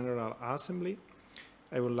General Assembly.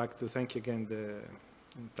 I would like to thank again the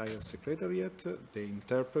entire Secretariat, the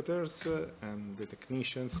interpreters, and the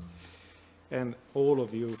technicians, and all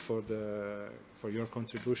of you for your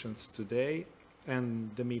contributions today.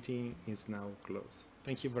 And the meeting is now closed.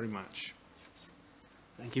 Thank you very much.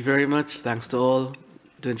 Thank you very much. Thanks to all.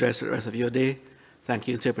 Do enjoy the rest of your day. Thank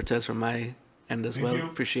you, interpreters, from my end as well.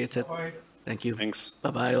 Appreciate it. Bye. Thank you. Thanks.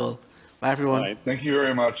 Bye-bye, all. Bye, everyone. Bye. Thank you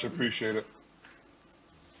very much. Appreciate it.